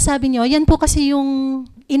kasing sinasabi nyo, yan po kasi yung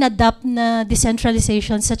inadapt na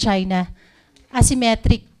decentralization sa China.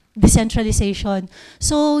 Asymmetric decentralization.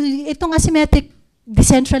 So, itong asymmetric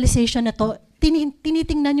decentralization na to,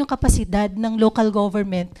 tinitingnan yung kapasidad ng local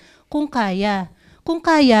government kung kaya. Kung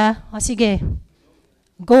kaya, sige,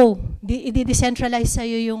 go. I-decentralize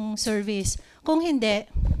sa'yo yung service. Kung hindi,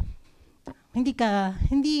 hindi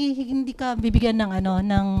ka bibigyan ng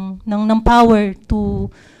ng power to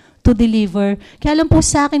deliver. Kaya lang po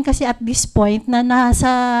sa akin kasi at this point na nasa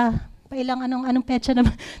anong petsa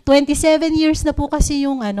naman 27 years na po kasi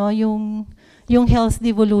yung health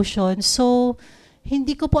devolution. So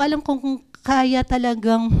hindi ko po alam kung kaya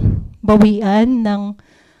talagang bawian ng,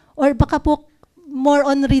 or baka po more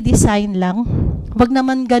on redesign lang. Wag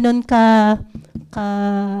naman ganun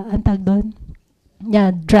antag doon.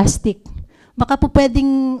 Yeah, drastic. Baka po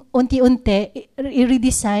pwedeng unti-unti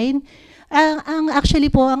i-redesign. Actually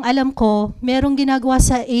po, ang alam ko, merong ginagawa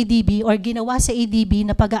sa ADB or ginawa sa ADB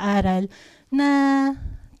na pag-aaral na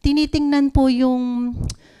tinitingnan po yung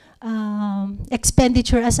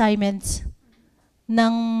expenditure assignments na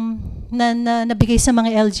nabigay sa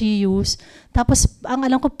mga LGUs. Tapos, ang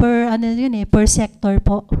alam ko per sector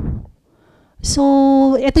po.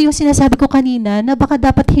 So, ito yung sinasabi ko kanina na baka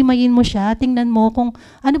dapat himayin mo siya, tingnan mo kung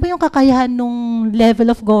ano ba yung kakayahan nung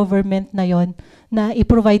level of government na yon na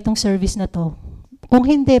i-provide tong service na to. Kung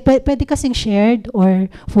hindi, pwede kasing shared or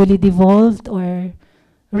fully devolved or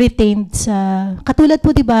retained sa, katulad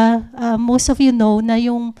po 'di ba, most of you know na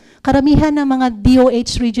yung karamihan ng mga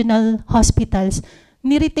DOH regional hospitals,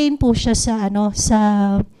 ni-retain po siya sa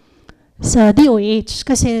DOH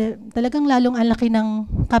kasi talagang lalong ang laki ng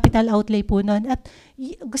capital outlay po noon. At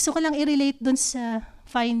gusto ko lang i-relate dun sa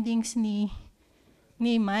findings ni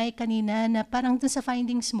Mike kanina na parang dun sa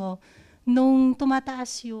findings mo, nung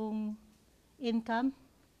tumataas yung income,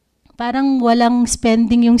 parang walang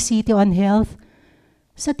spending yung city on health.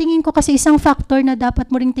 Sa tingin ko kasi isang factor na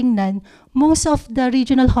dapat mo ring tingnan, most of the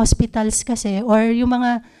regional hospitals kasi or yung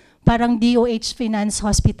mga parang DOH finance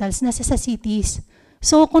hospitals nasa sa cities.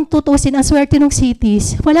 So kung tutusin, ang swerte ng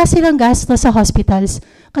cities, wala silang gastos sa hospitals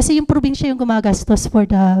kasi yung probinsya yung gumagastos for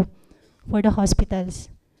the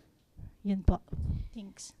hospitals. Yun po.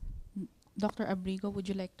 Thanks. Dr. Abrigo, would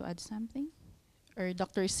you like to add something? Or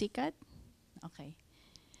Dr. Sicat? Okay.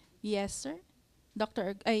 Yes, sir.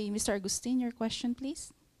 Mr. Agustin, your question,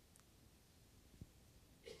 please.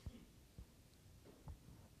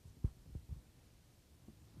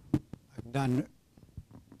 Dan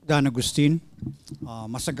Agustin,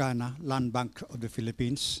 Masagana, Land Bank of the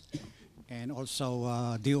Philippines, and also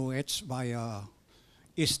DOH via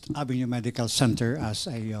East Avenue Medical Center as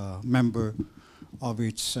a member of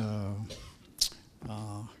its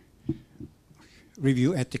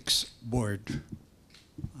Review Ethics Board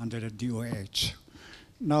under the DOH.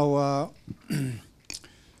 Now,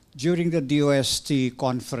 during the DOST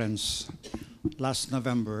conference last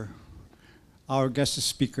November, our guest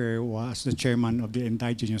speaker was the chairman of the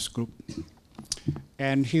indigenous group.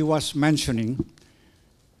 And he was mentioning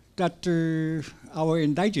that our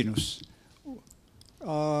indigenous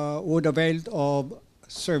would avail of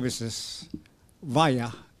services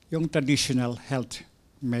via yung traditional health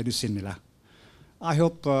medicine nila. I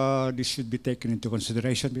hope this should be taken into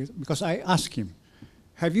consideration because I asked him,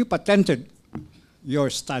 have you patented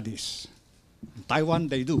your studies? In Taiwan,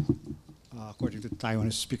 they do, according to the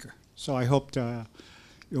Taiwanese speaker. So I hope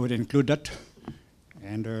you would include that.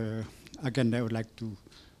 And again, I would like to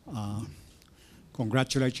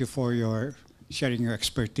congratulate you for sharing your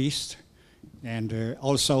expertise. And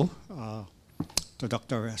also to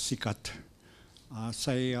Dr. Sicat, I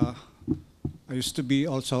used to be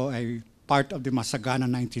also a part of the Masagana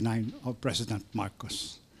 99 of President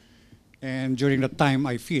Marcos. And during that time,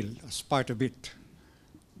 I feel, as part of it,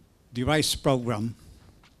 the rice program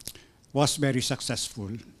was very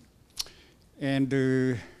successful. And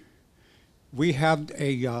we have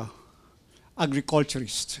a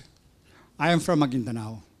agriculturist. I am from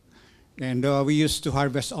Maguindanao. And we used to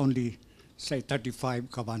harvest only, say,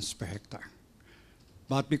 35 kawans per hectare.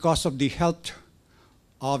 But because of the help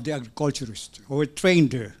of the agriculturists who were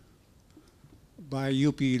trained there by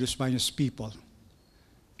UP Los Baños people,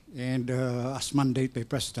 and as mandated by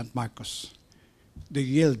President Marcos, the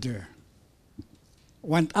yield there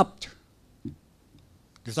went up.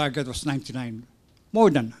 The target was 99, more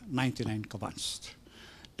than 99 kawans.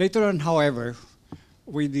 Later on, however,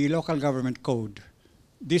 with the local government code,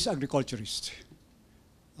 these agriculturists,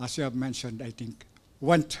 as you have mentioned, I think,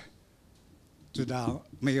 went to the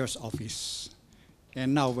mayor's office.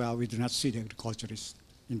 And now we do not see the agriculturists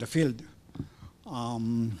in the field.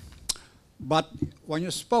 But when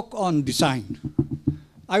you spoke on design,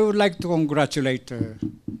 I would like to congratulate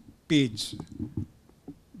PIDS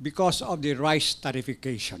because of the rice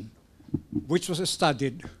tarification, which was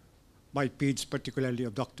studied by PIDS, particularly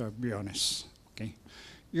of Dr. Briones. Okay.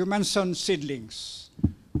 You mentioned seedlings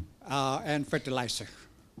and fertilizer.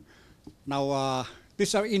 Now,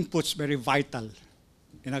 these are inputs very vital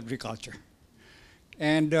in agriculture.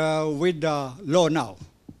 And with the law now,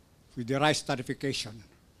 with the rice tarification,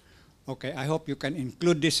 okay, I hope you can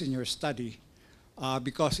include this in your study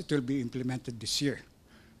because it will be implemented this year.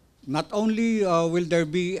 Not only will there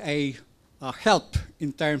be a help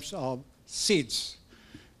in terms of seeds,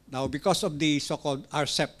 now because of the so-called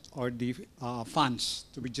RCEP or the funds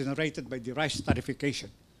to be generated by the rice tarification,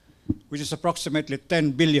 which is approximately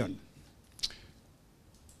 10 billion,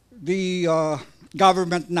 the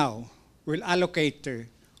government now will allocate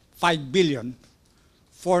 5 billion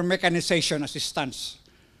for mechanization assistance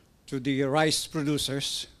to the rice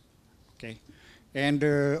producers, okay, and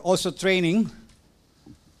also training.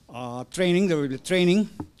 There will be training.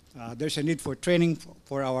 There's a need for training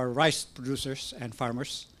for our rice producers and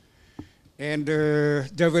farmers, and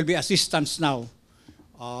there will be assistance now,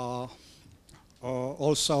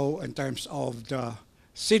 also in terms of the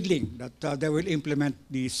seedling that they will implement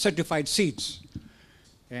the certified seeds.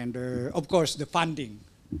 And of course, the funding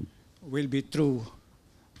will be through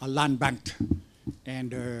a land bank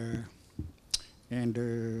and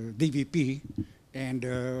DVP,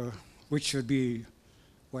 and which should be,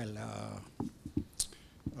 well,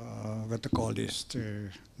 what to call this,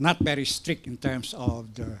 not very strict in terms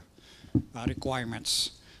of the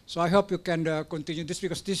requirements. So I hope you can continue this,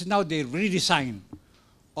 because this is now the redesign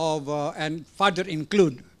of, and further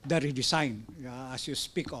include the redesign as you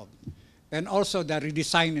speak of. And also the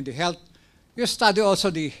redesign in the health. You study also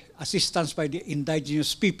the assistance by the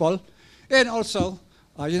indigenous people. And also,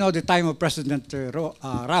 you know, the time of President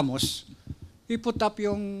Ramos, he put up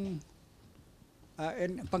yung,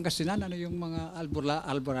 in Pangasinan, ano yung mga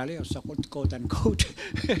alborale, o sa quote unquote,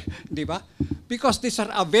 di ba? Because these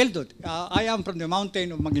are availed. I am from the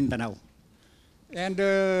mountain of Maguindanao. And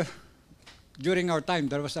during our time,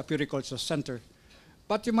 there was a puriculture center.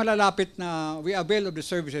 But yung malalapit na, we avail of the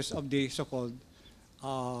services of the so-called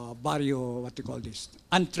barrio, what do you call this,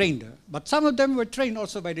 untrained. But some of them were trained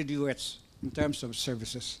also by the DOH in terms of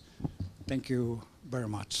services. Thank you very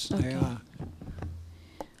much. Okay.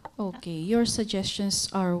 Okay, your suggestions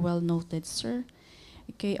are well noted, sir.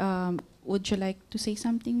 Okay, would you like to say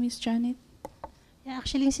something, Miss Janet? Yeah,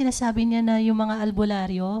 actually, yung sinasabi niya na yung mga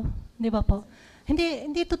albularyo, di ba po?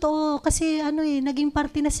 Hindi totoo kasi naging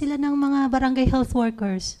parte na sila ng mga barangay health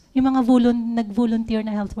workers. Yung mga nag-volunteer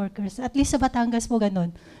na health workers. At least sa Batangas po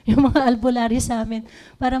ganun. Yung mga albularyo sa amin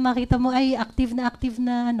para makita mo ay active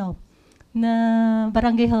na na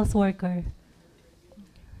barangay health worker.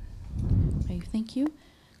 Okay, thank you.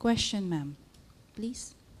 Question, ma'am,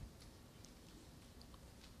 please.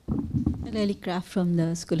 Lely Craft from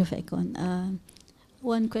the School of Econ.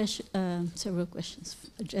 One question, several questions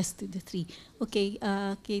addressed to the three. Okay,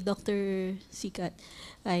 Dr. Sicat.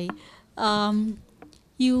 Hi.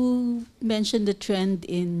 You mentioned the trend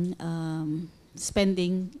in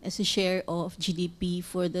spending as a share of GDP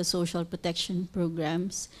for the social protection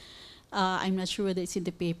programs. I'm not sure whether it's in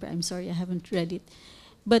the paper. I'm sorry, I haven't read it.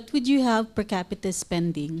 But would you have per capita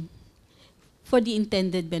spending for the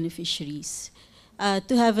intended beneficiaries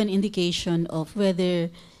to have an indication of whether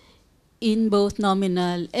in both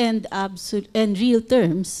nominal and absolute and real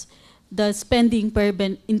terms, the spending per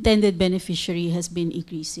intended beneficiary has been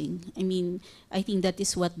increasing? I mean, I think that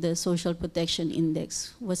is what the Social Protection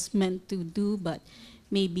Index was meant to do, but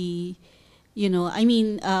maybe,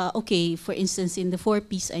 okay, for instance, in the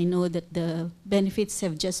 4Ps, I know that the benefits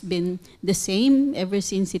have just been the same ever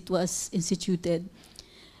since it was instituted.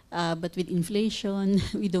 But with inflation,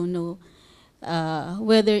 we don't know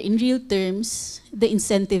whether in real terms the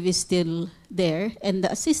incentive is still there and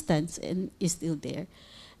the assistance is still there.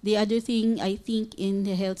 The other thing, I think, in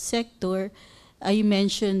the health sector, you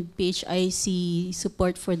mentioned PHIC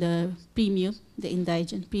support for the premium, the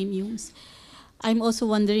indigent premiums. I'm also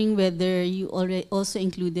wondering whether you already also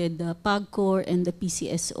included the PAGCOR and the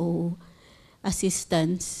PCSO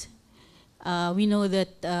assistance. We know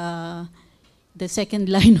that the second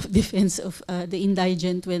line of defense of the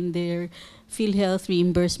indigent when their PhilHealth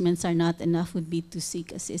reimbursements are not enough would be to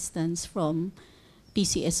seek assistance from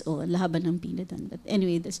PCSO, laban ng pila doon. But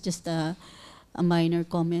anyway, that's just a minor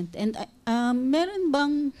comment. And meron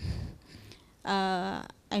bang,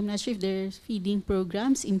 I'm not sure if there's feeding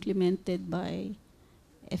programs implemented by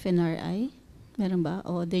FNRI? Meron ba?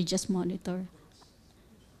 Or they just monitor?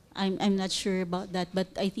 I'm not sure about that, but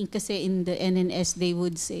I think kasi in the NNS they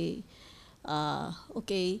would say,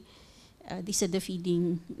 okay, these are the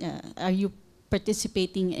feeding, are you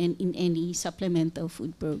participating in any supplemental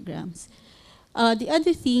food programs? The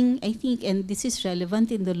other thing, I think, and this is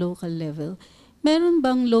relevant in the local level, meron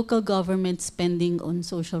bang local government spending on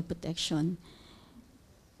social protection?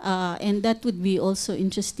 And that would be also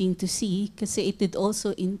interesting to see kasi it would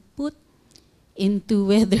also input into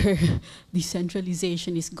whether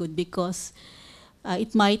decentralization is good, because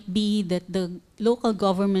it might be that the local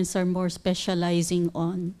governments are more specializing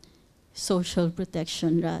on social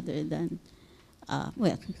protection rather than,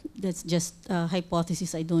 well, that's just a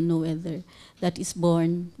hypothesis. I don't know whether that is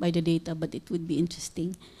borne by the data, but it would be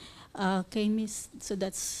interesting. Kay Ms., so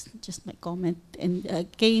that's just my comment. And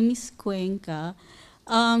kay Ms. Cuenca,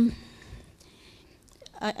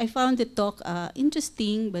 I found the talk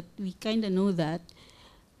interesting, but we kind of know that.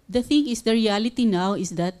 The thing is, the reality now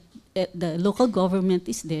is that the local government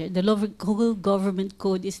is there, the local government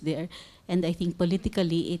code is there, and I think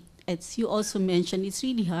politically, as you also mentioned, it's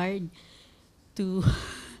really hard to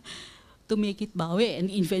to make it bawi, and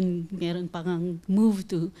even meron pang move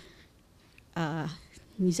to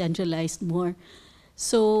decentralized more.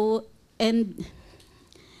 So, and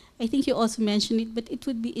I think you also mentioned it, but it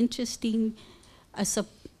would be interesting as a,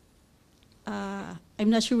 I'm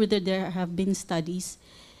not sure whether there have been studies,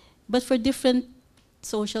 but for different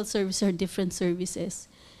social services or different services,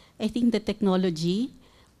 I think the technology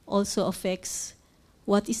also affects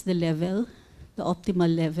what is the level, the optimal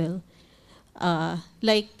level.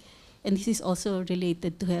 Like, and this is also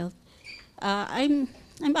related to health. I'm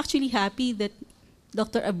actually happy that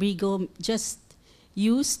Dr. Abrigo just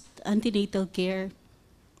used antenatal care,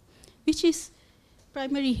 which is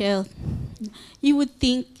primary health. You would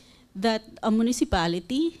think that a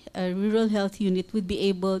municipality, a rural health unit, would be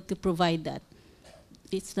able to provide that.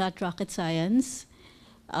 It's not rocket science.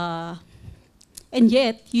 And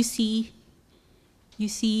yet, you see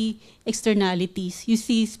externalities, you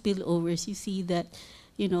see spillovers, you see that,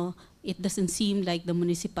 you know, it doesn't seem like the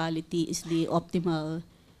municipality is the optimal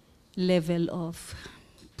level of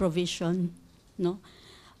provision, no?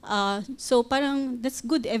 So parang that's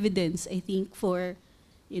good evidence, I think, for,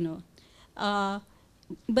 you know,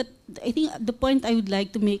 but I think the point I would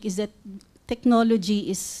like to make is that technology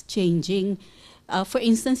is changing. For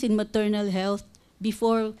instance, in maternal health,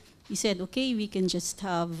 before we said, okay, we can just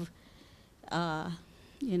have,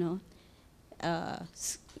 you know,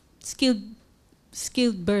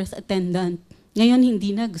 skilled birth attendant. Ngayon,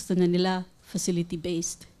 hindi na, gusto na nila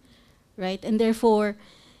facility-based, right? And therefore,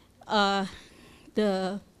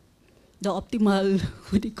 the optimal,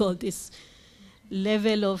 what do you call this,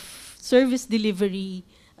 level of service delivery,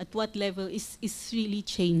 at what level is really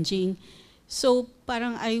changing. So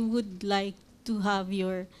parang I would like to have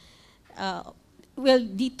your, well,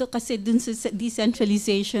 dito kasi dun sa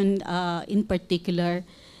decentralization in particular,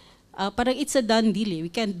 parang it's a done deal. We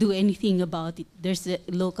can't do anything about it. There's a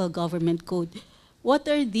local government code. What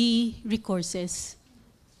are the recourses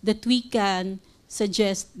that we can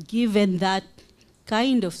suggest given that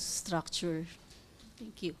kind of structure?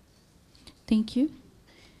 Thank you. Thank you.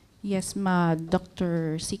 Yes,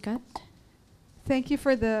 Dr. Sicat. Thank you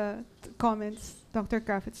for the comments, Dr.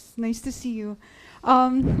 Kraft. It's nice to see you.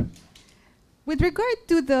 With regard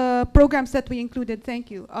to the programs that we included,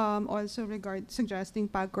 thank you. Also suggesting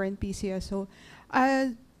PAGCOR and PCSO.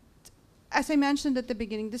 As I mentioned at the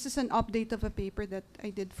beginning, this is an update of a paper that I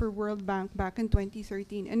did for World Bank back in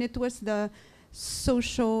 2013, and it was the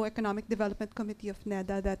Socio-Economic Development Committee of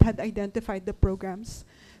NEDA that had identified the programs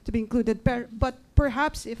to be included. But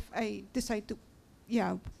perhaps if I decide to,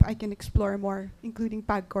 yeah, I can explore more, including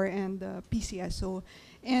PAGCOR and PCSO.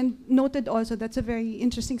 And noted also, that's a very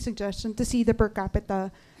interesting suggestion to see the per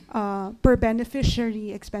capita, per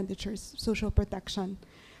beneficiary expenditures, social protection.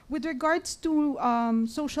 With regards to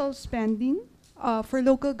social spending for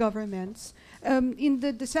local governments, in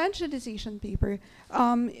the decentralization paper,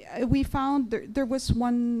 we found there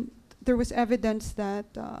was evidence that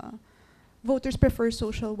voters prefer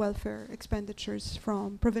social welfare expenditures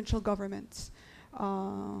from provincial governments.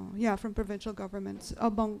 From provincial governments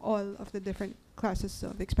among all of the different classes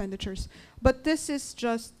of expenditures. But this is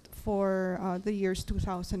just for the years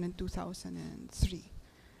 2000 and 2003.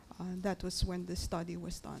 That was when this study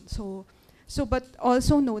was done. So So, but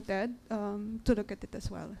also noted to look at it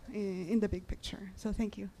as well in the big picture. So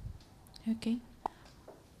thank you. Okay.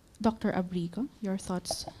 Dr. Abrigo, your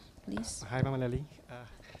thoughts, please. Hi, Ma'am Lali.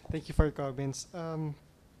 Thank you for your comments. Ano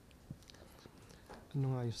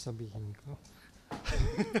nga yung sabihin ko?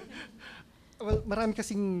 Well, marami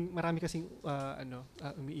kasing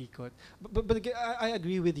umiikot. But again, I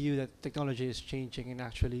agree with you that technology is changing, and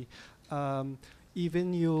actually,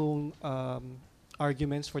 even yung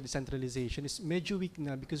arguments for decentralization is medyo weak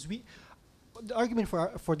na, because the argument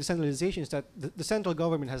for decentralization is that the central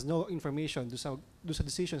government has no information do sa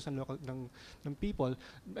decisions ng people,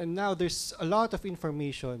 and now there's a lot of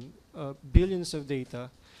information, billions of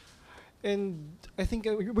data, and I think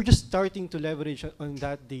we're just starting to leverage on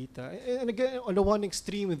that data. And again, on the one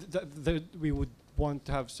extreme, we would want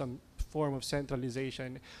to have some form of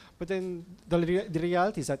centralization, but then the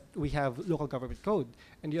reality is that we have local government code,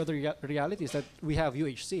 and the other reality is that we have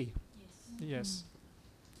UHC. Yes.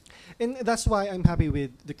 And that's why I'm happy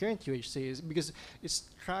with the current UHC, is because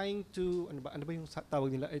it's trying to, ano ba yung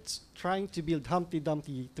tawag nila? It's trying to build Humpty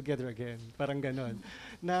Dumpty together again. Parang ganon.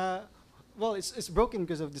 Na, well, it's broken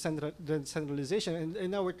because of decentralization,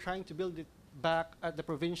 and now we're trying to build it back at the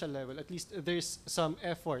provincial level. At least there's some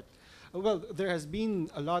effort. Well, there has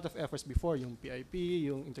been a lot of efforts before, yung PIP,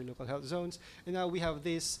 yung interlocal health zones, and now we have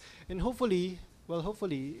this, and hopefully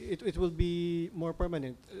it will be more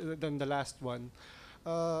permanent than the last one.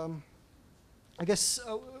 I guess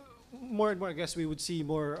more and more, I guess we would see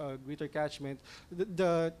more greater catchment.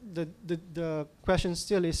 The question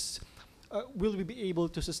still is, will we be able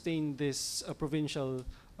to sustain this provincial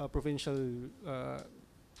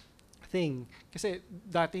thing? Kasi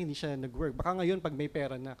dati hindi siya nag-work. Baka ngayon pag may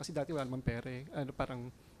pera na, kasi dati wala namang pera eh.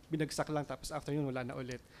 Parang binagsak lang, tapos after yun wala na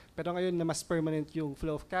ulit. Pero ngayon na mas permanent yung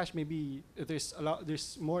flow of cash, maybe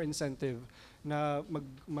there's more incentive na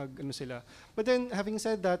ano sila. But then, having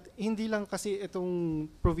said that, hindi lang kasi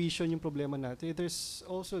itong provision yung problema natin. There's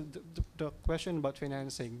also the question about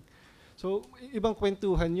financing. So, ibang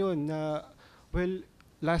kwentuhan yun na, well,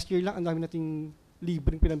 last year lang ang dami nating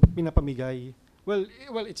libreng pinapamigay. Well,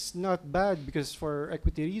 it's not bad because for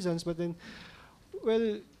equity reasons, but then,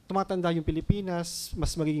 well, tumatanda yung Pilipinas,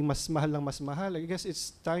 magiging mas mahal. I guess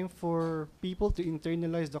it's time for people to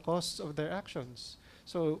internalize the costs of their actions.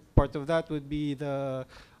 So part of that would be the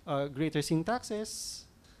greater sin taxes,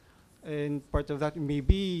 and part of that may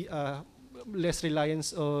be less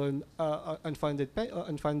reliance on unfunded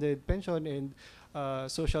pension and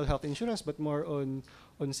social health insurance, but more on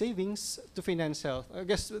savings to finance health. I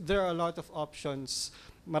guess there are a lot of options.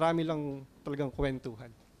 Marami lang talagang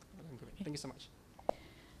kwentuhan. Thank you so much.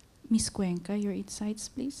 Ms. Cuenca, your insights,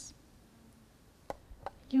 please.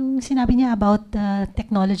 Yung sinabi niya about the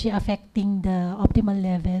technology affecting the optimal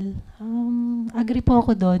level, agree po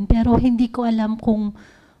ako doon, pero hindi ko alam kung,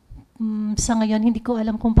 sa ngayon, hindi ko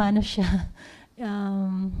alam kung paano siya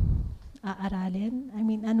aaralin. I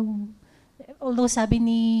mean, although sabi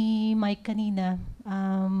ni Mike kanina,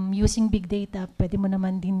 using big data, pwede mo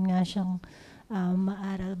naman din nga siyang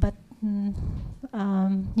maaral. But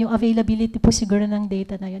yung availability po siguro ng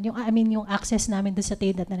data na yun, yung access namin doon sa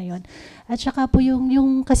data na yun. At saka po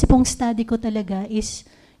yung kasi pong study ko talaga is,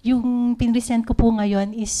 yung pinresent ko po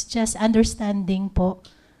ngayon is just understanding po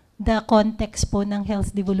the context po ng health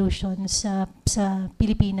devolution sa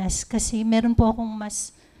Pilipinas. Kasi meron po akong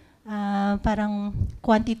mas parang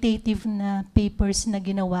quantitative na papers na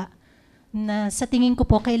ginawa na sa tingin ko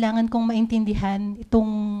po kailangan kong maintindihan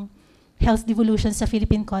itong health devolution sa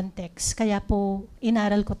Philippine context. Kaya po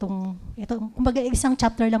inaral ko ito, kumbaga isang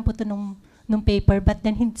chapter lang po ito nung paper, but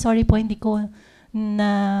then sorry po, hindi ko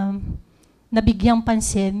nabigyang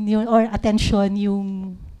pansin or attention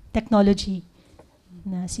yung technology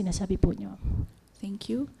na sinasabi po nyo. Thank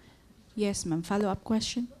you. Yes, ma'am. Follow-up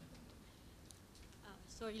question?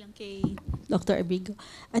 Sorry lang kay Dr. Abrigo.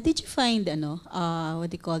 Did you find,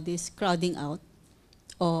 what do you call this, crowding out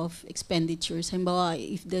of expenditures? Halimbawa,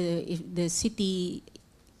 if the city,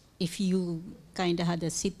 if you kind of had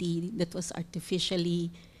a city that was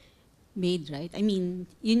artificially made, right? I mean,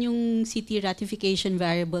 yun yung city ratification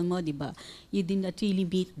variable mo, di ba? You did not really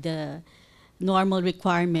meet the normal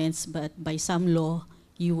requirements, but by some law,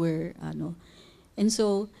 you were, And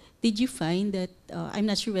so, did you find that, I'm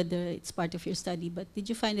not sure whether it's part of your study, but did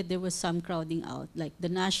you find that there was some crowding out, like the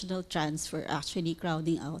national transfer actually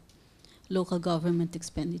crowding out local government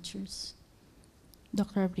expenditures?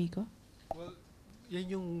 Dr. Abrigo? Well, yan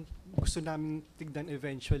yung gusto namin tignan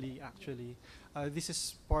eventually, actually. This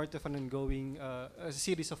is part of an ongoing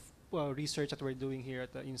series of research that we're doing here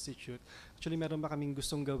at the Institute, actually meron ba kaming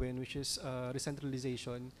gustong gawin, which is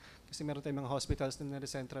decentralization. Kasi meron tayong mga hospitals na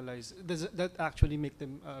na-decentralize. Does that actually make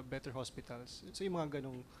them better hospitals? So yung mga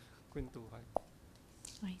ganong kwentuhan.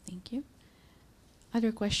 Okay, thank you.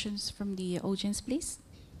 Other questions from the audience, please?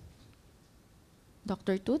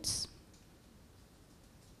 Dr. Toots?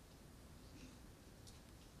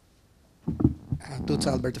 Toots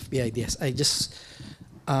Albert of PIDS. I just,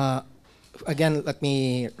 again, let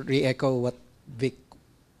me re-echo what Vic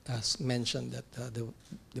has mentioned, that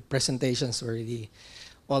the presentations were really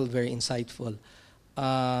all very insightful.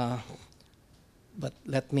 But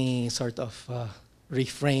let me sort of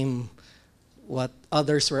reframe what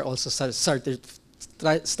others were also starting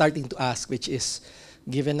to ask, which is,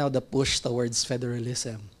 given now the push towards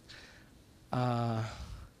federalism,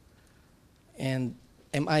 and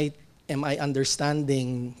am I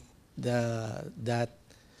understanding that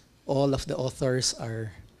all of the authors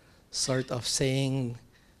are sort of saying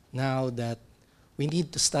now that we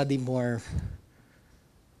need to study more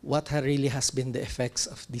what really has been the effects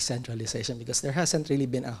of decentralization, because there hasn't really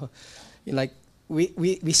been a, like,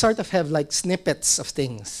 we sort of have like snippets of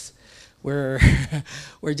things where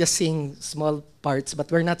we're just seeing small parts,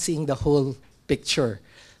 but we're not seeing the whole picture.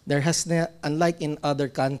 There has, unlike in other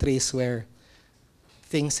countries where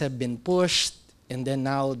things have been pushed, and then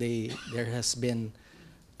now there has been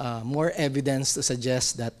more evidence to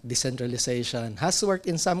suggest that decentralization has worked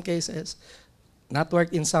in some cases, not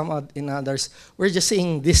worked in in others. We're just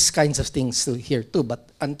seeing these kinds of things here too. But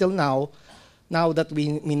until now that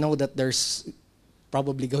we know that there's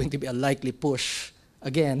probably going to be a likely push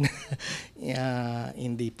again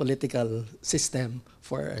in the political system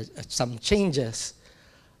for some changes,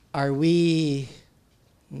 are we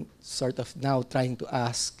sort of now trying to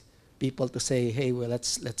ask people to say, hey, well,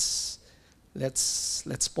 let's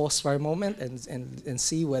pause for a moment and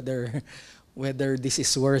see whether this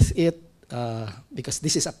is worth it, because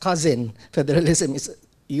this is a cousin. Federalism is,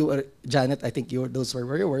 Janet, I think those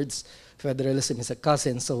were your words. Federalism is a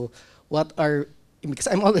cousin. So because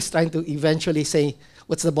I'm always trying to eventually say,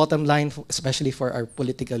 what's the bottom line, especially for our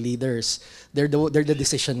political leaders? They're the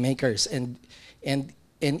decision makers, and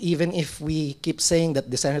even if we keep saying that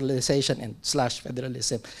decentralization and /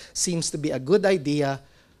 federalism seems to be a good idea,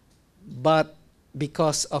 but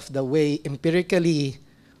because of the way empirically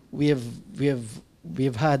we've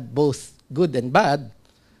had both good and bad,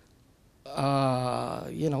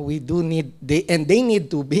 we do need, they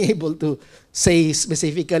need to be able to say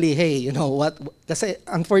specifically, hey, you know what? Because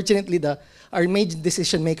unfortunately, our major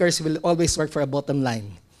decision makers will always work for a bottom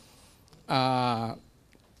line.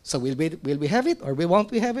 So will we have it, or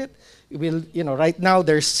won't we have it? Right now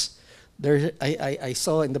I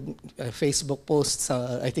saw in the Facebook posts,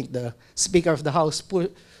 I think the Speaker of the House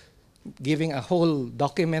giving a whole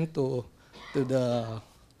document to the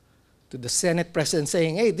Senate President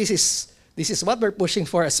saying, hey, this is what we're pushing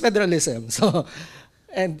for as federalism.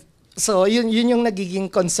 So yun yung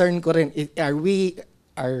nagiging concern ko rin.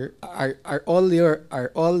 Are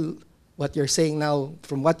all what you're saying now,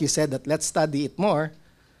 from what you said, that let's study it more,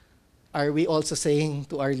 are we also saying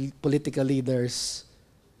to our political leaders,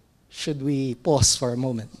 should we pause for a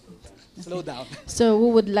moment? Slow down. So who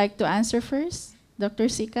would like to answer first? Dr.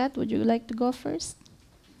 Sicat, would you like to go first?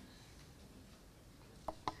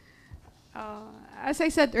 As I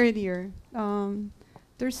said earlier,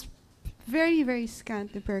 there's very, very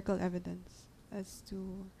scant empirical evidence as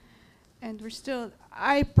to, and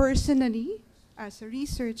I personally, as a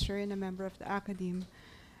researcher and a member of the academe,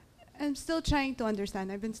 I'm still trying to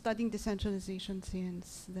understand. I've been studying decentralization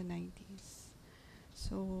since the 90s.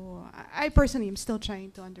 So I personally am still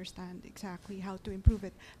trying to understand exactly how to improve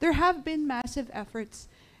it. There have been massive efforts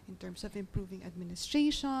in terms of improving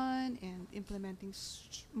administration and implementing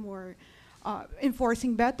more,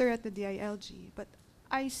 enforcing better at the DILG. But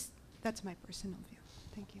that's my personal view.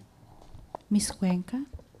 Thank you. Ms. Cuenca?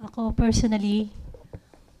 Ako personally,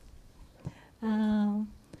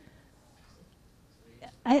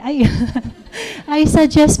 I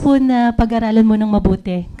suggest po na pag-aralan mo ng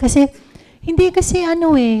mabuti. Kasi, hindi kasi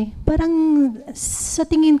parang sa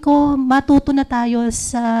tingin ko, matuto na tayo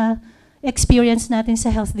sa experience natin sa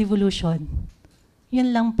health devolution. Yun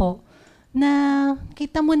lang po. Na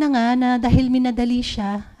kita mo na nga na dahil minadali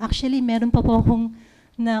siya, actually meron pa po akong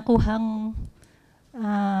nakuhang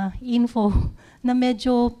info na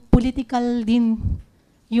medyo political din,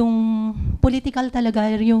 yung political talaga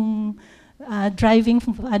yung driving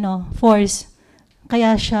force,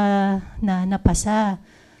 kaya siya napasa.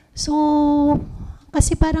 So,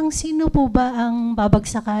 kasi parang sino po ba ang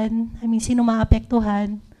babagsakan? I mean, sino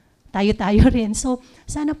maapektuhan? tayo-tayo rin. So,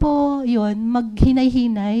 sana po yun,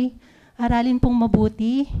 maghinay-hinay, aralin pong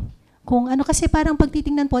mabuti. Kung ano, kasi parang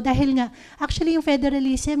pagtitingnan po, dahil nga, actually yung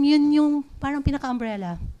federalism, yun yung parang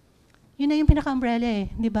pinaka-umbrella. Yun na yung pinaka-umbrella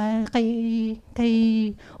eh, di ba?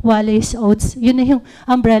 Kay Wallace Oates, yun na yung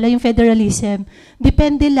umbrella, yung federalism.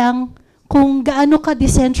 Depende lang kung gaano ka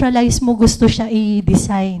decentralized mo gusto siya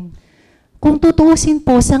i-design. Kung tutuusin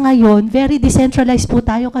po sa ngayon, very decentralized po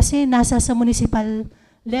tayo kasi nasa sa municipal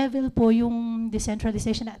level po yung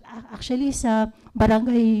decentralization. Actually, sa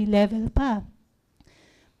barangay level pa.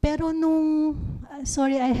 Pero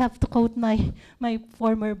sorry, I have to quote my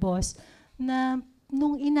former boss, na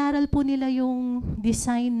nung inaral po nila yung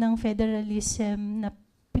design ng federalism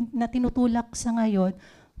na tinutulak sa ngayon,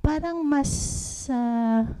 parang mas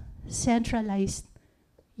centralized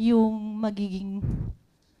yung magiging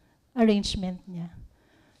arrangement niya.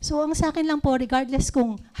 So ang sa akin lang po, regardless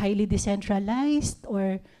kung highly decentralized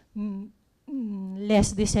or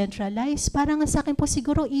less decentralized, parang sa akin po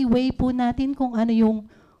siguro i-weigh po natin kung ano yung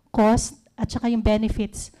cost at saka yung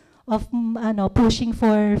benefits of pushing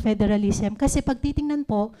for federalism. Kasi pag titingnan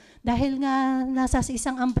po, dahil nga nasa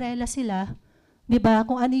isang umbrella sila, 'di ba?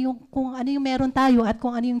 Kung ano yung meron tayo at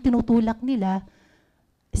kung ano yung tinutulak nila,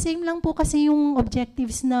 same lang po kasi yung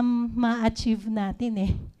objectives na ma-achieve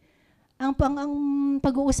natin eh. Ang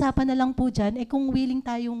pag-uusapan na lang po diyan kung willing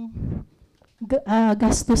tayong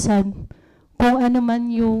gastusan kung ano man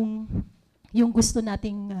yung gusto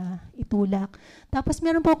nating itulak. Tapos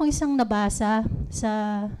meron po akong isang nabasa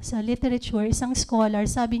sa literature, isang scholar,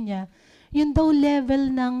 sabi niya, yung daw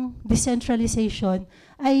level ng decentralization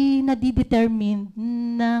ay nadidetermine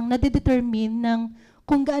ng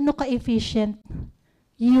kung gaano ka-efficient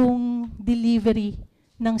yung delivery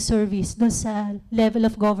ng service doon sa level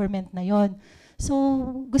of government na yon. So,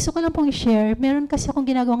 gusto ko lang pong i-share, meron kasi akong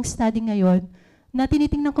ginagawang study ngayon na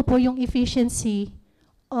tinitingnan ko po yung efficiency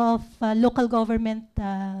of local government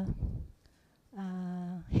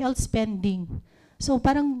health spending. So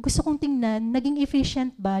parang gusto kong tingnan, naging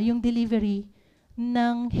efficient ba yung delivery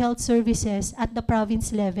ng health services at the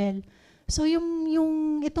province level. So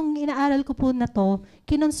itong inaaral ko po na to,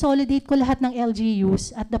 kinonsolidate ko lahat ng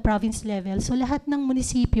LGUs at the province level. So lahat ng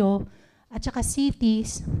munisipyo at saka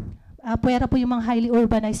cities, puwera po yung mga highly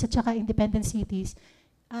urbanized at saka independent cities,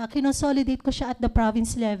 kinonsolidate ko siya at the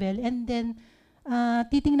province level and then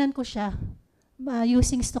titingnan ko siya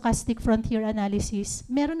using stochastic frontier analysis.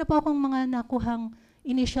 Meron na po akong mga nakuhang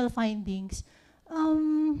initial findings.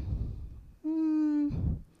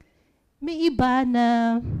 May iba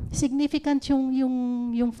na significant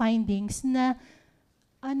yung findings na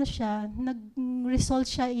nag-result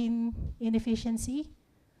siya in inefficiency.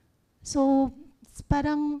 So,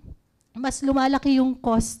 parang mas lumalaki yung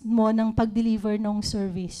cost mo ng pag-deliver ng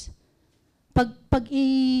service. Pag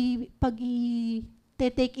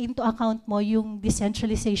i-take into account mo yung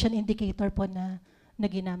decentralization indicator po na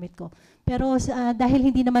ginamit ko. Pero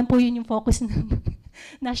dahil hindi naman po yun yung focus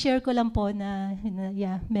na share ko lang po na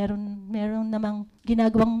meron namang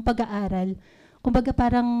ginagawang pag-aaral. Kumbaga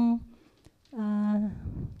parang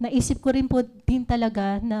naisip ko rin po din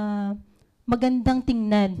talaga na magandang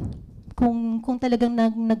tingnan kung talagang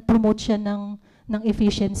nag-promote siya ng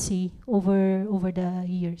efficiency over the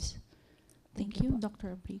years. Thank you,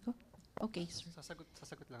 Dr. Abrigo. Okay, sir.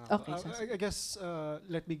 Sasagot lang ako. Okay, I guess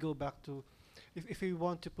let me go back to if we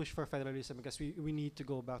want to push for federalism, because we need to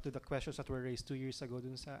go back to the questions that were raised 2 years ago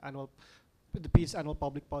dun sa the PIDS annual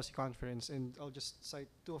public policy conference, and I'll just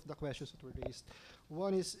cite 2 of the questions that were raised.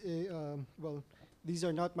 One is well, these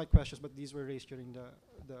are not my questions, but these were raised during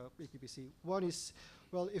the APPC. One is,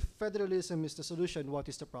 well, if federalism is the solution,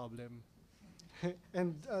 what is the problem?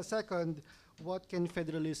 And second, what can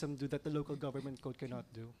federalism do that the local government code cannot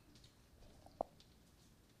do?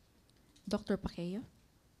 Dr. Paqueo?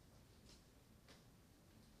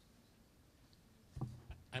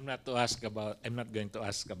 I'm not going to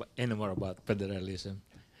ask about anymore about federalism.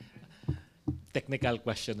 Technical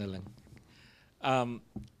question na lang.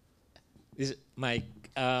 Mike,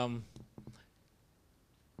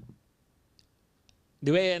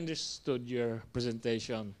 the way I understood your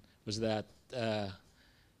presentation was that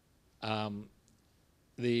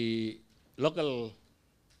the local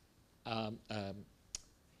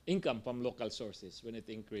income from local sources, when it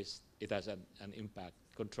increased, it has an impact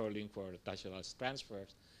controlling for national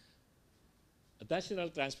transfers. National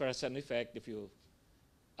transfer has an effect if you,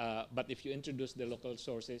 but if you introduce the local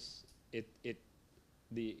sources,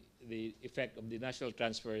 the effect of the national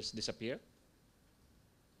transfers disappear.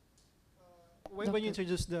 When you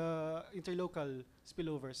introduce the interlocal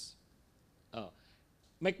spillovers.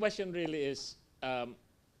 My question really is,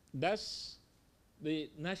 does the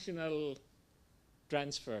national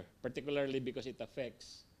transfer, particularly because it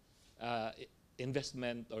affects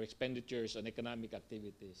investment or expenditures on economic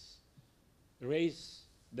activities, raise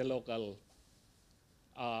the local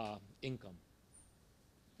income?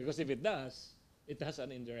 Because if it does, it has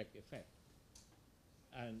an indirect effect.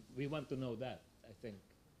 And we want to know that, I think.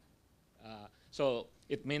 So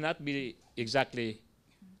it may not be exactly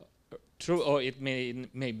true, or it may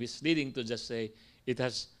be misleading to just say it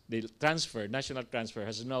has the transfer, national transfer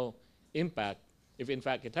has no impact, if in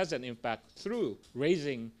fact it has an impact through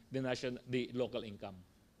raising the local income.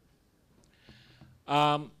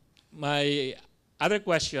 My other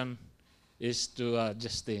question is to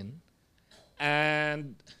Justine,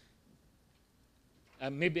 and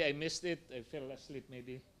maybe I missed it, I fell asleep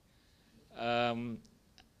maybe.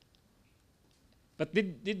 But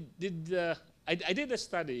I did a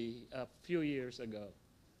study a few years ago,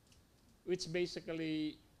 which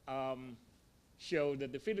basically showed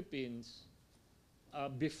that the Philippines,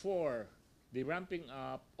 before the ramping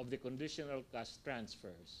up of the conditional cash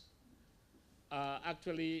transfers,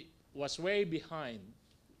 actually was way behind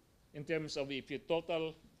in terms of if you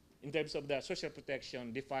total, in terms of the social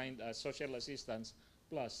protection defined as social assistance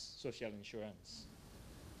plus social insurance.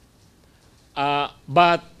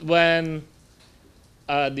 But when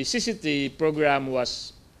the CCT program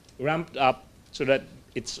was ramped up so that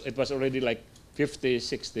it was already like 50,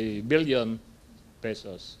 60 billion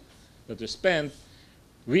pesos that we spent,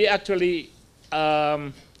 we actually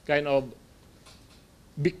kind of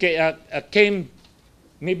came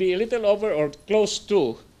maybe a little over or close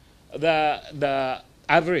to the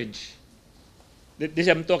average. This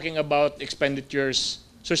I'm talking about expenditures,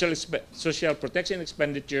 social protection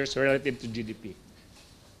expenditures relative to GDP.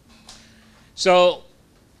 So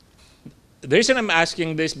the reason I'm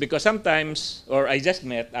asking this, because sometimes, or I just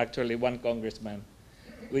met actually one congressman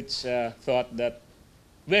which thought that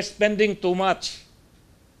we're spending too much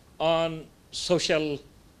on social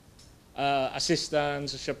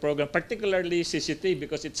assistance, social program, particularly CCT,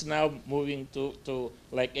 because it's now moving to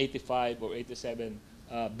like 85 or 87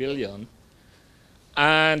 billion.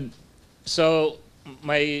 And so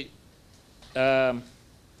my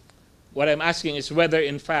what I'm asking is whether,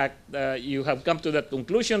 in fact, you have come to that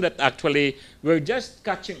conclusion that actually we're just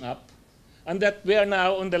catching up and that we are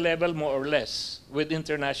now on the level more or less with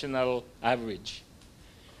international average.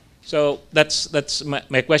 So that's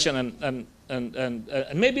my question, and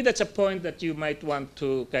maybe that's a point that you might want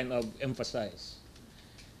to kind of emphasize.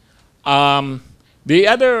 The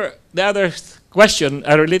other question,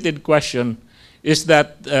 a related question, is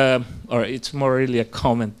that, or it's more really a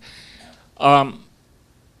comment,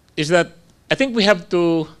 is that I think we have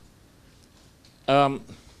to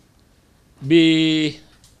be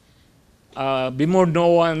more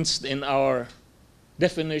nuanced in our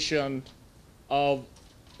definition of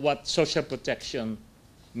what social protection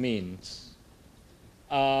means.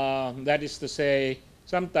 That is to say,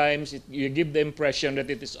 sometimes you give the impression that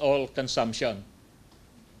it is all consumption,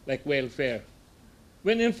 like welfare,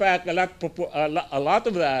 when in fact a lot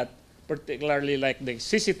of that, particularly like the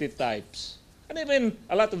CCT types, and even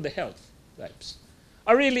a lot of the health types,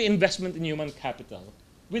 are really investment in human capital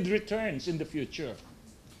with returns in the future.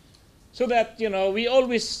 So that, you know, we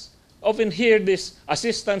always often hear this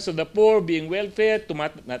assistance to the poor being welfare,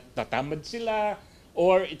 tatamad sila,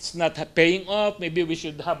 or it's not paying off, maybe we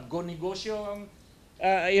should have go negosyo,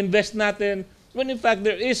 invest natin, when in fact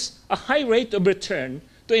there is a high rate of return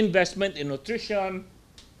to investment in nutrition,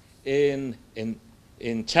 in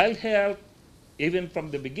child health, even from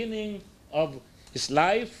the beginning of his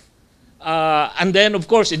life, and then of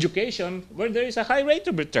course education, where there is a high rate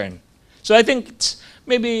of return. So I think it's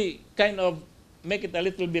maybe kind of make it a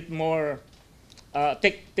little bit more,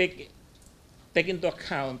 take into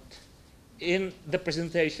account in the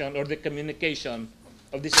presentation or the communication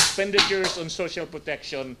of these expenditures on social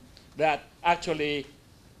protection, that actually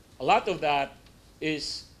a lot of that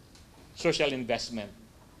is social investment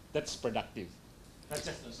that's productive. That's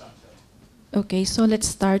just an assumption. Okay, so let's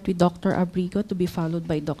start with Dr. Abrigo to be followed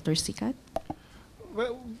by Dr. Sicat.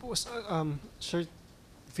 Well, Sir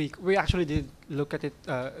Vic, we actually did look at it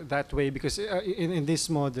that way because in this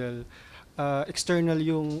model, external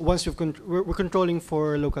yung once we're controlling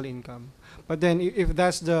for local income. But then if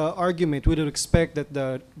that's the argument, we would expect that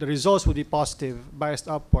the results would be positive, biased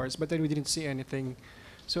upwards, but then we didn't see anything.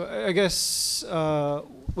 So I guess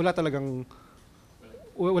wala talagang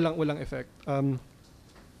walang effect.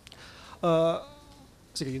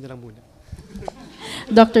 Sige, yun na lang muna.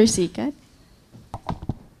 Dr. Sicat.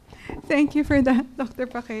 Thank you for that, Dr.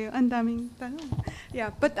 Paqueo. Ang daming tanong.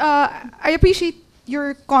 Yeah, but I appreciate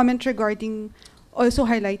your comment regarding also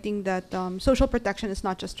highlighting that social protection is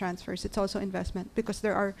not just transfers, it's also investment because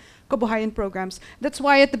there are kabuhayan programs. That's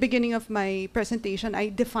why at the beginning of my presentation, I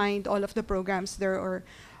defined all of the programs. There are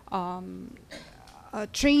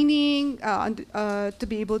training to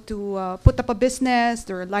be able to put up a business,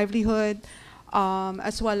 their livelihood,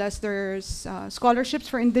 as well as there's scholarships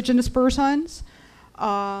for indigenous persons,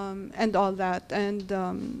 and all that.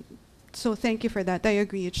 And so thank you for that. I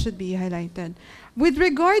agree, it should be highlighted. With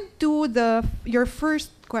regard to your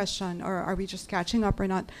first question, or are we just catching up or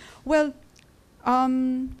not? Well,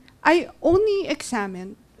 I only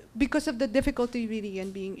examined, because of the difficulty really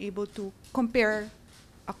in being able to compare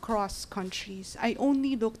across countries, I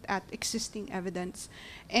only looked at existing evidence.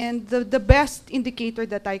 And the best indicator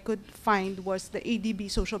that I could find was the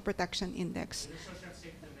ADB Social Protection Index.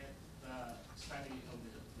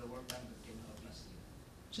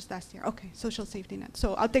 Just last year, okay, social safety net.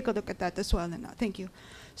 So I'll take a look at that as well, and thank you.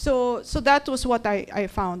 So that was what I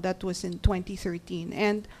found. That was in 2013,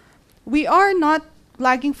 and we are not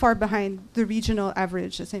lagging far behind the regional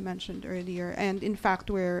average, as I mentioned earlier. And in fact,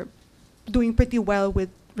 we're doing pretty well with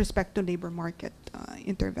respect to labor market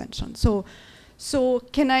intervention. So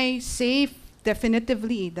can I say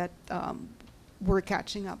definitively that we're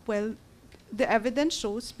catching up? Well, the evidence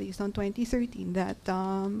shows, based on 2013, that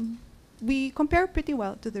we compare pretty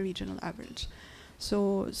well to the regional average.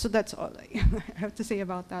 So that's all I have to say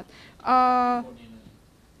about that.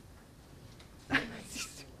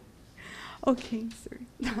 Okay,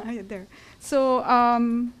 sorry. There. So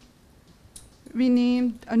we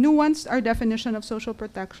named a nuanced our definition of social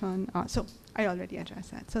protection. So I already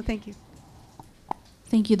addressed that. So thank you.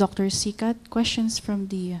 Thank you, Dr. Sicat. Questions from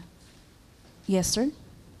the... Yes, sir?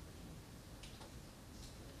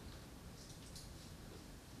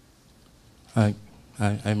 Hi,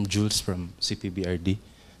 I'm Jules from CPBRD,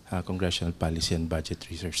 Congressional Policy and Budget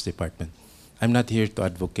Research Department. I'm not here to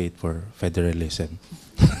advocate for federalism.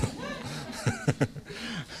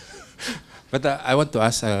 But I want to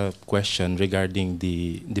ask a question regarding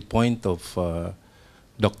the point of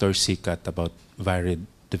Dr. Sicat about varied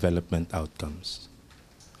development outcomes.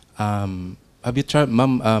 Have you tried,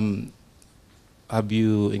 ma'am, have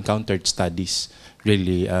you encountered studies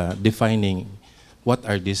really defining what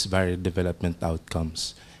are these varied development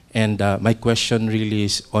outcomes? And my question really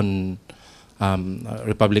is on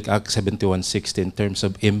Republic Act 7160 in terms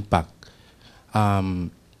of impact.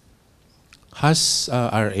 Has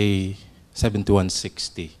RA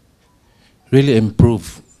 7160 really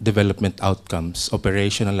improved development outcomes,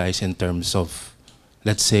 operationalized in terms of,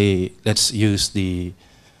 let's say, let's use the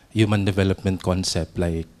human development concept,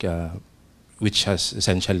 like which has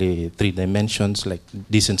essentially 3 dimensions, like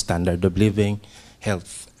decent standard of living,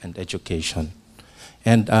 health, and education.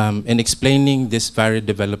 And in explaining this varied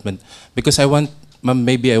development, because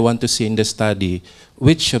maybe I want to see in the study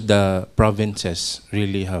which of the provinces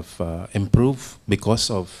really have improved because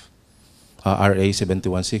of RA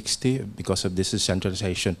 7160, because of this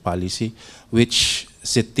decentralization policy, which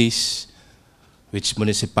cities, which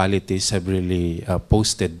municipalities have really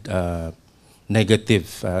posted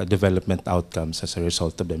negative development outcomes as a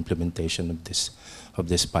result of the implementation of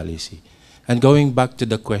this policy. And going back to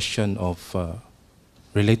the question of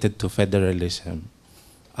related to federalism,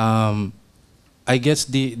 I guess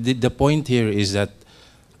the point here is that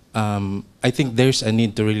I think there's a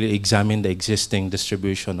need to really examine the existing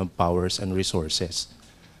distribution of powers and resources,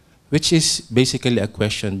 which is basically a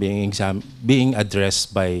question being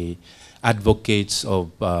addressed by advocates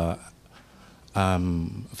of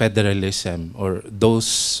federalism, or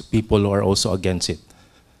those people who are also against it.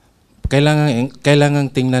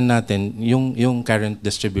 Kailangan tingnan natin yung current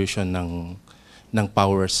distribution ng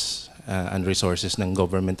powers and resources ng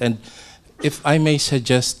government. And if I may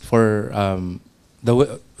suggest for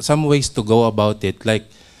some ways to go about it, like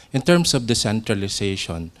in terms of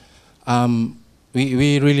decentralization,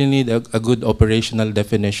 we really need a good operational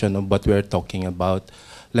definition of what we are talking about.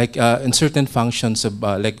 Like in certain functions of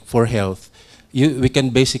like for health, we can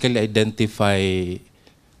basically identify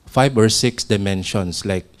 5 or 6 dimensions.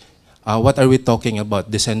 Like what are we talking about?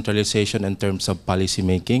 Decentralization in terms of policy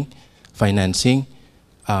making, financing,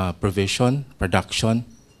 provision, production,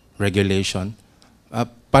 regulation.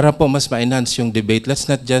 Para po mas ma-enhance yung debate, let's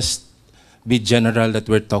not just be general that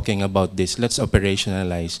we're talking about this. Let's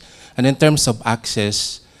operationalize. And in terms of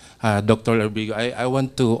access, Dr. Abrigo, I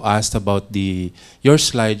want to ask about your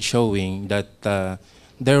slide showing that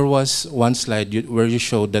there was one slide where you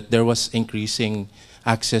showed that there was increasing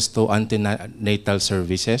access to antenatal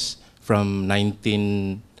services from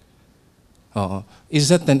 19. Is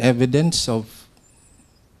that an evidence of?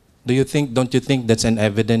 Don't you think that's an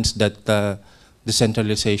evidence that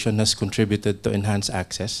decentralization has contributed to enhance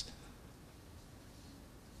access.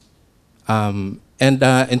 In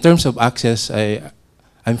terms of access,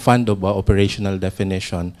 I'm fond of operational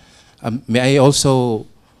definition. May I also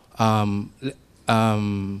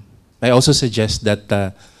suggest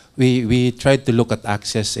that we tried to look at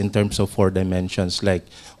access in terms of 4 dimensions. Like,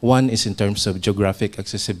 one is in terms of geographic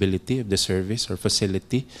accessibility of the service or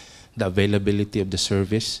facility, the availability of the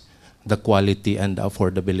service, the quality and the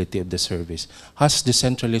affordability of the service. Has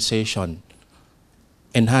decentralization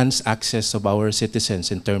enhanced access of our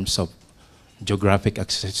citizens in terms of geographic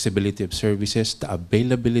accessibility of services, the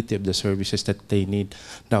availability of the services that they need,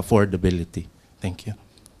 the affordability? Thank you.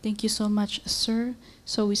 Thank you so much, sir.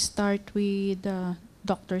 So we start with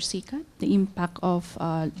Dr. Sicat, the impact of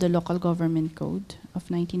the Local Government Code of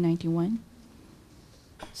 1991.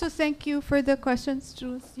 So thank you for the questions,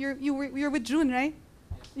 Jules. You're with June, right?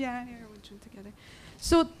 Yeah, you're with June together.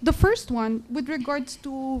 So the first one, with regards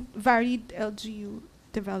to varied LGU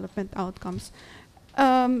development outcomes,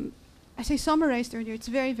 as I summarized earlier, it's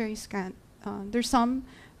very, very scant. There's some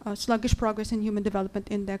sluggish progress in Human Development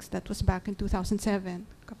Index that was back in 2007,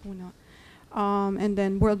 Kapuna. And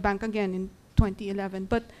then World Bank again in 2011.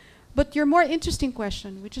 But your more interesting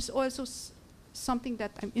question, which is also something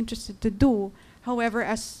that I'm interested to do, however,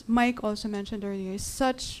 as Mike also mentioned earlier, is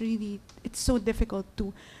it's so difficult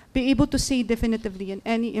to be able to say definitively in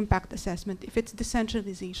any impact assessment if it's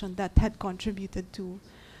decentralization that had contributed to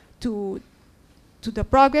the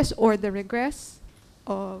progress or the regress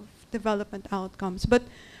of development outcomes. But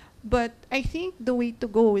I think the way to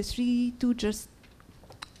go is really to just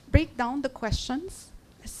break down the questions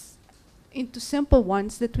into simple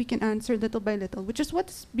ones that we can answer little by little, which is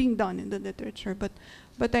what's being done in the literature. But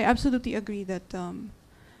I absolutely agree that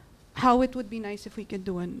how it would be nice if we could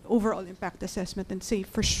do an overall impact assessment and say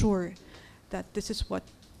for sure that this is what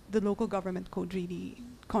the local government code really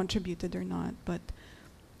contributed or not. But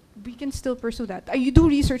we can still pursue that. You do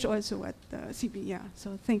research also at CP, yeah.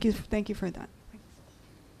 So thank you for that.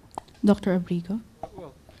 Dr. Abrigo.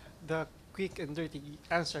 Well, the quick and dirty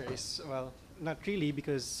answer is, well, not really,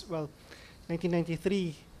 because, well,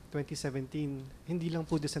 1993, 2017, hindi lang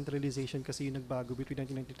po decentralization kasi yung nagbago between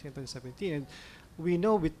 1993 and 2017. And we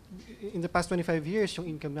know in the past 25 years, yung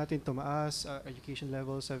income natin tumaas, education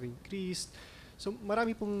levels have increased. So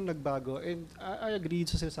marami pong nagbago. And I agreed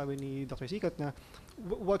sa sinasabi ni Dr. Sicat na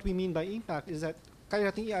what we mean by impact is that kaya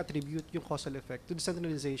natin i-attribute yung causal effect to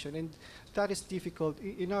decentralization, and that is difficult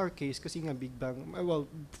in our case kasi nga Big Bang, well,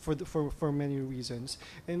 for many reasons.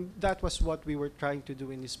 And that was what we were trying to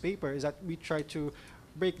do in this paper, is that we try to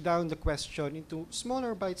break down the question into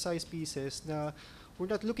smaller bite-sized pieces na we're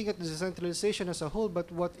not looking at the decentralization as a whole, but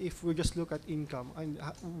what if we just look at income and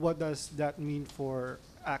what does that mean for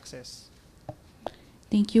access?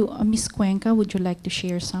 Thank you. Ms. Cuenca, would you like to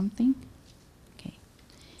share something? Okay.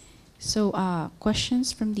 So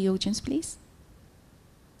questions from the audience, please?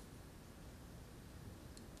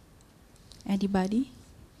 Anybody?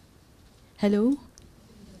 Hello?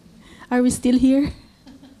 Are we still here?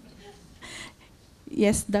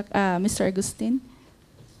 Yes, Mr. Agustin.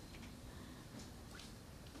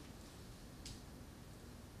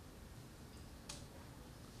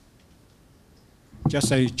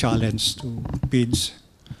 Just a challenge to PIDS.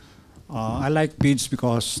 I like PIDS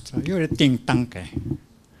because you're a think tank.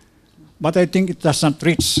 But I think it does not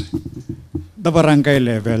reach the barangay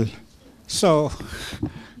level. So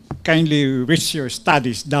kindly reach your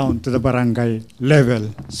studies down to the barangay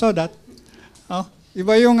level so that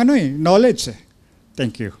iba yung knowledge.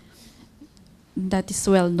 Thank you. That is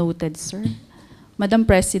well noted, sir. Madam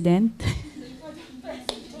President.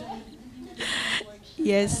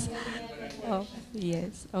 Yes. Oh,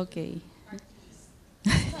 yes. Okay.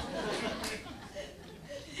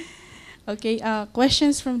 Okay.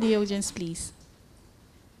 Questions from the audience, please.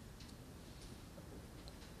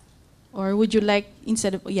 Or would you like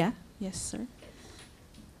instead of yes, sir.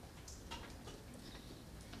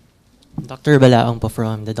 Dr. Balaong po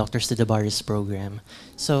from the Doctors to the Bars program.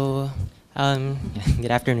 So,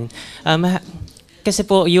 good afternoon. Kasi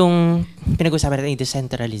po yung pinag-usapan natin yung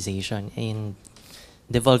decentralization and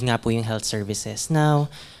devolve nga po yung health services.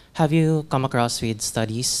 Now, have you come across with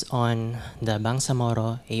studies on the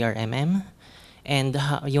Bangsamoro ARMM and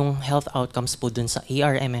yung health outcomes po dun sa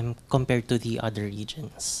ARMM compared to the other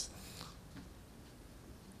regions?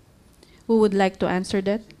 Who would like to answer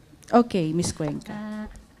that? Okay, Ms. Cuenca.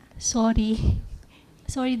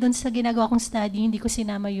 Sorry dun sa ginagawa kong study, hindi ko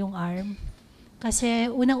sinama yung ARM.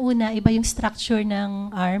 Kasi unang-una, iba yung structure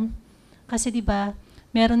ng ARM. Kasi di ba,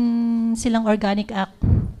 meron silang organic act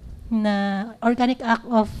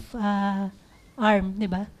of ARM, di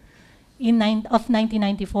ba? of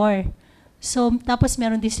 1994. So, tapos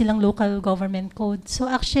meron din silang local government code. So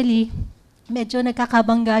actually, medyo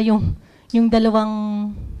nagkakabangga yung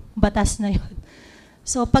dalawang batas na yun.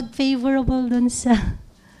 So pag favorable dun sa,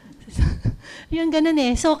 yung ganun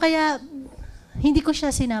eh. So kaya, hindi ko siya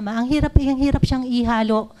sinama. Ang hirap siyang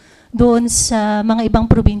ihalo doon sa mga ibang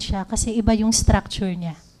probinsya kasi iba yung structure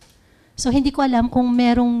niya. So hindi ko alam kung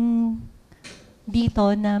merong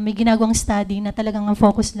dito na may ginagawang study na talagang ang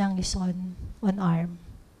focus lang is on arm.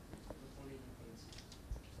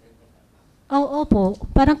 Oo po.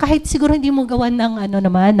 Parang kahit siguro hindi mo gawan ng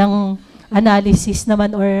ng analysis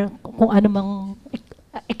naman or kung ano mang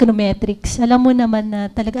econometrics. Alam mo naman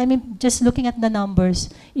na talaga, I mean, just looking at the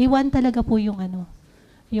numbers, iwan talaga po yung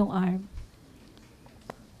yung arm.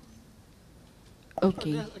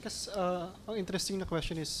 Okay. I guess ang interesting na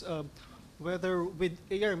question is whether with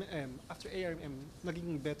ARMM, after ARMM,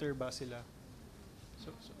 naging better ba sila?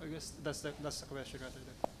 So I guess that's the question rather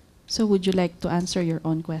than. So would you like to answer your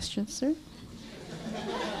own question, sir?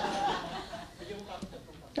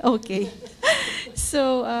 Okay.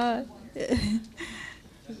 So,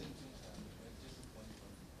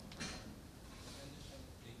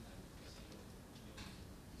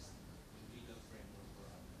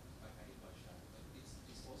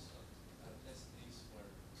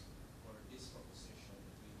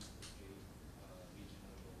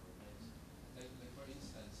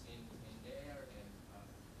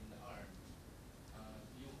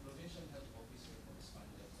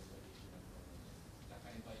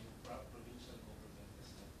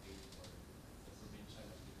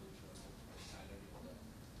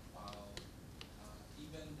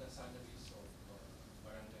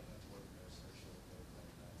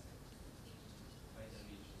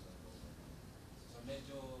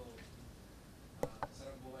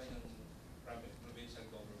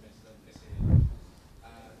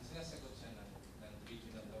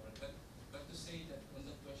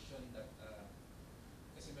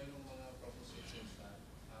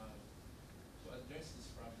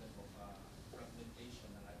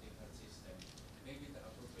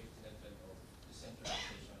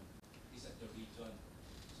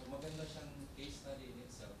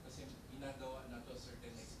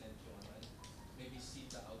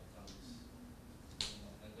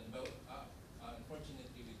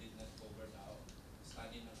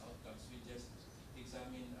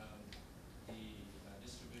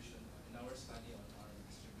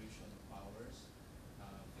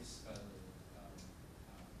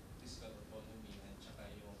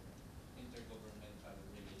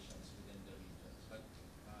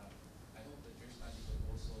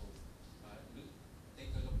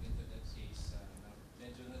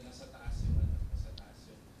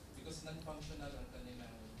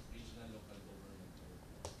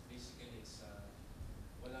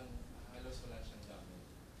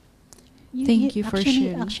 thank you for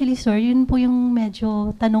sharing. Actually, sir, yun po yung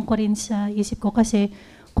medyo tanong ko rin sa isip ko kasi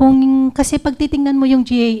kasi pag titingnan mo yung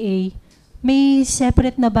GAA, may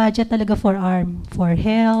separate na budget talaga for ARM, for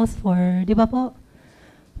health, di ba po?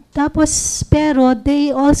 Tapos, pero they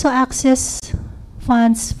also access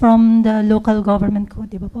funds from the local government code,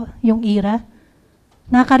 di ba po? Yung IRA.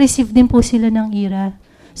 Naka-receive din po sila ng IRA.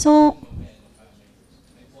 So,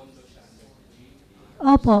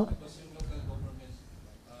 opo.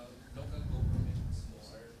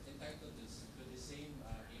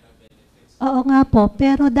 Oo nga po,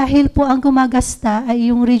 pero dahil po ang gumagasta ay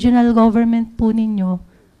yung regional government po ninyo,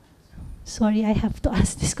 sorry, I have to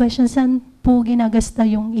ask this question, saan po ginagasta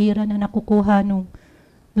yung IRA na nakukuha ng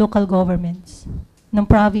local governments, ng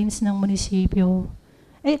province, ng munisipyo?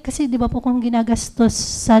 Kasi di ba po kung ginagastos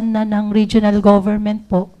sana ng regional government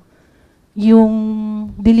po, yung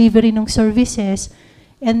delivery ng services,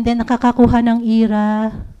 and then nakakakuha ng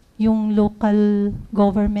IRA yung local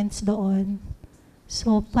governments doon.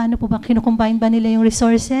 So, paano po ba? Kinukombine ba nila yung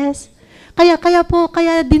resources? Kaya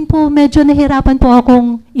din po medyo nahirapan po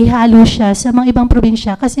akong ihalo siya sa mga ibang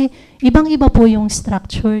probinsya kasi ibang-iba po yung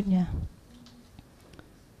structure niya.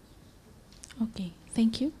 Okay,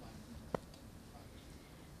 thank you.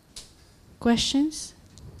 Questions?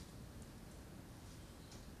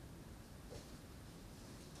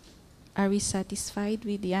 Are we satisfied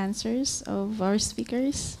with the answers of our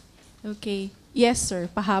speakers? Okay. Yes, sir.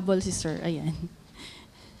 Pahabol si sir. Ayan.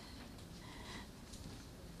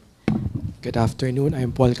 Good afternoon.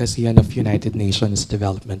 I'm Paul Casian of United Nations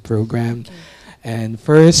Development Program. And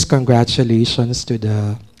first, congratulations to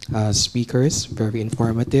the speakers. Very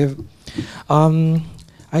informative.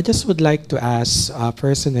 I just would like to ask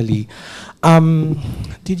personally,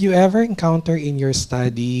 did you ever encounter in your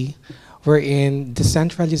study wherein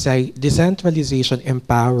decentralization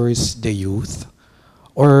empowers the youth,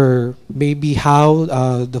 or maybe how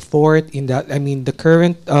the fourth in that, I mean the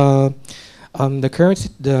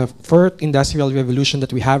fourth industrial revolution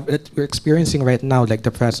that we're experiencing right now, like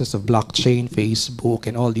the presence of blockchain, Facebook,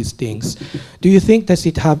 and all these things, do you think does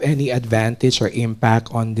it have any advantage or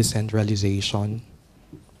impact on decentralization?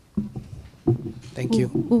 Thank you.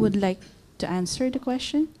 Who would like to answer the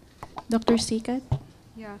question? Dr. Sicat?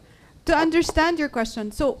 Yeah. To understand your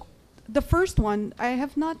question, so the first one, I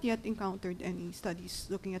have not yet encountered any studies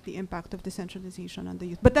looking at the impact of decentralization on the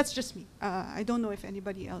youth, but that's just me. I don't know if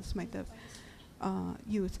anybody else might have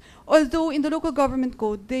youth. Although in the local government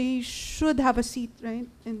code, they should have a seat, right,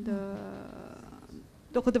 in the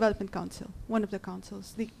local development council, one of the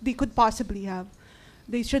councils. They could possibly have,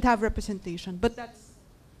 they should have representation, but that's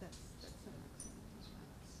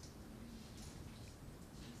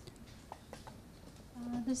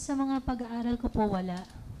Doon sa mga pag-aaral ko po, wala.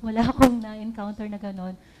 Wala akong na-encounter na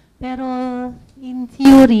gano'n. Pero in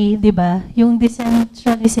theory, di ba, yung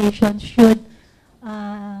decentralization should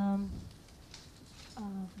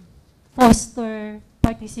foster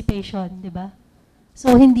participation, di ba?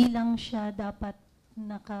 So hindi lang siya dapat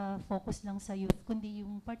naka-focus lang sa youth, kundi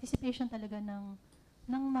yung participation talaga ng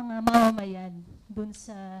mga mamamayan dun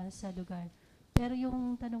sa lugar. Pero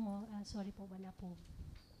yung tanong mo, sorry po, wala po.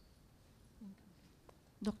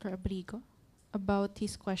 Dr. Abrigo, about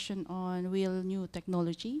his question on will new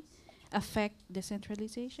technology affect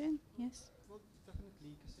decentralization? Yes? Well,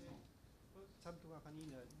 definitely, kasi sabi ko nga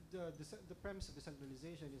kanina, the premise of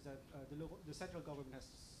decentralization is that the central government has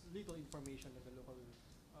little information on the local,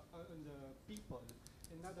 on the people.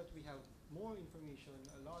 And now that we have more information,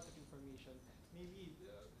 a lot of information, maybe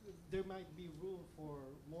there might be room for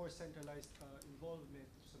more centralized involvement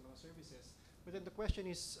sa mga services. But then the question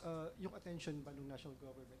is, yung attention ba ng national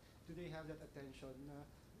government? Do they have that attention na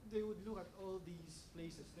they would look at all these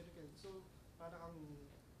places that you can, so parang ang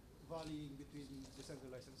volleying between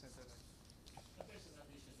decentralized and centralized? But there's an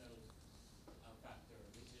additional factor,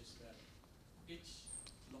 which is that each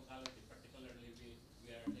locality, particularly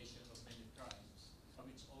we are a nation of many tribes, have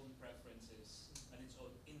its own preferences and its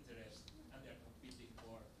own interests, and they are competing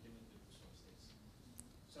for limited resources.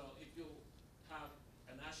 So if you have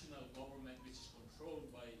a national government which is controlled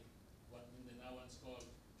by what Mindanawans call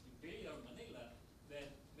Imperial Manila,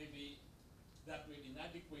 then maybe that will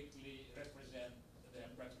inadequately represent their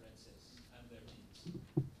preferences and their needs.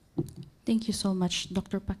 Thank you so much,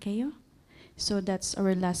 Dr. Paqueo. So that's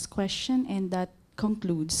our last question, and that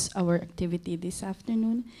concludes our activity this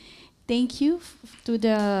afternoon. Thank you to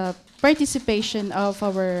the participation of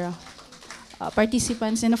our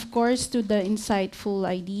participants, and of course to the insightful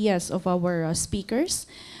ideas of our speakers.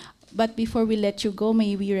 But before we let you go,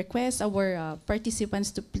 may we request our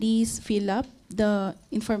participants to please fill up the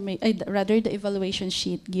the evaluation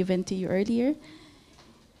sheet given to you earlier.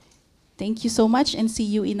 Thank you so much, and see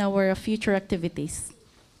you in our future activities.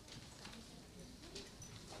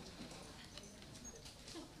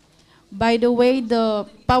 By the way, the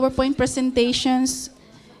PowerPoint presentations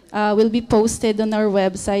will be posted on our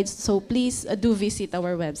website, so please do visit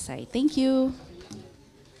our website. Thank you.